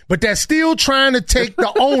tech, but that's still trying to take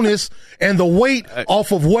the onus and the weight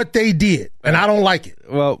off of what they did, and I don't like it.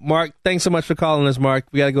 Well, Mark, thanks so much for calling us, Mark.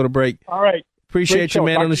 We got to go to break. All right. Appreciate you,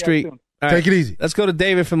 man, on the street. All right. Take it easy. Let's go to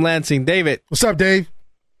David from Lansing. David. What's up, Dave?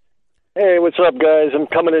 Hey, what's up, guys? I'm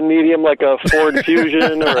coming in medium like a Ford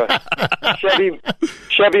Fusion or a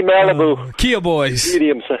Chevy Malibu. Kia boys.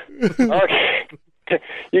 Medium. Okay.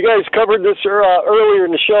 You guys covered this earlier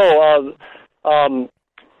in the show.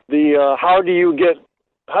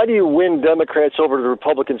 How do you win Democrats over to the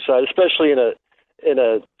Republican side, especially in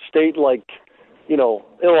a state like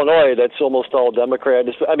Illinois that's almost all Democrat.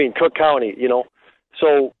 I mean Cook County.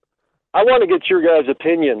 So I want to get your guys'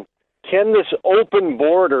 opinion. Can this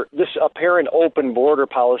apparent open border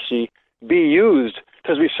policy be used?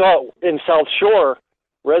 Because we saw in South Shore,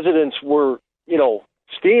 residents were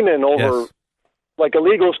steaming over. Yes. Like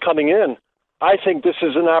illegals coming in. I think this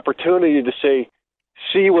is an opportunity to say,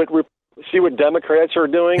 see what Democrats are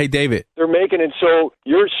doing. Hey, David. They're making it so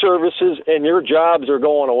your services and your jobs are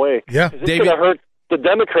going away. Yeah, it's going to hurt the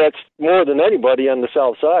Democrats more than anybody on the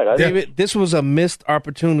South Side. David, this was a missed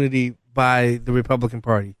opportunity by the Republican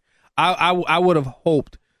Party. I would have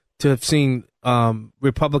hoped to have seen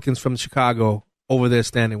Republicans from Chicago over there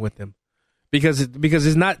standing with them, because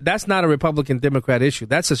that's not a Republican Democrat issue.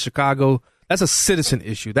 That's a citizen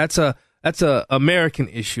issue. That's a American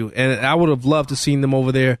issue, and I would have loved to seen them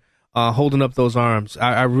over there holding up those arms.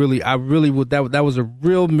 I really would. That was a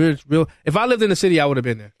real. If I lived in the city, I would have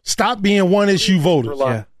been there. Stop being one issue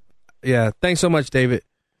voters. Yeah. Thanks so much, David.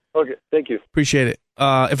 Okay, thank you. Appreciate it.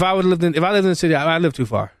 If I lived in the city, I live too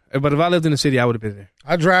far. But if I lived in the city, I would have been there.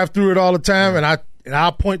 I drive through it all the time, and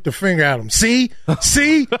I point the finger at them. See,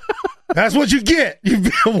 that's what you get. You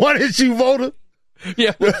be a one issue voter.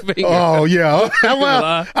 Yeah. Oh, yeah.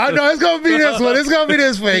 Well, I know it's going to be this one. It's going to be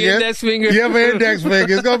this finger. The index finger. Yeah, my index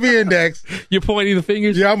finger. It's going to be index. You're pointing the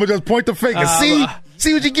fingers? Yeah, I'm going to just point the finger. See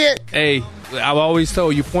what you get? Hey, I've always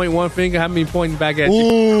told you, point one finger, how many pointing back at you?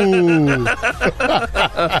 Ooh.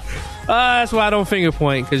 That's why I don't finger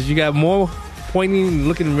point, because you got more pointing,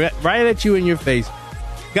 looking right at you in your face.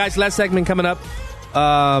 Guys, last segment coming up.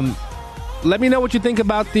 Let me know what you think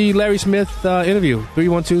about the Larry Smith interview.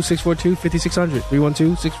 312-642-5600.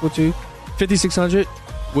 312-642-5600.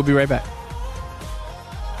 We'll be right back.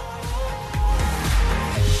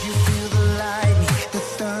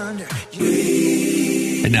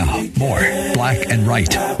 And now, more Black and Right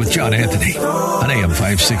with John Anthony on AM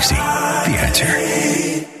 560. The Answer.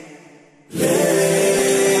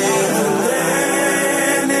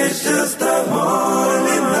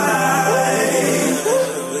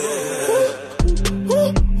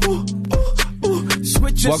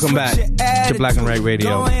 Welcome back to Black and Right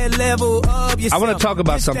Radio. I want to talk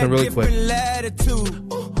about something really quick.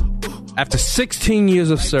 After 16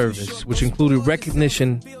 years of service, which included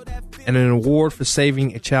recognition and an award for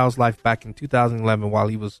saving a child's life back in 2011 while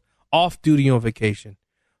he was off duty on vacation,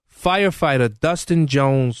 firefighter Dustin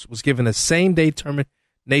Jones was given a same-day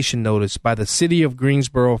termination notice by the City of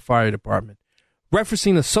Greensboro Fire Department,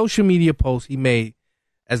 referencing a social media post he made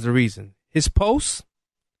as the reason. His post,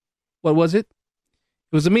 what was it?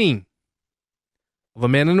 It was a meme of a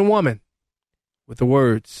man and a woman with the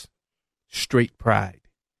words, "Straight Pride."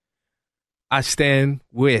 I stand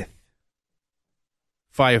with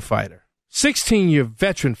firefighter, 16-year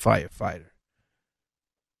veteran firefighter,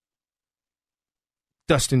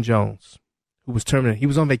 Dustin Jones, who was terminated. He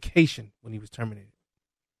was on vacation when he was terminated.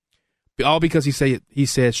 All because he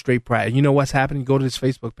said straight pride. And you know what's happening? Go to his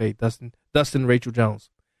Facebook page, Dustin Rachel Jones.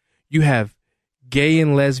 You have gay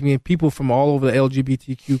and lesbian people from all over the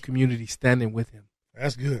LGBTQ community standing with him.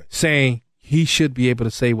 That's good. Saying he should be able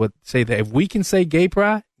to say that. If we can say gay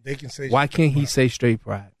pride, they can say. Why can't he say straight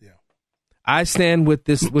pride? Yeah. I stand with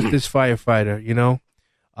this firefighter. You know,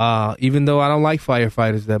 even though I don't like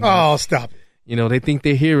firefighters that much. Oh, stop it. You know, they think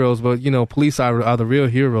they're heroes, but, you know, police are the real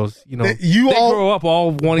heroes. You know, they grow up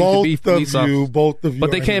all wanting to be police officers. Both of you.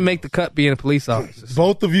 But they can't make the cut being a police officer.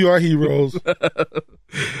 Both of you are heroes.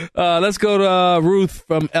 Let's go to Ruth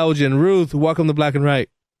from Elgin. Ruth, welcome to Black and Right.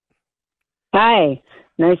 Hi.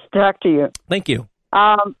 Nice to talk to you. Thank you.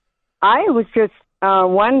 I was just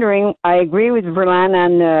wondering, I agree with Verlan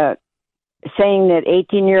on saying that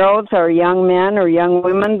 18-year-olds are young men or young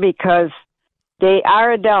women because they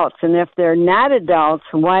are adults, and if they're not adults,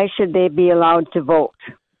 why should they be allowed to vote?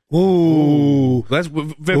 Ooh,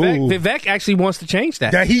 Vivek actually wants to change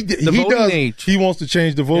that. He does. Age. He wants to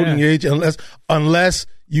change the voting age unless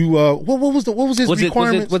you. What was his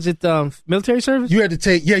requirement? Was it military service? You had to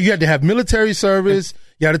take. Yeah, you had to have military service.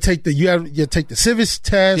 You had to take the. You had to take the civics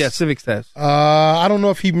test. Yeah, civics test. I don't know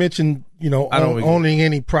if he mentioned owning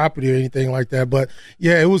any property or anything like that, but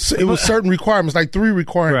yeah, it was certain requirements, like 3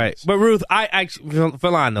 requirements. Right. But Ruth, I actually,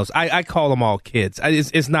 Verlan knows. I call them all kids.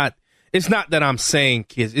 It's not that I'm saying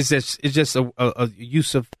kids. It's just a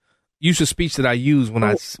use of speech that I use when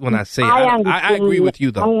I say it. I agree with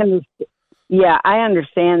you though. I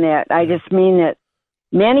understand that. I just mean that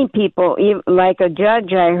many people, like a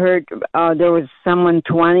judge, I heard there was someone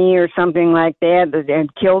 20 or something like that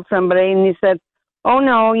had killed somebody, and he said, "Oh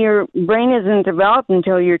no, your brain isn't developed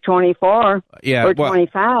until you're 24 or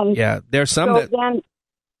 25." Yeah, there's some then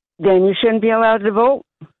you shouldn't be allowed to vote.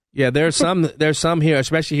 Yeah, there's some here,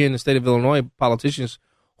 especially here in the state of Illinois, politicians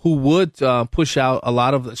who would push out a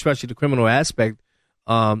lot of, especially the criminal aspect,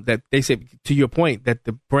 that they say, to your point, that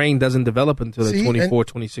the brain doesn't develop until they're 24,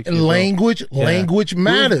 26 years old. Language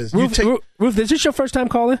matters. Ruth, is this your first time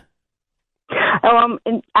calling?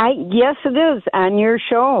 Yes, it is on your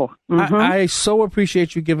show. Mm-hmm. I so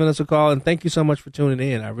appreciate you giving us a call, and thank you so much for tuning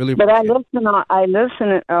in. I really appreciate it. I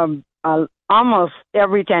listen almost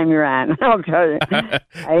every time you're on. I'll tell you.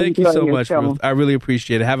 Thank you so much, Ruth. I really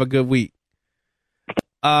appreciate it. Have a good week.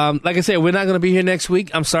 Like I said, we're not going to be here next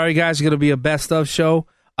week. I'm sorry, guys. It's going to be a best of show.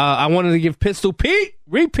 I wanted to give Pistol Pete,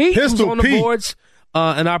 who's on the boards,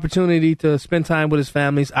 an opportunity to spend time with his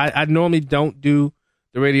families. I normally don't do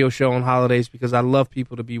the radio show on holidays because I love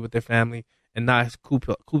people to be with their family and not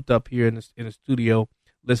cooped up here in the studio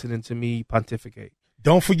listening to me pontificate.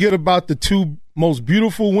 Don't forget about the 2 most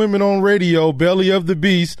beautiful women on radio, Belly of the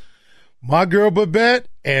Beast, my girl Babette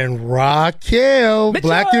and Raquel, Mitchell.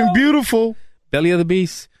 Black and beautiful. Belly of the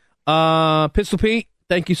Beast. Pistol Pete,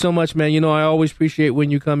 thank you so much, man. You know I always appreciate when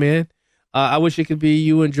you come in. I wish it could be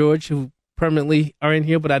you and George who permanently are in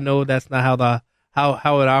here, but I know that's not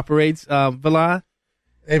how it operates. Verlan?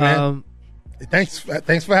 Hey, man. Thanks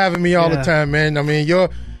for having me all the time, man. I mean,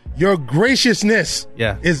 your graciousness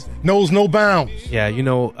knows no bounds. Yeah, you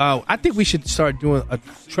know, I think we should start doing a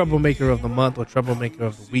troublemaker of the month or troublemaker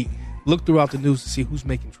of the week. Look throughout the news to see who's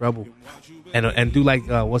making trouble, and do like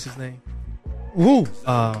what's his name? Who?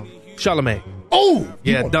 Charlamagne. Oh,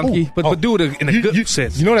 yeah, donkey, but do it in a good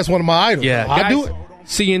sense. You know that's one of my idols. Yeah, I'll do it.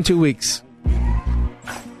 See you in 2 weeks.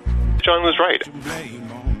 John was right.